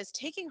 meanwhile, is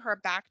taking her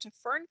back to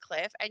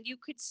Ferncliff, and you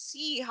could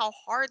see how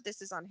hard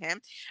this is on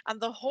him. And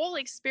the whole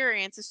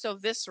experience is so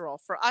visceral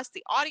for us,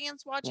 the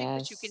audience watching,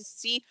 but you can Yes.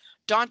 see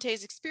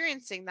Dante's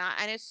experiencing that.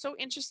 And it's so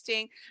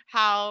interesting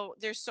how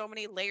there's so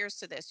many layers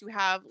to this. You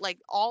have like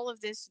all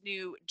of this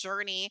new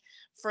journey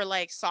for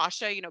like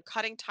Sasha,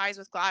 cutting ties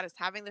with Gladys,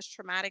 having this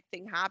traumatic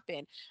thing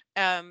happen.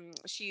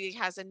 She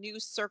has a new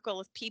circle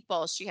of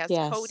people. She has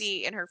Yes.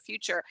 Cody in her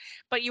future,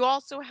 but you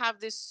also have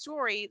this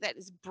story that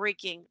is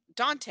breaking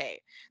Dante,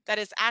 that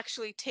is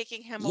actually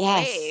taking him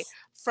away Yes.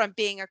 from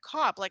being a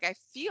cop. Like I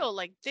feel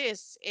like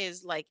this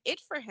is like it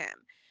for him.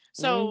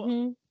 So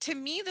Mm-hmm. to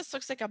me, this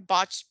looks like a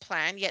botched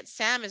plan, yet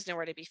Sam is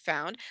nowhere to be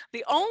found.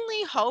 The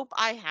only hope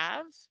I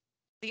have,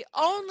 the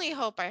only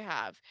hope I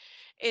have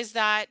is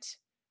that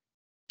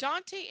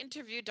Dante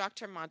interviewed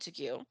Dr.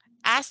 Montague,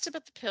 asked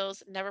about the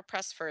pills, never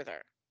pressed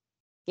further.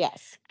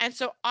 Yes. And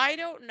so I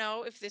don't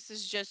know if this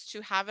is just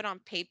to have it on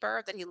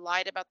paper that he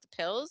lied about the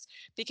pills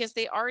because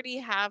they already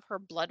have her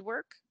blood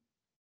work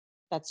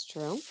That's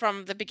true.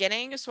 from the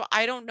beginning. So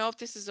I don't know if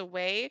this is a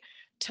way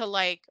to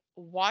like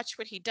watch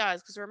what he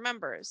does. Because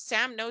remember,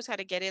 Sam knows how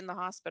to get in the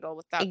hospital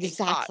without being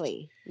caught.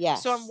 Exactly.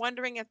 So I'm Yes.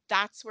 wondering if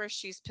that's where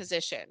she's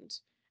positioned.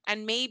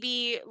 And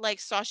maybe like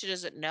Sasha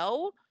doesn't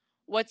know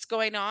what's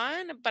going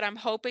on, but I'm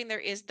hoping there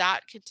is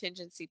that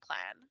contingency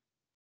plan.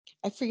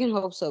 I freaking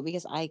hope so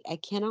because I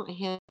cannot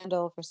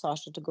handle for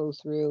Sasha to go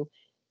through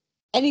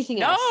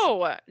anything else.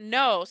 No,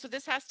 no. So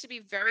this has to be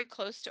very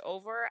close to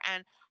over,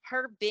 and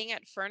her being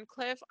at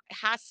Ferncliff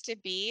has to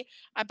be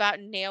about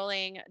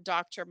nailing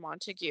Dr.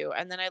 Montague.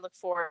 And then I look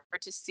forward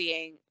to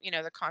seeing,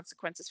 the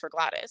consequences for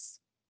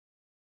Gladys.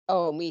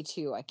 Oh, me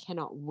too. I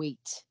cannot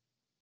wait.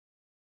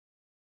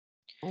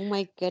 Oh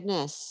my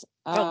goodness.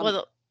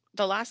 Well,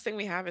 the last thing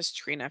we have is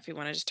Trina, if you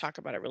want to just talk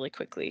about it really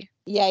quickly.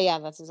 Yeah,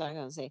 that's exactly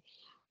what I was gonna say.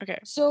 Okay.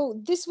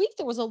 So this week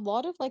there was a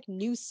lot of like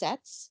new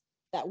sets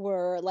that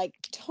were like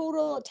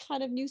total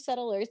ton of new set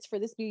alerts for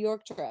this New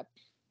York trip.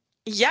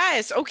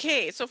 Yes.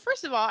 Okay. So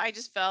first of all, I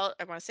just felt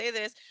I want to say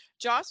this.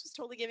 Joss was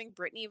totally giving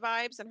Brittany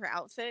vibes in her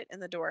outfit in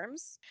the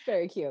dorms.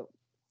 Very cute.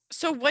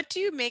 So what do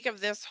you make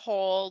of this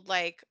whole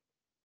like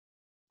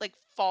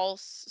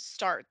false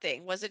start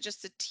thing? Was it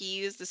just to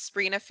tease the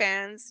Sprina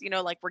fans?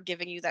 Like we're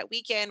giving you that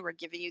weekend, we're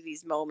giving you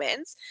these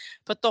moments.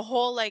 But the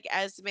whole like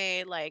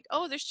Esme, like,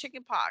 oh, there's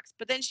chicken pox.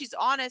 But then she's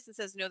honest and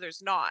says, no,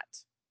 there's not.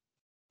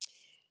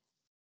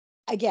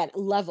 Again,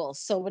 levels,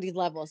 so many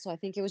levels. So I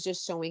think it was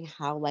just showing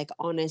how like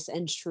honest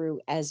and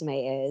true Esme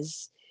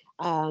is.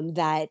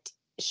 That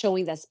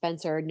showing that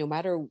Spencer, no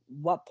matter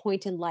what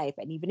point in life,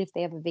 and even if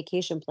they have a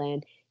vacation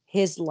plan,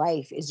 his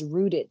life is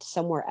rooted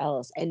somewhere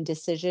else, and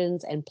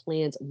decisions and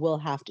plans will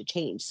have to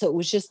change. So it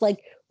was just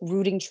like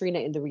rooting Trina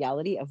in the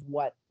reality of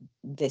what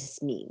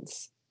this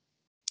means.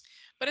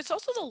 But it's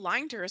also the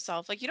lying to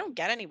herself. Like, you don't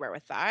get anywhere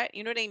with that.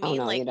 You know what I Oh mean?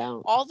 no, you Like,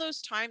 don't. all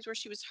those times where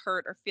she was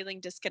hurt or feeling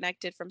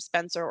disconnected from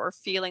Spencer or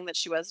feeling that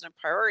she wasn't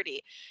a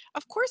priority.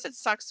 Of course, it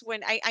sucks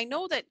when I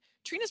know that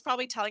Trina's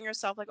probably telling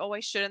herself, like, oh,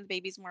 I shouldn't. The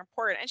baby's more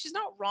important. And she's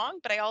not wrong.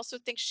 But I also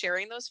think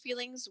sharing those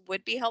feelings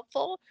would be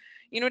helpful.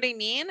 You know what I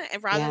mean?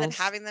 And rather than Yes.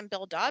 having them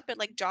build up, and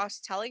like Josh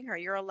telling her,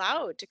 you're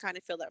allowed to kind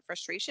of feel that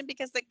frustration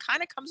because that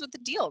kind of comes with the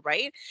deal,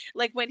 right?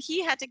 Like when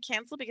he had to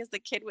cancel because the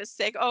kid was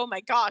sick. Oh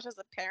my gosh, as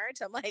a parent,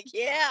 I'm like,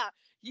 yeah,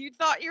 you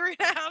thought you were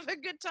gonna have a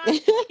good time.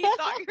 He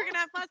thought you were gonna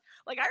have fun.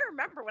 Like I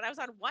remember when I was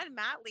on one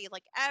mat leave,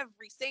 like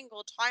every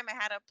single time I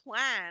had a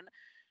plan,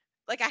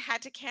 like I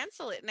had to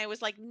cancel it, and I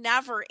was like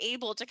never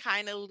able to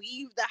kind of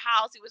leave the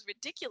house. It was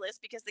ridiculous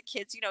because the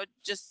kids,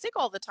 just sick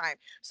all the time.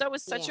 So it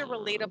was such a Yeah,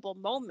 relatable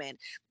moment.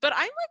 But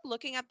I'm like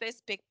looking at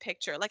this big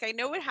picture. Like I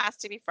know it has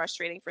to be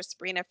frustrating for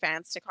Sprina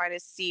fans to kind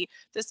of see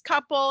this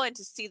couple and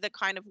to see the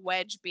kind of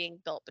wedge being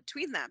built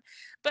between them.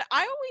 But I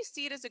always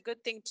see it as a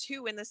good thing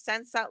too, in the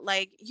sense that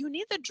like you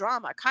need the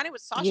drama. Kind of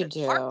with you Sasha, it's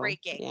do.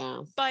 heartbreaking.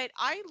 Yeah. But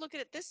I look at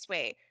it this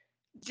way,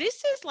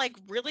 this is like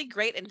really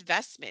great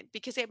investment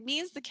because it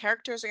means the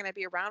characters are going to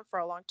be around for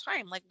a long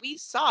time. Like we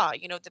saw,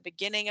 the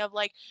beginning of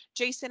like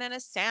Jason and a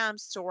Sam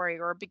story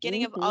or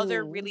beginning of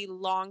other Hmm. really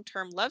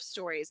long-term love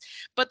stories.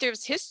 But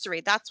there's history.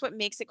 That's what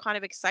makes it kind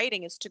of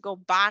exciting, is to go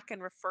back and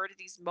refer to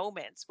these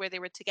moments where they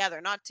were together,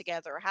 not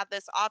together, or had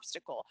this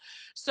obstacle.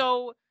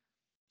 So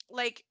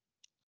like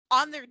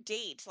on their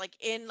date, like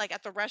in like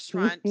at the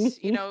restaurant,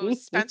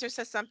 Spencer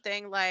says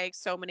something like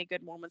so many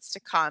good moments to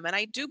come. And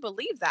I do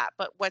believe that,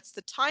 but what's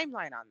the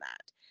timeline on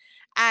that?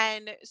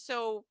 And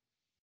so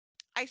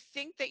I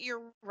think that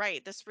you're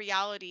right. This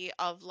reality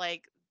of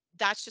like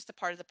that's just a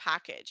part of the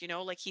package,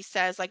 like he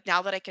says, like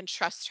now that I can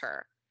trust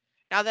her.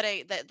 Now that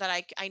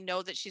I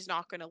know that she's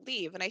not going to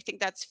leave. And I think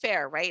that's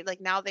fair, right? Like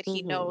now that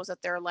he Hmm. knows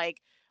that they're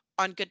like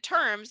on good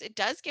terms, it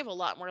does give a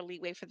lot more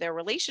leeway for their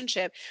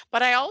relationship.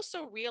 But I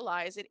also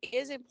realize it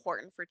is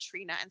important for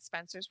Trina and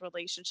Spencer's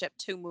relationship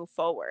to move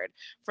forward,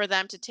 for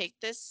them to take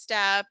this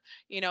step.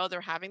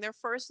 They're having their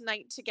first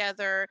night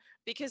together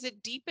because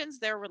it deepens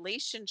their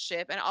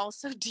relationship and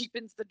also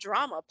deepens the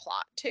drama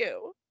plot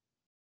too.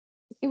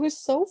 It was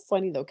so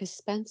funny though, because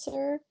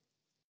Spencer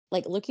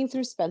like looking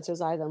through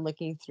Spencer's eyes and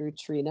looking through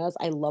Trina's,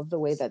 I love the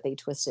way that they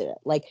twisted it.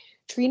 Like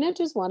Trina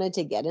just wanted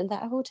to get in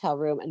that hotel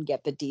room and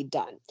get the deed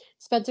done.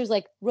 Spencer's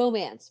like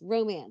romance,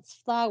 romance,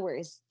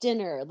 flowers,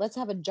 dinner. Let's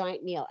have a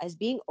giant meal. As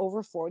being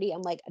over 40,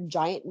 I'm like a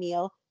giant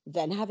meal,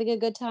 then having a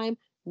good time.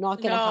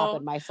 Not gonna No,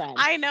 happen, my friend.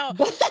 I know.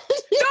 But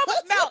No, but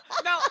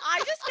Mel,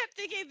 I just kept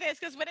thinking this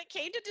because when it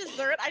came to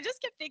dessert, I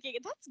just kept thinking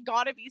that's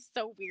got to be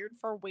so weird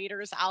for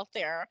waiters out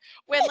there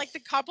when like the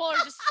couple are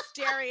just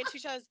staring at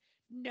each other.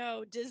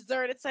 No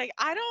dessert. It's like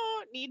I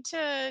don't need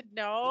to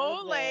none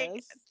know. of Like,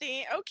 this.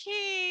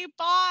 okay,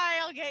 bye.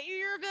 I'll get you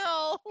your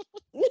bill.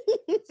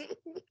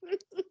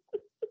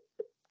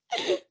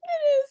 It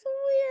is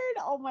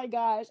weird. Oh my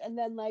gosh. And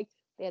then like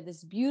they had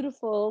this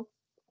beautiful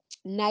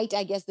night.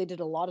 I guess they did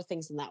a lot of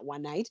things in that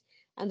one night.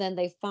 And then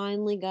they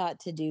finally got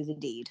to do the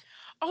deed.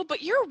 Oh,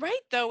 but you're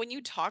right though when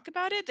you talk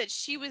about it that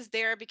she was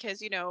there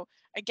because,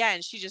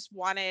 again, she just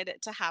wanted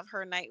to have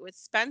her night with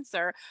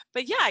Spencer.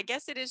 But yeah, I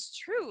guess it is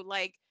true.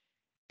 Like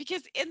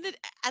because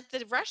at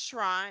the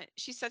restaurant,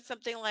 she said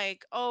something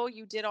like, "Oh,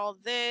 you did all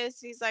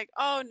this." He's like,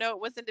 "Oh, no, it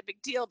wasn't a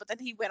big deal." But then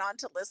he went on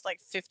to list like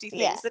 50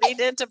 Yeah. things that he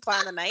did to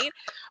plan the night.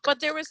 But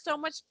there was so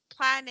much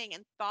planning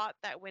and thought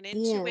that went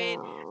into it,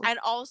 Yeah. and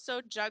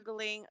also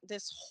juggling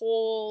this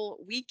whole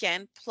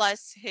weekend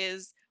plus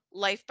his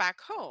life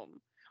back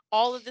home.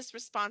 All of this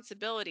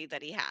responsibility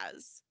that he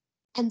has.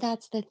 And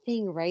that's the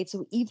thing, right?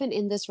 So even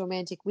in this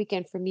romantic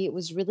weekend, for me, it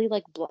was really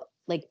like,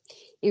 like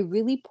it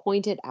really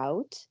pointed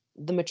out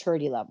the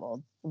maturity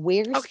level,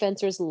 where Okay.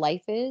 Spencer's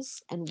life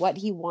is and what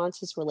he wants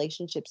his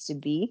relationships to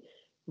be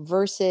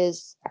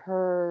versus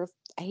her,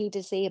 I hate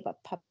to say it,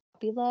 but puppy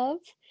love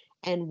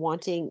and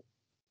wanting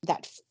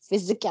that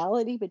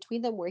physicality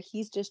between them where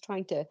he's just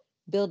trying to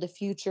build a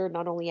future,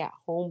 not only at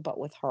home, but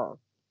with her.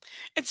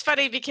 It's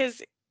funny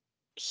because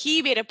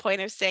he made a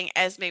point of saying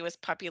Esme was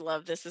puppy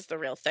love. This is the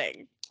real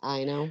thing.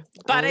 I know.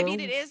 But I I mean,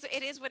 know. it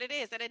is what it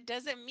is, and it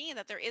doesn't mean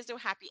that there is no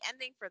happy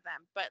ending for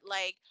them. But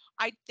like,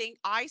 I think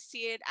I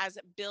see it as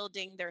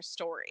building their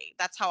story.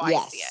 That's how I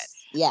see it.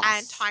 Yes.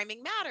 And Yes.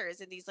 timing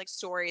matters in these like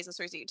stories and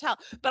stories that you tell.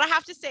 But I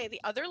have to say,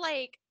 the other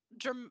like,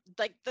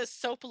 like the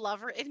soap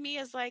lover in me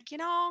is like,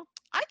 I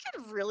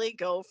could really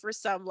go for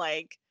some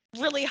like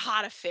really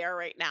hot affair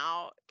right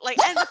now. Like,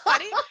 and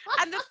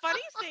the funny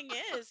thing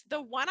is,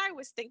 the one I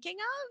was thinking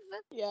of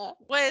Yeah.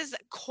 was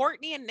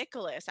Courtney and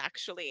Nicholas,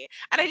 actually.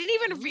 And I didn't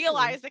even Ooh.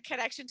 realize the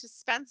connection to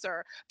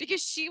Spencer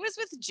because she was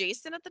with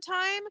Jason at the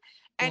time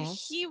and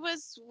Yes. he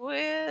was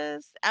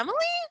with Emily.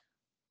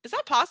 Is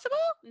that possible?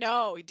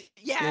 No.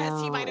 Yes,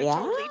 he No. might have Yeah.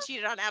 totally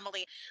cheated on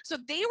Emily. So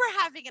they were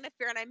having an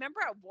affair. And I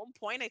remember at one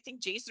point, I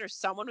think Jason or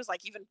someone was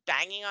like even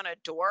banging on a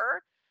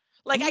door.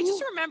 Like, I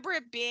just Oh, remember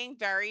it being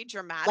very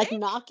dramatic. like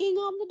knocking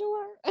on the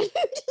door.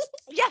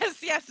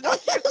 Yes, yes,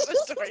 knocking on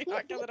the door,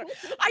 knocking on the door.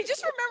 I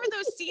just remember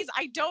those scenes.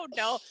 I don't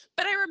know,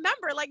 but I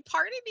remember like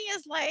part of me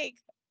is like,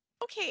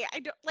 okay, I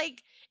don't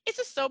like it's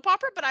a soap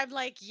opera, but I'm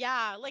like,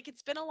 yeah, like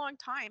it's been a long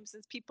time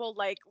since people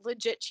like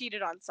legit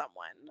cheated on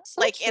someone,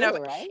 So like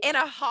true, right? in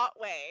a hot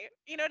way.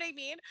 You know what I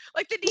mean?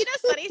 Like the Nina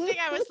Sunny thing,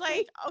 I was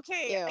like,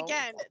 okay, Ew.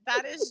 again,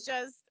 that is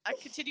just a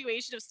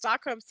continuation of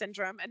Stockholm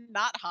syndrome and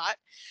not hot.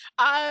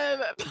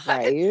 But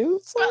Right?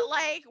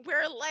 like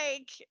we're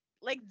like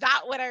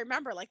that what I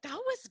remember, like that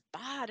was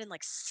bad and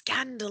like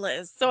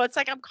scandalous. So it's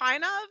like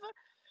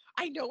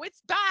I know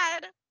it's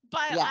bad,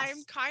 but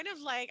I'm Yes. kind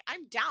of like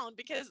I'm down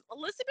because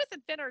Elizabeth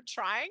and Finn are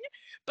trying,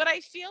 but I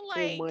feel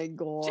Oh like my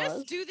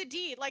just gosh. do the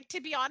deed. Like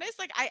to be honest,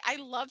 like I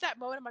love that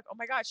moment. I'm like, oh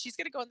my god, she's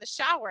gonna go in the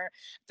shower.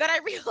 Then I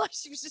realized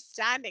she was just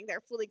standing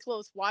there fully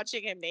clothed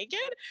watching him naked.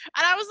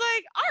 And I was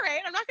like, all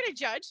right, I'm not gonna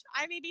judge.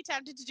 I may be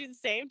tempted to do the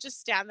same, just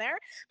stand there.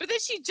 But then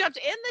she jumped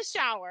in the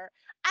shower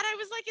and I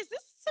was like, is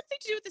this something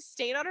to do with the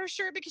stain on her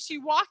shirt? Because she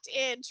walked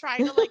in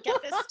trying to like get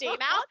this stain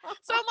out.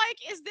 So I'm like,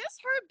 is this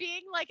her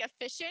being like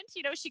efficient?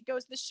 She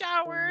goes in the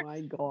Oh shower,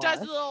 my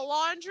does a gosh. little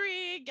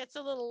laundry, gets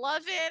a little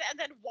love in, and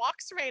then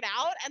walks right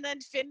out. And then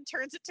Finn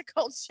turns it to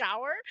cold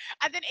shower.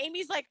 And then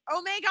Amy's like,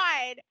 oh my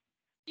God,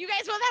 you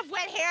guys both have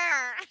wet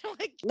hair. I'm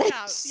like,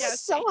 yeah, She's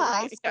yes, so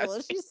high Amy. Yes, school.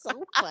 She's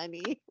so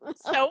funny.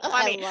 so I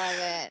funny. love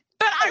it.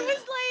 But I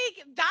was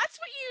like, that's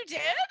what you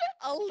did,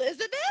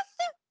 Elizabeth?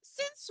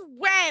 Since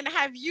when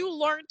have you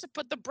learned to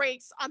put the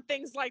brakes on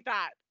things like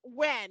that?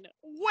 When?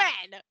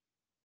 When?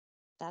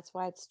 That's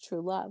why it's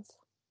true love.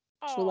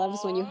 True love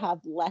is when you Oh,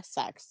 have less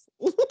sex.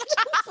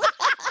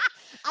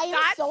 I am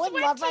that's so in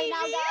what love right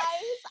now, TV.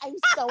 guys. I'm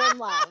so in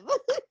love.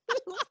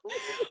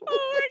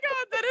 Oh my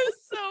god, that is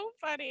so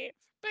funny.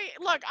 But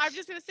look, I'm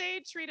just gonna say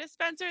Trina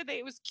Spencer.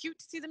 It was cute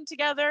to see them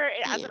together.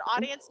 As Yeah. an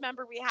audience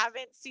member, we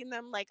haven't seen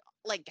them like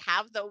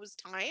have those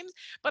times.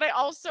 But I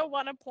also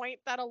want to point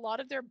that a lot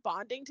of their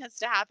bonding tends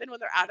to happen when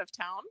they're out of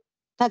town.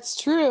 That's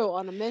true.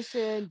 On a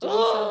mission,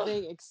 doing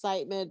something,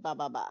 excitement, blah,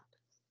 blah, blah.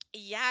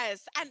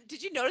 Yes. And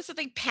did you notice that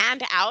they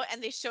panned out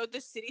and they showed the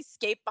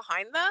cityscape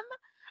behind them?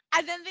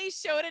 And then they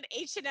showed an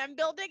H&M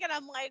building and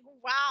I'm like,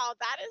 "Wow,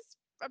 that is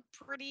a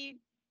pretty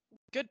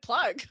good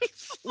plug."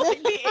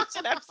 Like the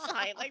H&M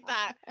sign like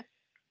that.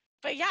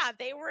 But yeah,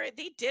 they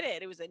did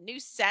it. It was a new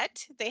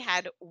set. They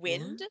had Yeah.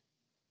 wind,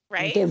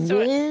 right? The So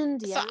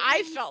wind, so yeah.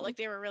 I felt like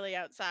they were really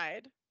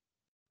outside.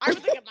 I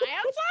was like, am I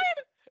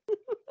outside?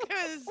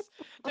 Because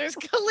there's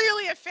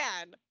clearly a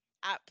fan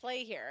at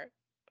play here.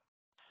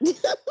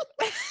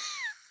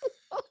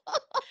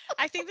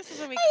 I think this is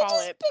what we I call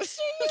just it.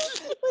 picture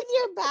you with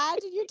your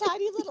badge and your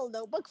tiny little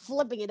notebook,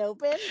 flipping it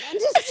open and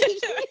just taking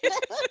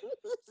notes.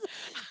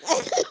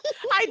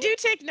 I do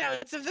take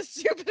notes of the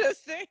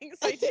stupidest things.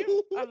 I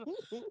do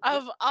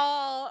of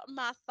all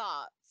my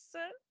thoughts.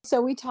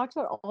 So we talked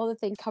about all the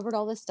things, covered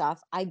all this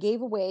stuff. I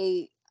gave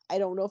away, I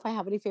don't know if I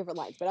have any favorite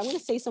lines, but I'm going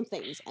to say some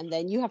things and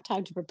then you have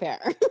time to prepare.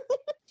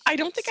 I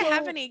don't think I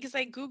have So any because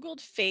I Googled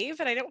fave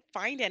and I don't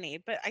find any,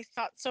 but I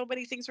thought so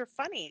many things were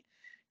funny.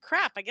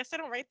 Crap, I guess I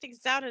don't write things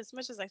down as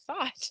much as I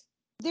thought.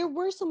 there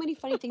were so many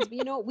funny things, but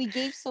you know what? We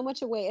gave so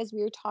much away as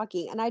we were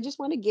talking. And I just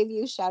want to give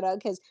you a shout out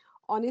because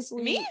Me?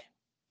 honestly,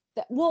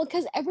 well,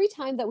 because every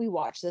time that we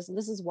watch this, and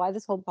this is why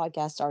this whole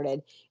podcast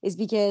started, is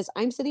because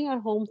I'm sitting at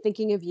home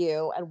thinking of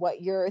you and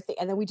what you're,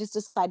 and then we just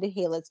decided,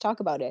 hey, let's talk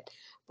about it.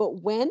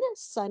 But when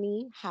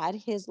Sonny had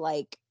his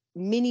like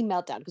mini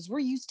meltdown, because we're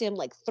used to him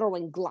like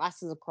throwing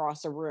glasses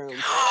across a room,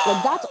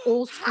 like that's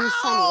old school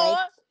Sonny, right?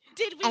 How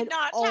did we And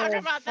not talk oh,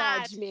 about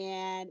that? fudge,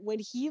 man, when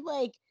he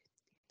like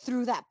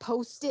threw that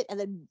post-it and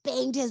then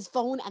banged his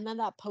phone, and then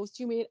that post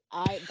you made,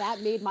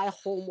 that made my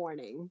whole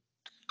morning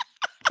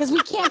because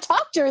we can't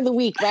talk during the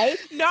week, right?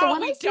 So No,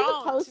 when I we see the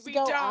don't. posts We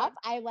go up, don't.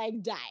 I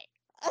like die.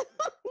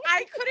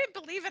 I couldn't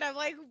believe it. I'm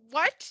like,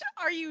 what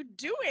are you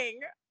doing?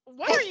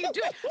 What are you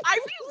doing? I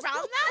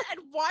rewound that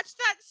and watched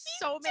that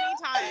so many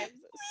times.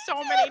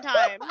 So many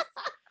times.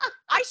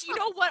 You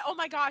know what? Oh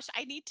my gosh,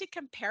 I need to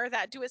compare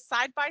that. Do a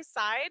side by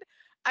side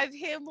of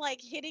him like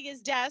hitting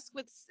his desk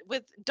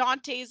with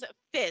Dante's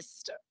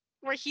fist,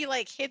 where he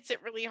like hits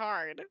it really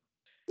hard.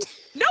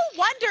 No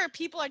wonder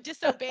people are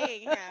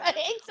disobeying him. Look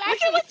at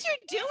Exactly. what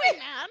you're doing,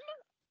 man.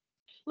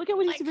 Look at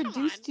what he's Like, come on.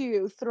 reduced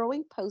to,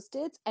 throwing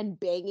post-its and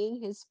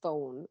banging his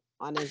phone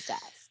on his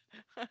desk.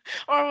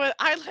 Or what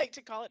I like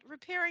to call it,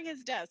 repairing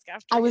his desk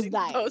after I was hitting the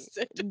dying,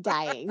 post-it.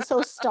 dying.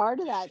 So start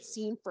of that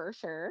scene for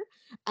sure.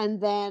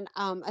 And then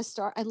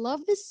I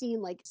love this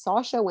scene. Like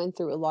Sasha went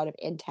through a lot of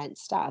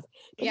intense stuff,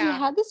 but she Yeah.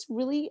 had this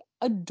really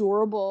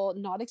adorable,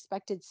 not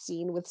expected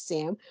scene with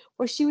Sam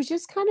where she was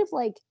just kind of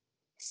like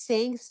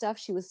saying stuff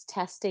she was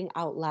testing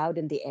out loud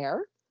in the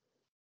air.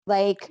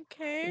 Like,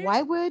 Okay.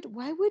 why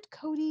would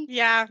Cody,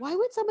 Yeah. why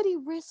would somebody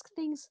risk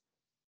things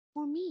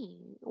for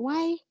me?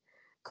 Why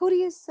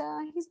Cody is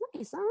he's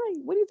nice.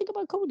 What do you think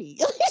about Cody?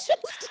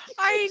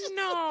 I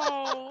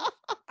know.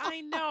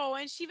 I know.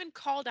 And she even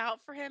called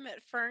out for him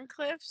at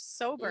Ferncliff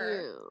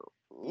sober.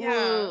 Yeah.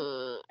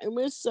 Yeah. And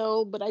we're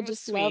so, but I It was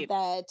just love sweet.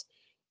 that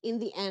in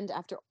the end,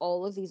 after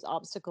all of these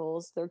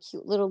obstacles, their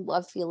cute little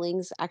love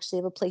feelings actually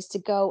have a place to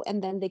go,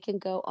 and then they can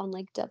go on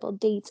like double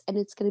dates, and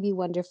it's going to be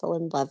wonderful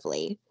and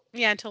lovely.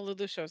 Yeah, until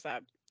Lulu shows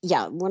up.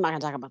 Yeah, we're not going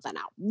to talk about that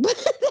now.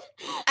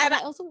 And And I,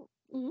 I also,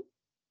 mhm,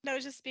 no,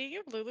 just speaking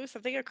of Lulu,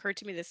 something occurred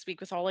to me this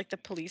week with all like the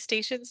police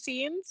station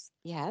scenes.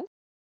 yeah.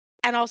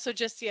 And also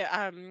just yeah,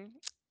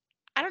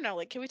 I don't know,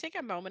 like can we take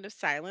a moment of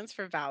silence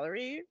for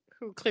Valerie,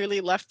 who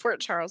clearly left Port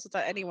Charles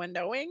without anyone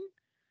knowing?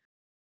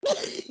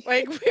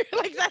 Like we're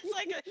like that's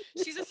like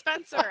she's a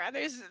Spencer, and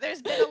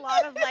there's been a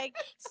lot of like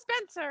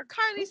Spencer,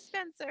 Carly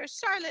Spencer,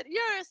 Charlotte,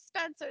 you're a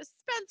Spencer,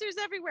 Spencer's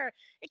everywhere,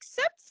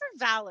 except for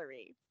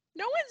Valerie.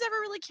 No one's ever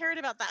really cared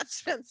about that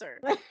Spencer.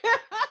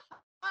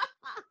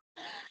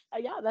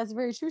 Yeah, that's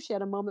very true. She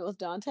had a moment with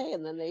Dante,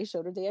 and then they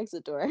showed her the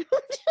exit door.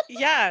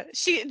 Yeah,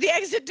 the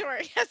exit door.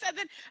 Yes, and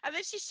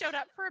then she showed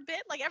up for a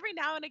bit. Like every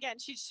now and again,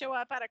 she'd show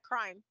up at a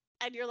crime,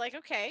 and you're like,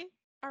 okay,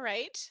 all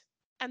right,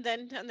 and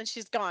then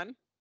she's gone.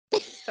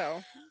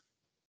 So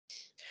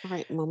All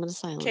right, moment of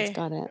silence. okay,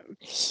 Got it.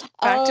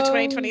 back to Um,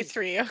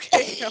 2023.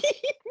 Okay, go.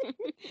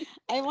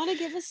 I want to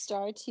give a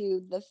star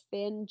to the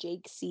Finn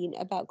Jake scene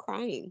about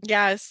crying.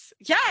 Yes,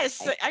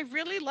 yes, I I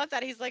really love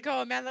that. He's like,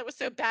 oh man, that was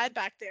so bad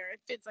back there. And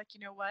Finn's like, you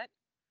know what?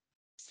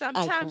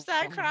 I Sometimes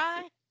I cried.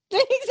 cry.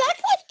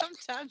 Exactly.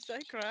 Sometimes I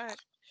cry.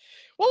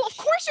 Well, of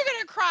course you're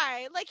gonna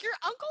cry. Like your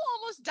uncle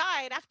almost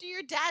died after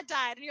your dad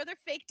died and your other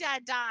fake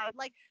dad died.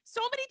 Like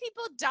so many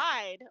people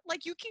died.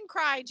 Like you can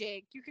cry,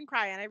 Jake. You can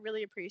cry, and I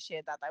really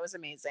appreciate that. That was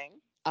amazing.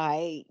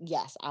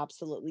 Yes,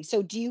 absolutely.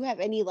 So do you have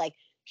any like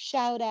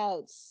shout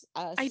outs,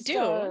 I do.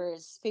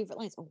 stars, favorite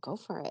lines? Oh, go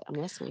for it. I'm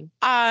listening.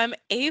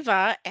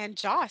 Ava and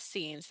Joss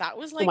scenes. That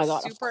was Oh like my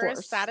god, of super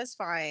course.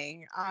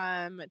 satisfying.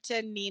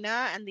 To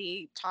Nina and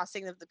the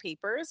tossing of the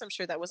papers. I'm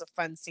sure that was a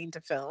fun scene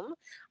to film.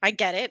 I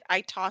get it.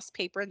 I toss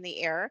paper in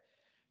the air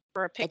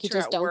for a Like you picture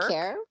just at don't work.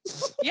 care.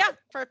 Yeah,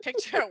 for a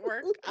picture at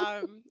work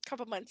a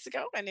couple months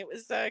ago, and it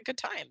was good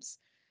times.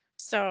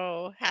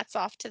 So hats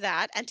off to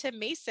that. And to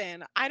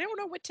Mason, I don't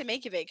know what to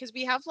make of it because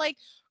we have like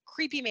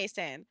creepy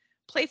Mason,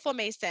 playful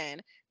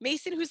Mason,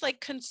 Mason who's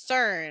like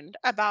concerned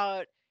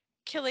about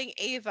killing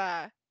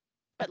Ava,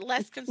 but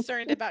less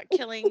concerned about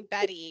killing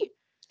Betty,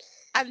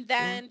 and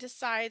Yeah. then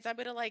decides I'm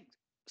gonna like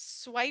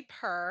swipe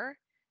her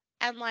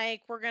and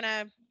like we're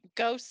gonna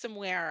go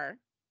somewhere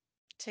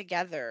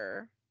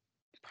together,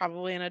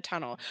 probably in a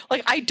tunnel.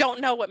 Like, I don't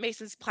know what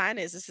Mason's plan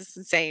is. This is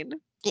insane.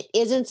 It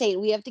is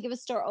insane. We have to give a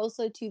star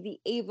also to the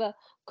Ava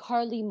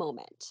Carly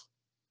moment.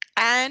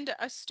 And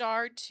a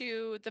star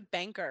to the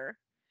banker.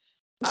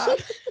 Um,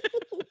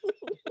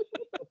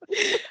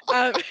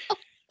 um,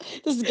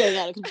 This is getting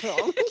out of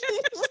control.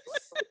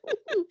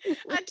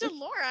 and to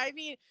Laura, I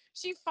mean,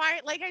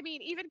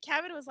 even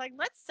Kevin was like,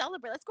 let's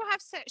celebrate. Let's go have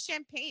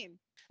champagne.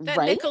 That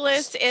Right?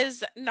 Nicholas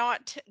is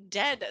not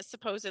dead,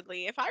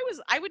 supposedly. If I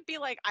was, I would be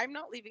like, I'm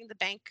not leaving the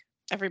bank,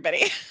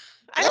 everybody.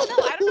 I don't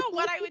know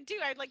what I would do.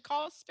 I'd like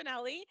call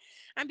Spinelli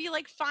and be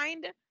like,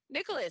 find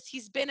Nicholas.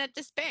 He's been at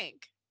this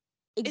bank.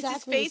 Is his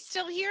Exactly. face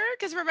still here?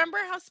 Because remember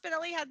how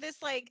Spinelli had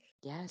this like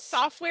Yes.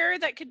 software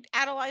that could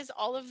analyze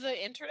all of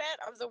the internet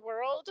of the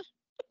world?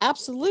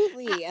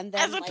 Absolutely. And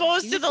then As opposed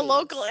like, to do the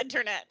local things.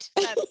 internet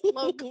that's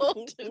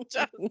local to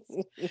just,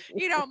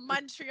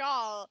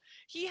 Montreal.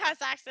 He has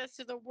access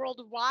to the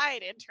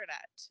worldwide internet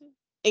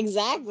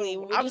Exactly.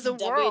 Which of is the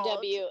world.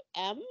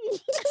 WWM.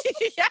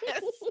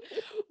 Yes.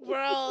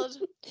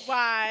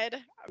 Worldwide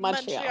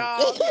Montreal.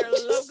 Montreal, your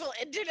local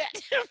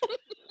internet.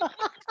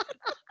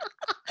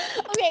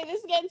 Okay, this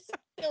is getting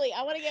silly.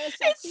 I want to give a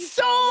sexy It's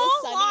so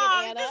star to Sunny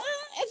long. and Anna.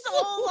 This is so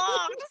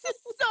long. This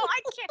is so, I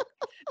can't,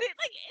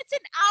 like, it's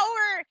an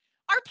hour.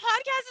 Our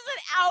podcast is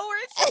an hour.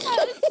 It's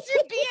supposed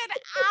to be an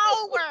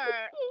hour.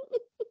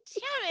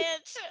 Damn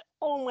it.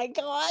 Oh my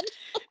God.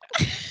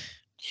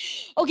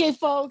 Okay,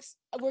 folks,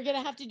 we're going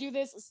to have to do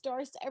this.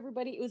 Stars to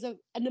everybody. It was an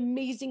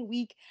amazing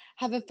week.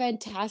 Have a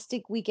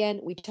fantastic weekend.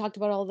 We talked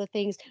about all the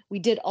things. We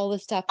did all the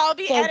stuff. I'll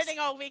be Folks, editing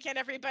all weekend,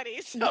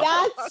 everybody. So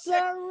that's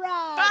a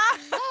wrap.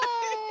 Bye.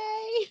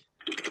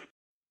 Bye.